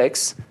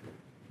context,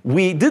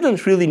 we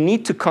didn't really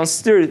need to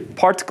consider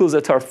particles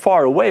that are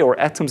far away or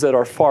atoms that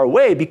are far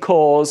away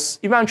because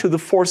eventually the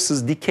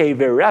forces decay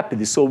very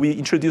rapidly. So we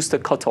introduced a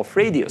cutoff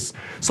radius.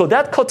 So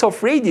that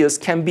cutoff radius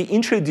can be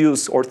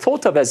introduced or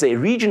thought of as a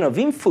region of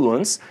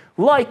influence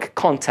like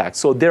contact.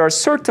 So there are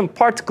certain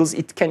particles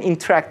it can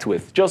interact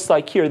with. Just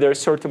like here, there are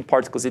certain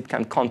particles it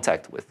can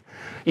contact with.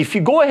 If you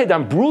go ahead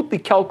and brutally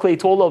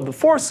calculate all of the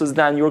forces,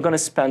 then you're going to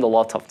spend a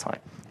lot of time.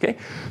 Okay?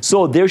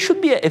 So there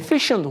should be an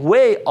efficient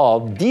way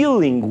of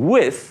dealing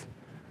with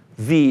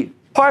the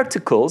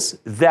particles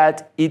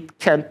that it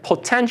can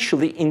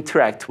potentially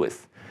interact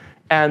with.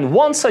 And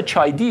one such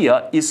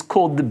idea is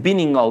called the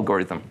binning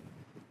algorithm.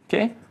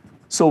 Okay?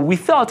 So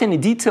without any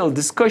detailed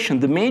discussion,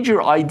 the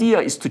major idea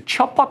is to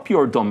chop up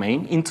your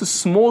domain into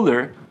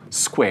smaller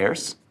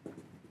squares,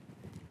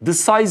 the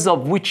size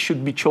of which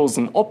should be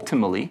chosen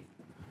optimally.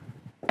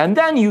 And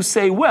then you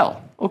say,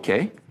 well,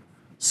 okay,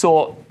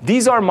 so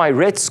these are my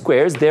red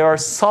squares. They are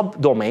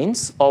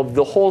subdomains of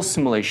the whole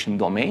simulation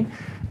domain.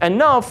 And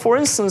now, for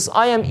instance,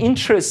 I am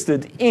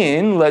interested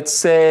in, let's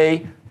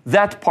say,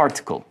 that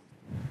particle.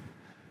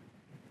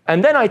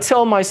 And then I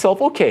tell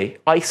myself, OK,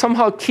 I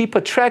somehow keep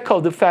a track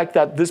of the fact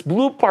that this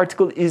blue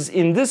particle is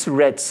in this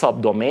red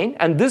subdomain.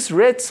 And this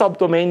red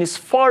subdomain is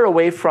far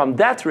away from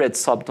that red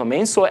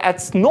subdomain. So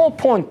at no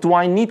point do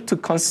I need to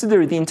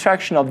consider the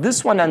interaction of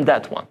this one and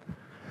that one.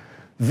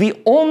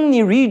 The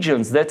only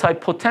regions that I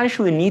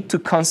potentially need to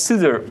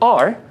consider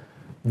are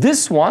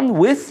this one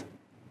with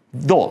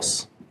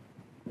those,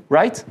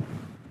 right?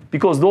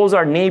 Because those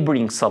are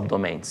neighboring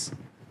subdomains.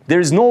 There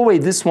is no way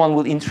this one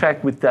will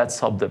interact with that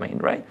subdomain,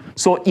 right?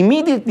 So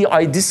immediately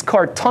I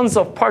discard tons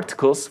of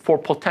particles for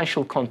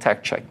potential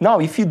contact check. Now,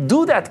 if you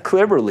do that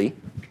cleverly,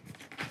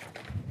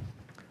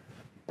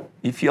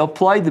 if you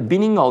apply the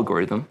binning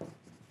algorithm,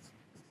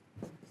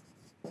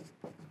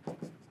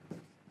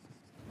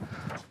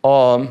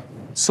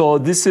 so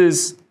this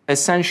is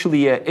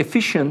essentially an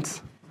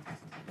efficient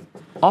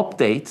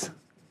update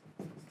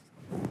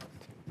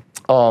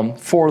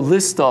for a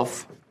list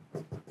of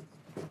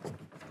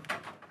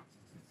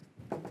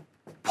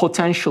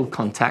potential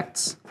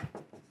contacts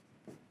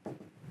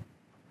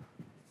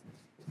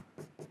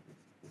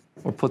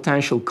or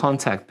potential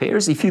contact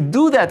pairs. If you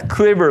do that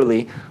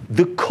cleverly,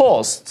 the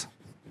cost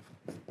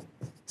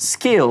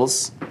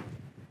scales.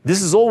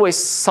 This is always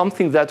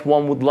something that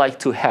one would like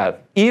to have.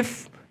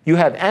 If you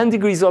have n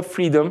degrees of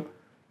freedom,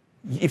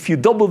 if you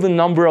double the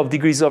number of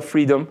degrees of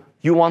freedom,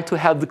 you want to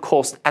have the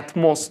cost at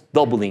most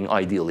doubling,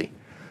 ideally.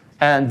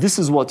 And this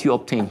is what you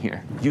obtain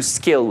here. You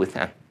scale with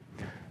n.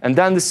 And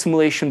then the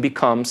simulation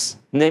becomes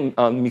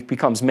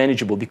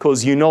manageable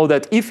because you know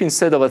that if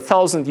instead of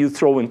 1,000 you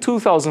throw in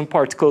 2,000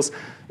 particles,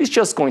 it's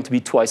just going to be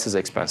twice as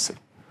expensive.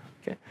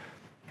 Okay?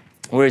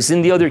 Whereas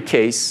in the other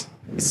case,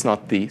 it's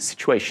not the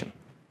situation.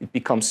 It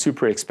becomes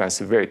super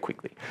expensive very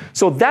quickly.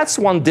 So that's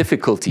one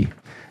difficulty.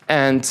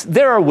 And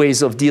there are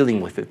ways of dealing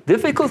with it.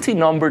 Difficulty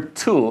number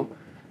 2,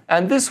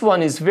 and this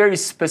one is very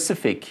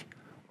specific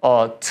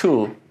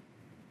to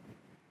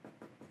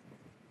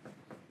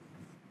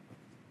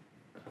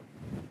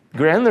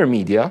granular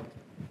media,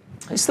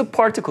 is the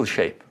particle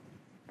shape.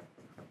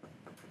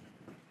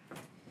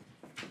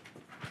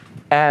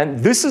 And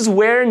this is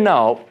where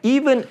now,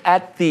 even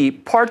at the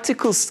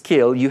particle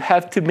scale, you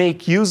have to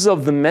make use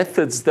of the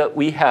methods that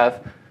we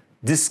have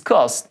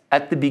discussed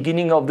at the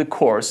beginning of the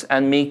course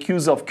and make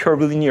use of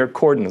curvilinear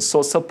coordinates.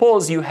 So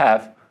suppose you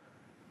have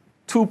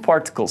two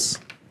particles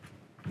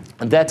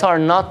that are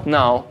not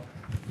now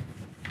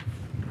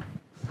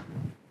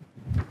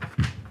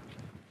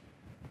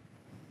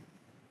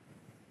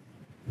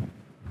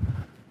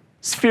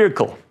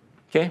spherical,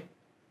 okay?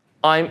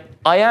 I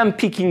am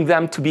picking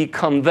them to be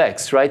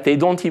convex, right? They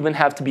don't even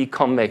have to be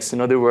convex.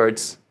 In other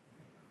words,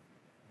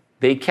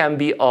 they can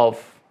be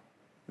of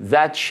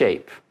that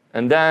shape.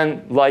 And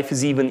then life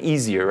is even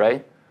easier,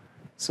 right?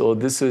 So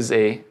this is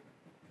a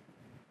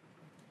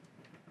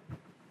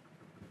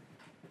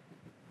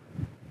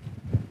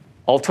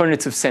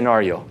alternative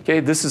scenario. Okay,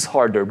 this is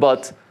harder,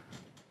 but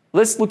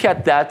let's look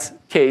at that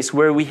case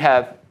where we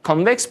have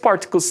convex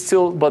particles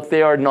still, but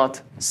they are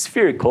not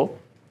spherical.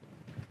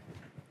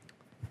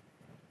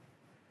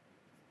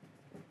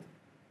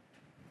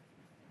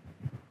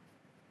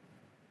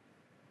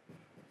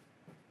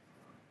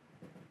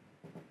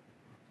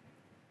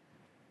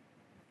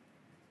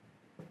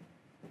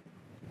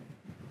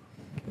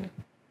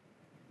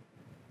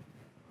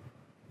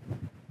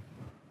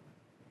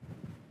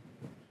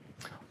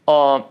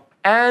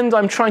 And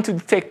I'm trying to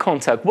detect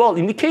contact. Well,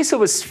 in the case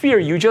of a sphere,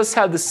 you just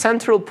have the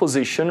central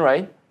position,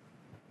 right?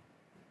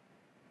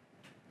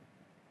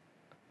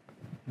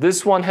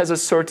 This one has a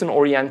certain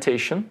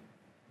orientation.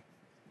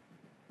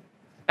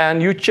 and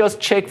you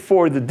just check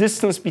for the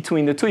distance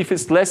between the two. If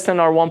it's less than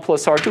R1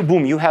 plus R2,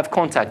 boom, you have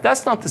contact.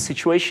 That's not the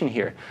situation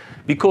here,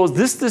 because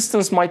this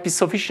distance might be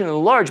sufficiently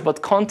large,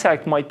 but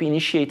contact might be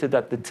initiated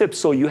at the tip.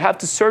 So you have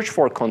to search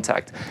for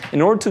contact.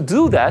 In order to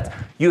do that,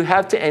 you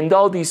have to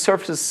endow these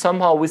surfaces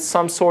somehow with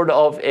some sort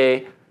of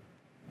a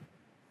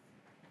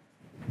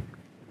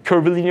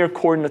curvilinear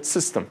coordinate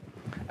system,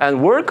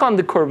 and work on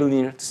the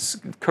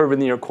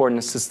curvilinear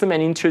coordinate system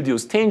and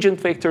introduce tangent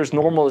vectors,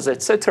 normals,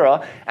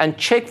 etc., and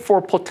check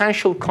for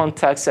potential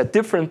contacts at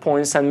different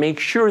points and make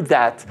sure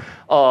that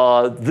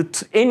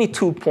any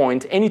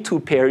two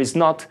pair is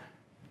not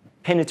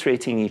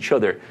penetrating each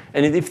other.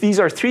 And if these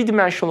are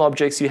three-dimensional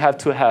objects, you have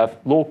to have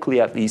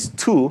locally at least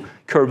two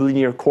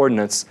curvilinear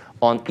coordinates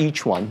on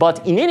each one.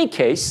 But in any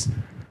case,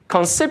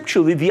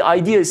 conceptually, the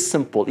idea is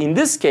simple. In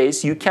this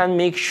case, you can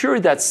make sure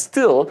that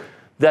still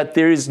that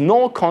there is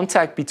no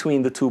contact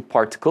between the two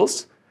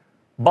particles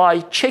by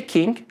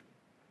checking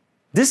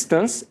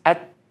distance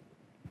at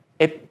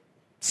a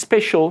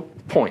special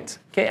point.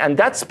 Okay? And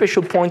that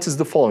special point is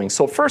the following.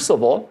 So first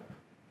of all,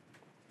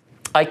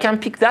 I can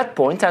pick that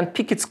point and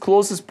pick its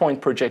closest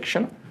point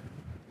projection.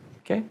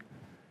 Okay?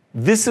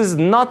 This is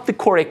not the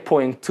correct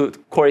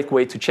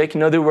way to check.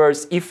 In other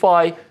words, if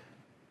I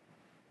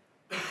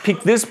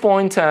pick this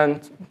point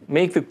and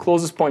make the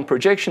closest point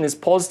projection is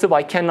positive,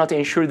 I cannot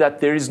ensure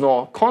that there is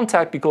no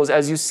contact, because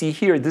as you see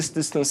here, this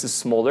distance is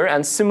smaller.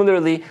 And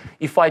similarly,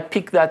 if I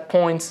pick that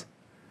point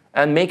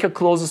and make a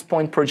closest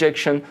point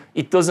projection,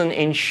 it doesn't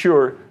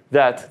ensure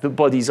that the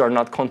bodies are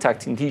not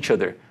contacting each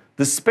other.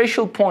 The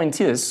special point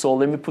is, so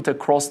let me put a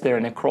cross there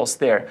and a cross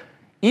there.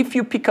 If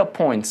you pick a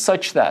point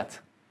such that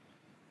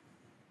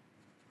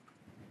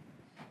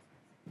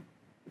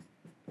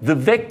the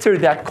vector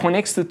that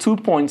connects the 2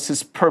 points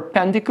is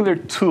perpendicular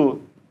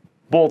to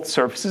both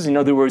surfaces, in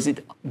other words,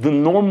 the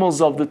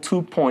normals of the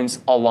 2 points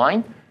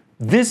align,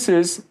 this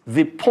is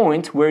the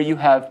point where you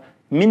have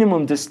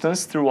minimum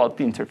distance throughout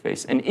the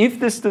interface. And if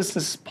this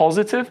distance is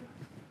positive,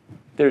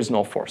 there is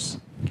no force.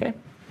 Okay?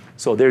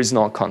 So there is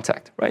no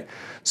contact, right?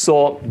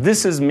 So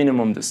this is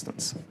minimum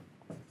distance.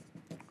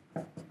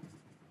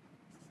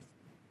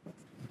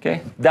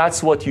 Okay?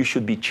 That's what you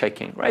should be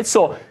checking, right?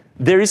 So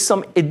there is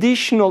some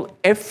additional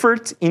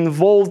effort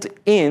involved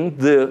in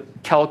the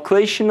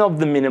calculation of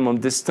the minimum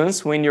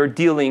distance when you're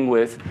dealing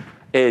with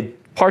a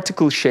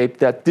particle shape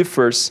that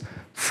differs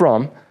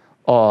from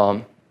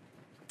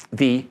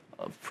the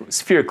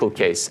spherical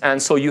case.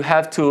 And so you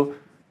have to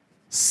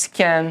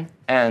scan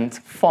and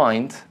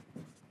find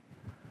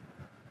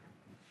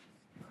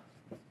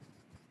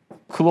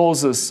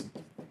closest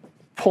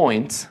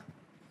point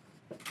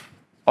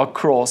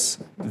across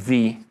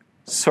the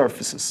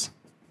surfaces.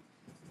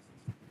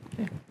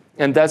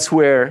 And that's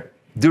where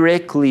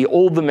directly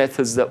all the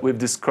methods that we've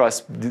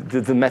discussed,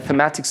 the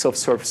mathematics of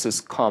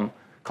surfaces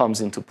comes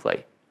into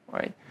play.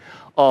 Right?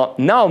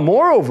 Now,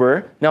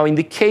 moreover, in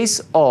the case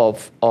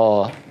of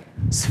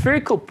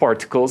spherical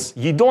particles,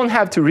 you don't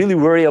have to really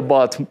worry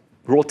about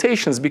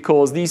rotations,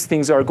 because these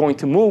things are going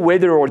to move,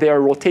 whether or they are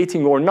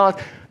rotating or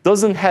not,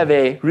 doesn't have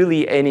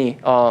really any,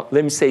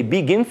 let me say,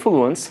 big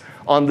influence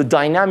on the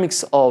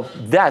dynamics of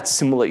that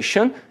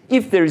simulation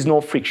if there is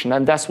no friction.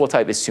 And that's what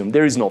I've assumed.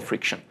 There is no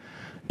friction.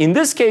 In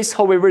this case,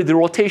 however, the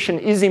rotation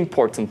is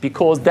important,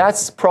 because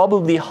that's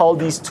probably how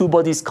these two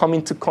bodies come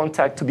into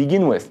contact to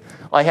begin with.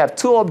 I have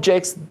two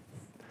objects.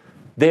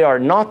 They are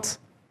not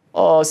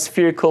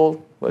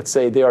spherical. Let's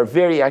say they are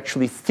very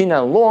actually thin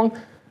and long.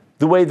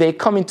 The way they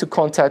come into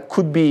contact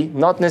could be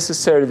not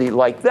necessarily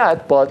like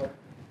that, but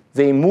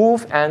they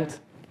move and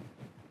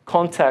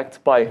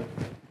contact by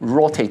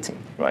rotating,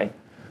 right?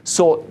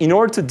 So in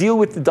order to deal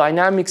with the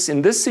dynamics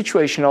in this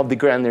situation of the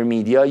granular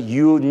media,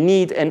 you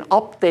need an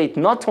update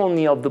not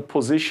only of the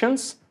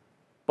positions,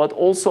 but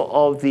also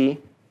of the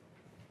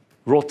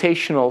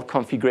rotational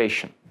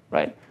configuration,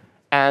 right?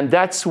 And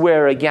that's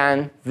where,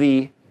 again,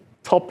 the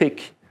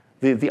topic,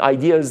 the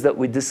ideas that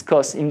we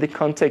discuss in the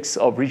context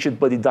of rigid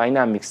body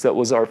dynamics, that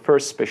was our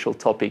first special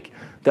topic,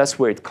 that's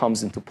where it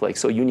comes into play.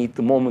 So you need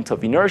the moment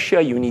of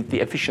inertia, you need the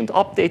efficient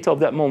update of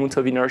that moment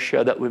of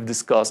inertia that we've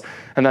discussed,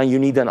 and then you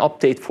need an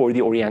update for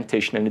the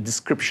orientation and a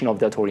description of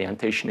that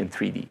orientation in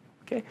 3D.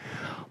 Okay?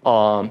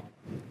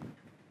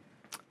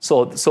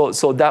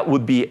 So that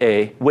would be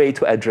a way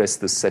to address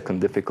the second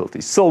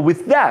difficulty. So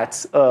with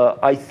that,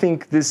 I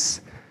think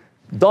this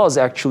does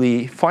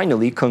actually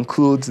finally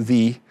conclude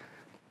the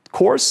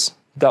course.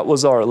 That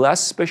was our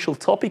last special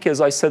topic.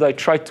 As I said, I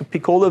tried to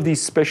pick all of these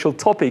special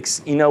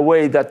topics in a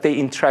way that they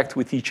interact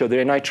with each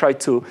other, and I tried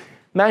to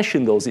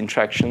mention those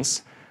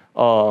interactions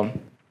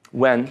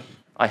when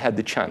I had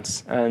the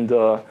chance. And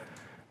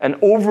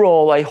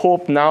overall, I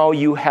hope now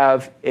you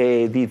have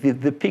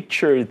the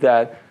picture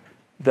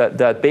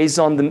that based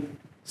on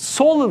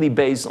solely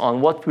based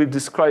on what we've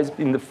described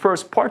in the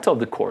first part of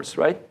the course,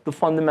 right? The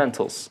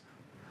fundamentals.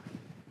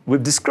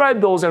 We've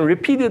described those and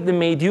repeatedly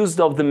made use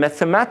of the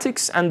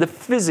mathematics and the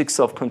physics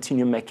of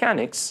continuum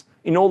mechanics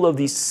in all of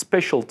these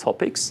special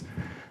topics.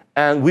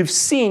 And we've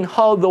seen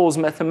how those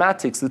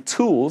mathematics, the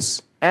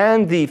tools,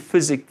 and the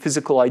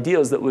physical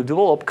ideas that we've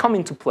developed come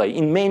into play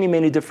in many,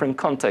 many different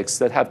contexts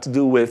that have to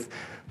do with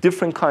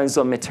different kinds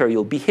of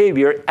material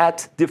behavior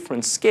at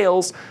different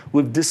scales.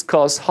 We've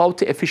discussed how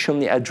to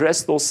efficiently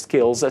address those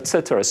scales,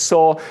 etc.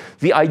 So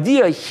the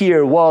idea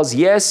here was,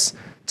 yes,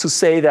 to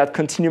say that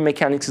continuum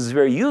mechanics is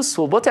very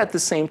useful, but at the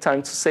same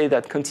time to say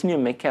that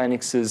continuum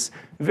mechanics is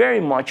very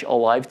much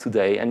alive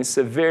today, and it's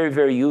a very,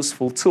 very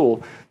useful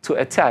tool to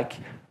attack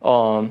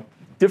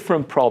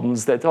different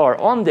problems that are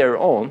on their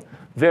own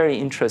very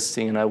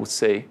interesting, and I would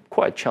say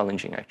quite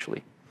challenging,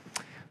 actually.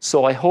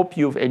 So I hope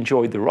you've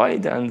enjoyed the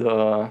ride, and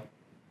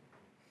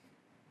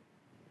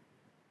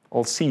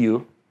I'll see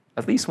you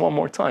at least one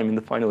more time in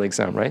the final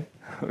exam, right?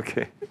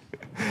 Okay.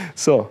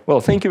 So,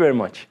 well, thank you very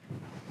much.